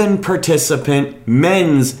 7-participant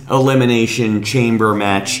men's Elimination Chamber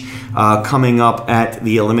match coming up at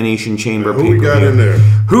the Elimination Chamber pay-per-view. Who we got in there?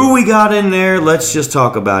 Who we got in there? Let's just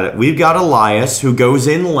talk about it. We've got Elias, who goes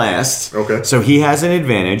in last. Okay. So he has an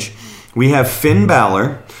advantage. We have Finn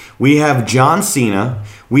Balor. We have John Cena.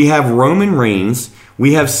 We have Roman Reigns.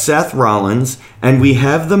 We have Seth Rollins. And we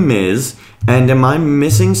have The Miz. And am I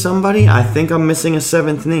missing somebody? I think I'm missing a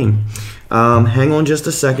 7th name. Hang on just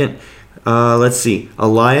a second. Let's see.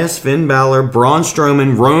 Elias, Finn Balor, Braun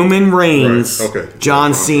Strowman, Roman Reigns,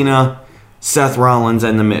 John Cena, Seth Rollins,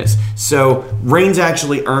 and The Miz. So Reigns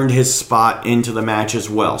actually earned his spot into the match as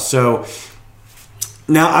well. So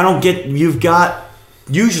now I don't get... You've got...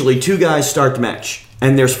 Usually 2 guys start the match.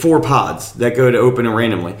 And there's 4 pods that go to open it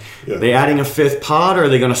randomly. Yeah. Are they adding a 5th pod, or are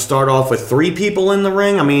they going to start off with 3 people in the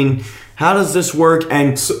ring? How does this work,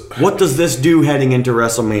 and what does this do heading into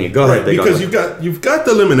WrestleMania? Go ahead. Because you've got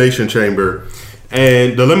the Elimination Chamber,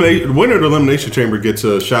 and the winner of the Elimination Chamber gets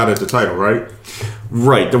a shot at the title, right?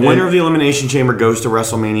 Right. The winner of the Elimination Chamber goes to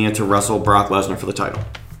WrestleMania to wrestle Brock Lesnar for the title.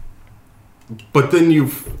 But then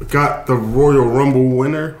you've got the Royal Rumble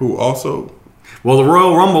winner who also... Well, the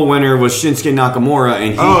Royal Rumble winner was Shinsuke Nakamura,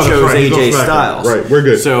 and he chose AJ Styles. Right, we're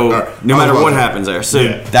good. So no matter what happens there.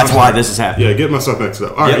 So that's why this is happening. Yeah, get myself mixed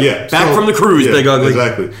up. All right, Back from the cruise, Big Ugly.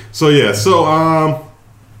 Exactly. So,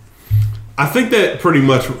 I think that pretty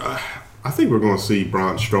much... I think we're going to see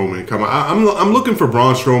Braun Strowman come out. I'm looking for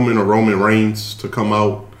Braun Strowman or Roman Reigns to come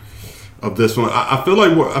out of this one. I feel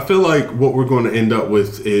like what we're going to end up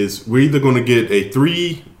with is we're either going to get a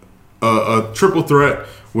triple threat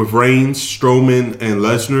with Reigns, Strowman, and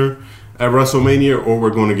Lesnar at WrestleMania, or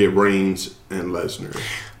we're going to get Reigns and Lesnar.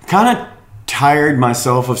 Kind of tired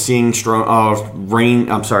myself of seeing Brock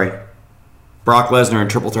Lesnar in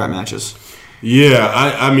triple threat matches.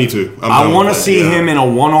 Yeah, me too. I want to see him in a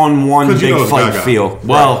one-on-one big fight feel.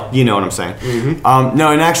 Well, you know what I'm saying. Mm-hmm.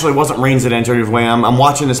 No, and actually it wasn't Reigns that entered his way. I'm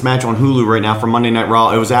watching this match on Hulu right now from Monday Night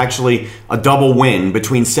Raw. It was actually a double win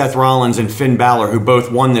between Seth Rollins and Finn Balor, who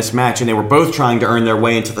both won this match, and they were both trying to earn their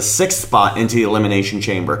way into the 6th spot into the Elimination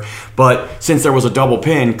Chamber. But since there was a double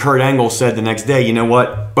pin, Kurt Angle said the next day, you know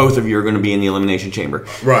what? Both of you are going to be in the Elimination Chamber.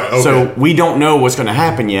 Right, okay. So we don't know what's going to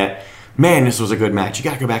happen yet. Man, this was a good match. You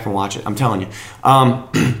got to go back and watch it. I'm telling you.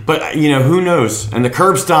 But, who knows? And the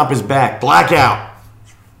curb stomp is back. Blackout.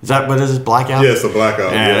 Is that what is it? Blackout? Yeah, it's a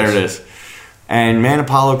blackout. Yeah, there it is. And Man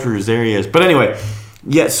Apollo Crews, there he is. But anyway,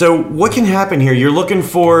 so what can happen here? You're looking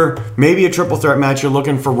for maybe a triple threat match. You're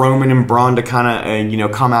looking for Roman and Braun to kind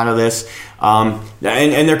of, come out of this. And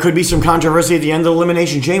there could be some controversy at the end of the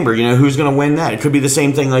Elimination Chamber. Who's going to win that? It could be the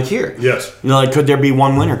same thing like here. Yes. Could there be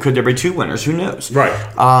one winner? Could there be 2 winners? Who knows?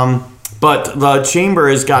 Right. But the chamber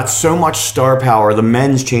has got so much star power. The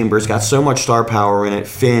men's chamber has got so much star power in it.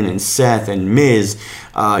 Finn and Seth and Miz,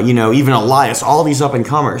 even Elias, all these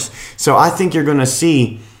up-and-comers. So I think you're going to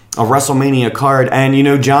see a WrestleMania card.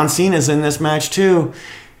 And, John Cena's in this match, too.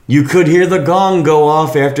 You could hear the gong go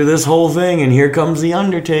off after this whole thing, and here comes The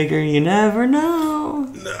Undertaker. You never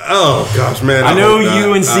know. Oh, gosh, man. I know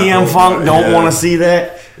you and CM Punk don't want to see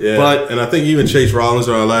that. Yeah, and I think even Chase Rollins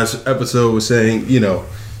on our last episode was saying,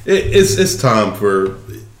 it's time for,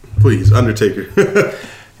 please, Undertaker.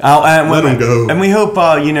 Let him go. And we hope,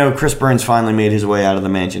 Chris Burns finally made his way out of the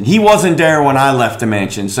mansion. He wasn't there when I left the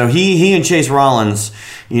mansion, so he and Chase Rollins,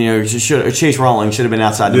 Chase Rollins should have been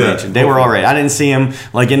outside the mansion. They were all right. I didn't see him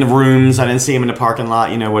in the rooms. I didn't see him in the parking lot.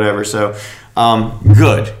 Whatever. So,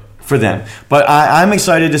 good for them. But I'm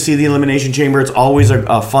excited to see the Elimination Chamber. It's always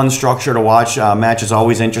a fun structure to watch. Match is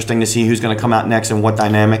always interesting to see who's going to come out next and what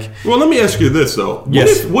dynamic. Well, let me ask you this, though.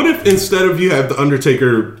 Yes. What if instead of you have The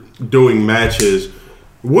Undertaker doing matches,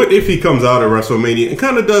 what if he comes out at WrestleMania and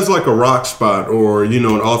kind of does like a rock spot or, an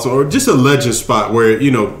awesome, or just a legend spot where,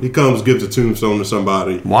 he comes, gives a tombstone to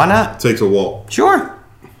somebody. Why not? Takes a walk. Sure.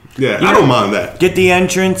 Yeah, I don't mind that. Get the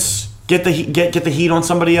entrance, get the heat on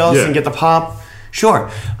somebody else and get the pop.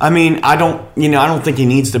 Sure. I mean, I don't think he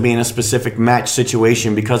needs to be in a specific match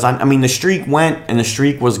situation because, the streak went and the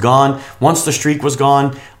streak was gone. Once the streak was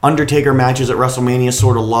gone, Undertaker matches at WrestleMania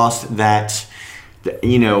sort of lost that,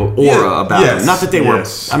 aura about it. Not that they were,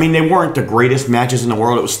 they weren't the greatest matches in the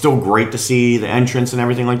world. It was still great to see the entrance and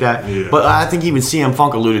everything like that. Yeah. But I think even CM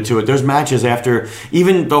Punk alluded to it. There's matches after,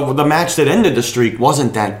 even the match that ended the streak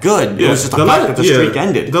wasn't that good. It was just the fact that the streak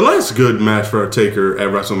ended. The last good match for a Taker at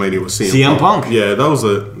WrestleMania was CM Punk. Yeah, that was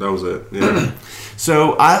it. Yeah.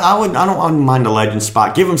 So I don't mind a legend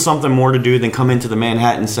spot. Give him something more to do than come into the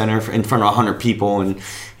Manhattan Center in front of 100 people and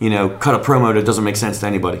cut a promo that doesn't make sense to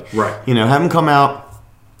anybody. Right. Have him come out,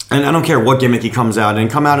 and I don't care what gimmick he comes out in.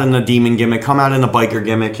 Come out in the demon gimmick. Come out in the biker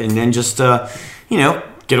gimmick, and then just get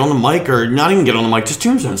on the mic or not even get on the mic. Just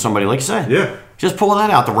tombstone somebody, like you said. Yeah. Just pull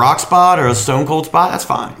that out. The Rock spot or a Stone Cold spot. That's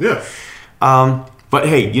fine. Yeah. But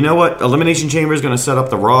hey, you know what? Elimination Chamber is going to set up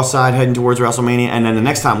the Raw side heading towards WrestleMania. And then the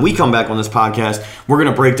next time we come back on this podcast, we're going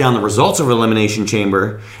to break down the results of Elimination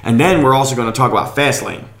Chamber. And then we're also going to talk about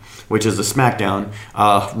Fastlane, which is the SmackDown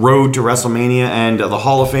road to WrestleMania and the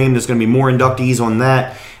Hall of Fame. There's going to be more inductees on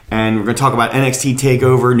that. And we're going to talk about NXT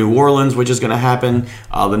TakeOver New Orleans, which is going to happen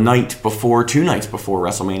the night before, 2 nights before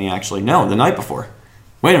WrestleMania, actually. No, the night before.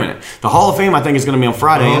 Wait a minute. The Hall of Fame, I think, is going to be on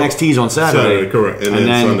Friday. NXT's on Saturday. Correct. And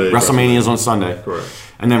then Sunday, WrestleMania is on Sunday. Correct.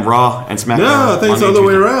 And then Raw and SmackDown. No, I think it's the other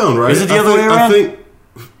way around, right? Is it the other way around?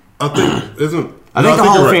 I think isn't. I think the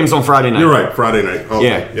Hall of Fame's on Friday night. You're right, Friday night. Oh,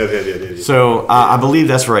 yeah. Yeah. So I believe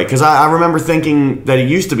that's right. Because I remember thinking that it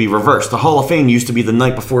used to be reversed. The Hall of Fame used to be the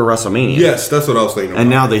night before WrestleMania. Yes, that's what I was thinking. And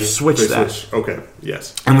now they've switched that. Okay,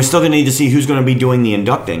 yes. And we're still going to need to see who's going to be doing the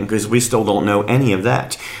inducting because we still don't know any of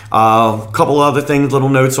that. A couple other things, little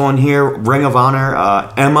notes on here. Ring of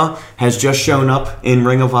Honor. Emma has just shown up in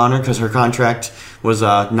Ring of Honor because her contract was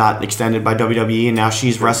not extended by WWE, and now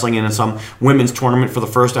she's wrestling in some women's tournament for the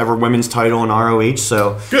first ever women's title in ROH.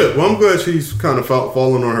 So good. Well, I'm glad she's kind of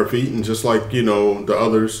fallen on her feet, and just like the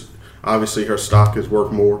others, obviously her stock is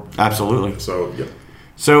worth more. Absolutely. So yeah.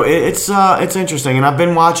 So it's interesting, and I've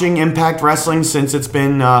been watching Impact Wrestling since it's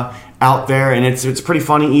been out there, and it's pretty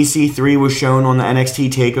funny. EC3 was shown on the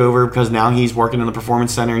NXT TakeOver because now he's working in the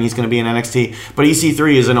Performance Center and he's going to be in NXT. But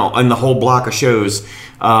EC3 is in the whole block of shows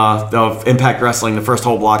of Impact Wrestling, the first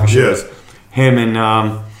whole block of shows. Yeah. Him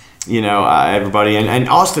and everybody. And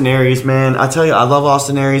Austin Aries, man, I tell you, I love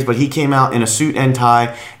Austin Aries, but he came out in a suit and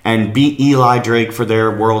tie and beat Eli Drake for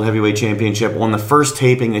their World Heavyweight Championship on the first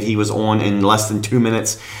taping that he was on in less than 2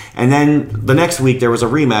 minutes. And then the next week there was a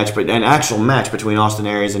rematch, but an actual match between Austin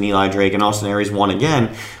Aries and Eli Drake, and Austin Aries won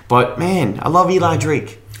again. But man, I love Eli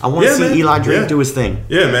Drake. I want to see Eli Drake do his thing.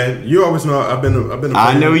 Yeah, man. You always know I've been a fan.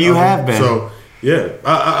 I know you have been. So yeah,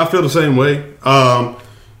 I feel the same way.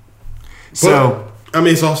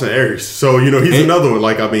 It's Austin Aries. So, he's another one.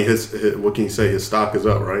 Like, his what can you say? His stock is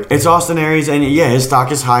up, right? It's Austin Aries, and his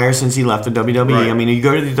stock is higher since he left the WWE. Right. You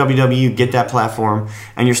go to the WWE, you get that platform,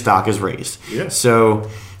 and your stock is raised. Yeah. So,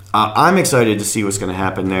 I'm excited to see what's going to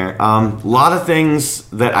happen there. A lot of things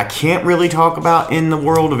that I can't really talk about in the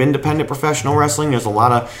world of independent professional wrestling. There's a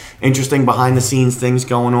lot of interesting behind-the-scenes things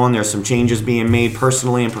going on. There's some changes being made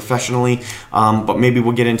personally and professionally, but maybe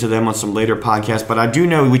we'll get into them on some later podcasts. But I do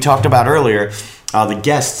know we talked about earlier the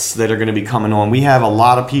guests that are going to be coming on. We have a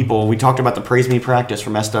lot of people. We talked about the Praise Me Practice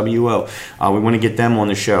from SWO. We want to get them on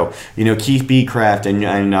the show. Keith Beecraft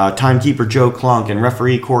and timekeeper Joe Clunk and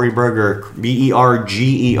referee Corey Berger,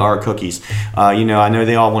 BERGER Cookies. I know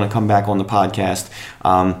they all want to come back on the podcast.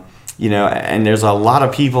 And there's a lot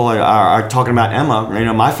of people are talking about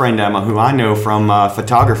Emma. My friend Emma, who I know from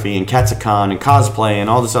photography and Katsucon and cosplay and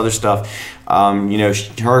all this other stuff.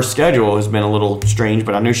 Her schedule has been a little strange,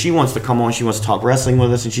 but I know she wants to come on. She wants to talk wrestling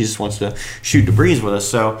with us, and she just wants to shoot the breeze with us.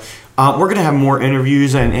 So we're going to have more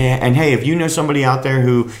interviews. And hey, if you know somebody out there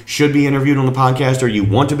who should be interviewed on the podcast or you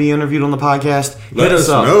want to be interviewed on the podcast, let us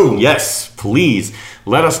know. Yes, please.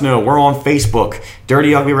 Let us know. We're on Facebook,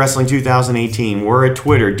 Dirty Ugly Wrestling 2018. We're at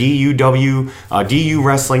Twitter, DU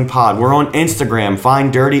Wrestling Pod. We're on Instagram.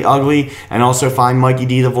 Find Dirty Ugly and also find Mikey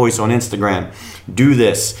D the Voice on Instagram. Do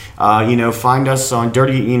this. Find us on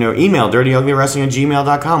email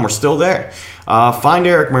dirtyuglywrestling@gmail.com. We're still there. Find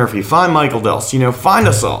Eric Murphy. Find Michael Dels. Find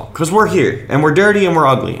us all because we're here and we're dirty and we're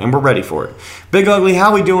ugly and we're ready for it. Big Ugly,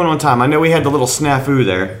 how we doing on time? I know we had the little snafu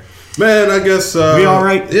there. Man, I guess we all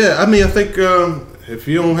right? Yeah, I think if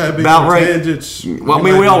you don't have big tangents, well,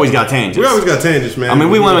 we always got tangents. We always got tangents, man.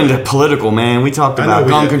 We went into political, man. We talked about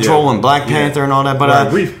gun control and Black Panther and all that,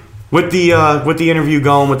 but with the interview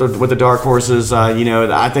going with the Dark Horses,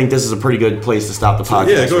 I think this is a pretty good place to stop the podcast.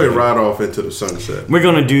 Yeah, go ahead and ride off into the sunset. We're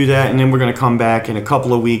going to do that, and then we're going to come back in a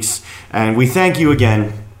couple of weeks, and we thank you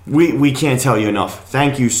again. We can't tell you enough.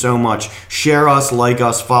 Thank you so much. Share us, like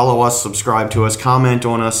us, follow us, subscribe to us, comment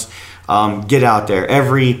on us. Get out there.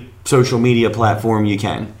 Every social media platform you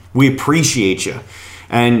can. We appreciate you.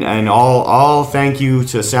 And all thank you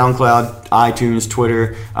to SoundCloud, iTunes,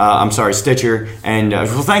 Twitter, Stitcher, and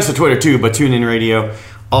thanks to Twitter too, but TuneIn Radio,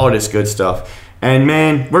 all this good stuff. And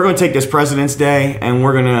man, we're going to take this President's Day and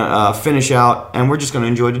we're going to finish out and we're just going to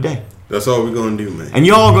enjoy the day. That's all we're going to do, man. And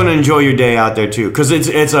y'all going to enjoy your day out there too, because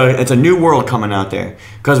it's a new world coming out there.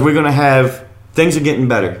 Because we're going to have, things are getting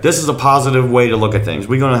better. This is a positive way to look at things.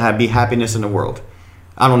 We're going to be happiness in the world.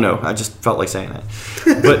 I don't know. I just felt like saying that.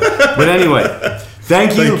 But anyway.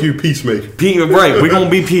 Thank you, Peacemaker. Right, we're going to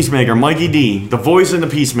be Peacemaker. Mikey D, the voice and the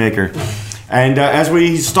Peacemaker. And as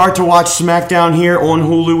we start to watch SmackDown here on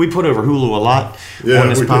Hulu, we put over Hulu a lot on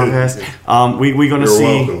this podcast. We're going to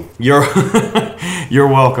see... Welcome. You're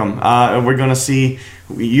welcome. We're going to see...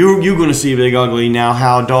 You're going to see, Big Ugly, now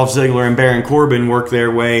how Dolph Ziggler and Baron Corbin work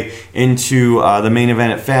their way into the main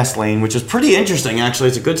event at Fastlane, which is pretty interesting, actually.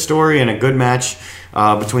 It's a good story and a good match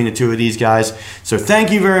between the two of these guys. So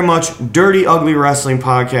thank you very much, Dirty Ugly Wrestling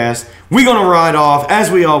Podcast. We're going to ride off,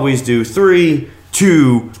 as we always do. 3,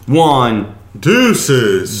 2, 1.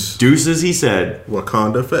 Deuces. Deuces, he said.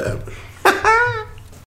 Wakanda forever.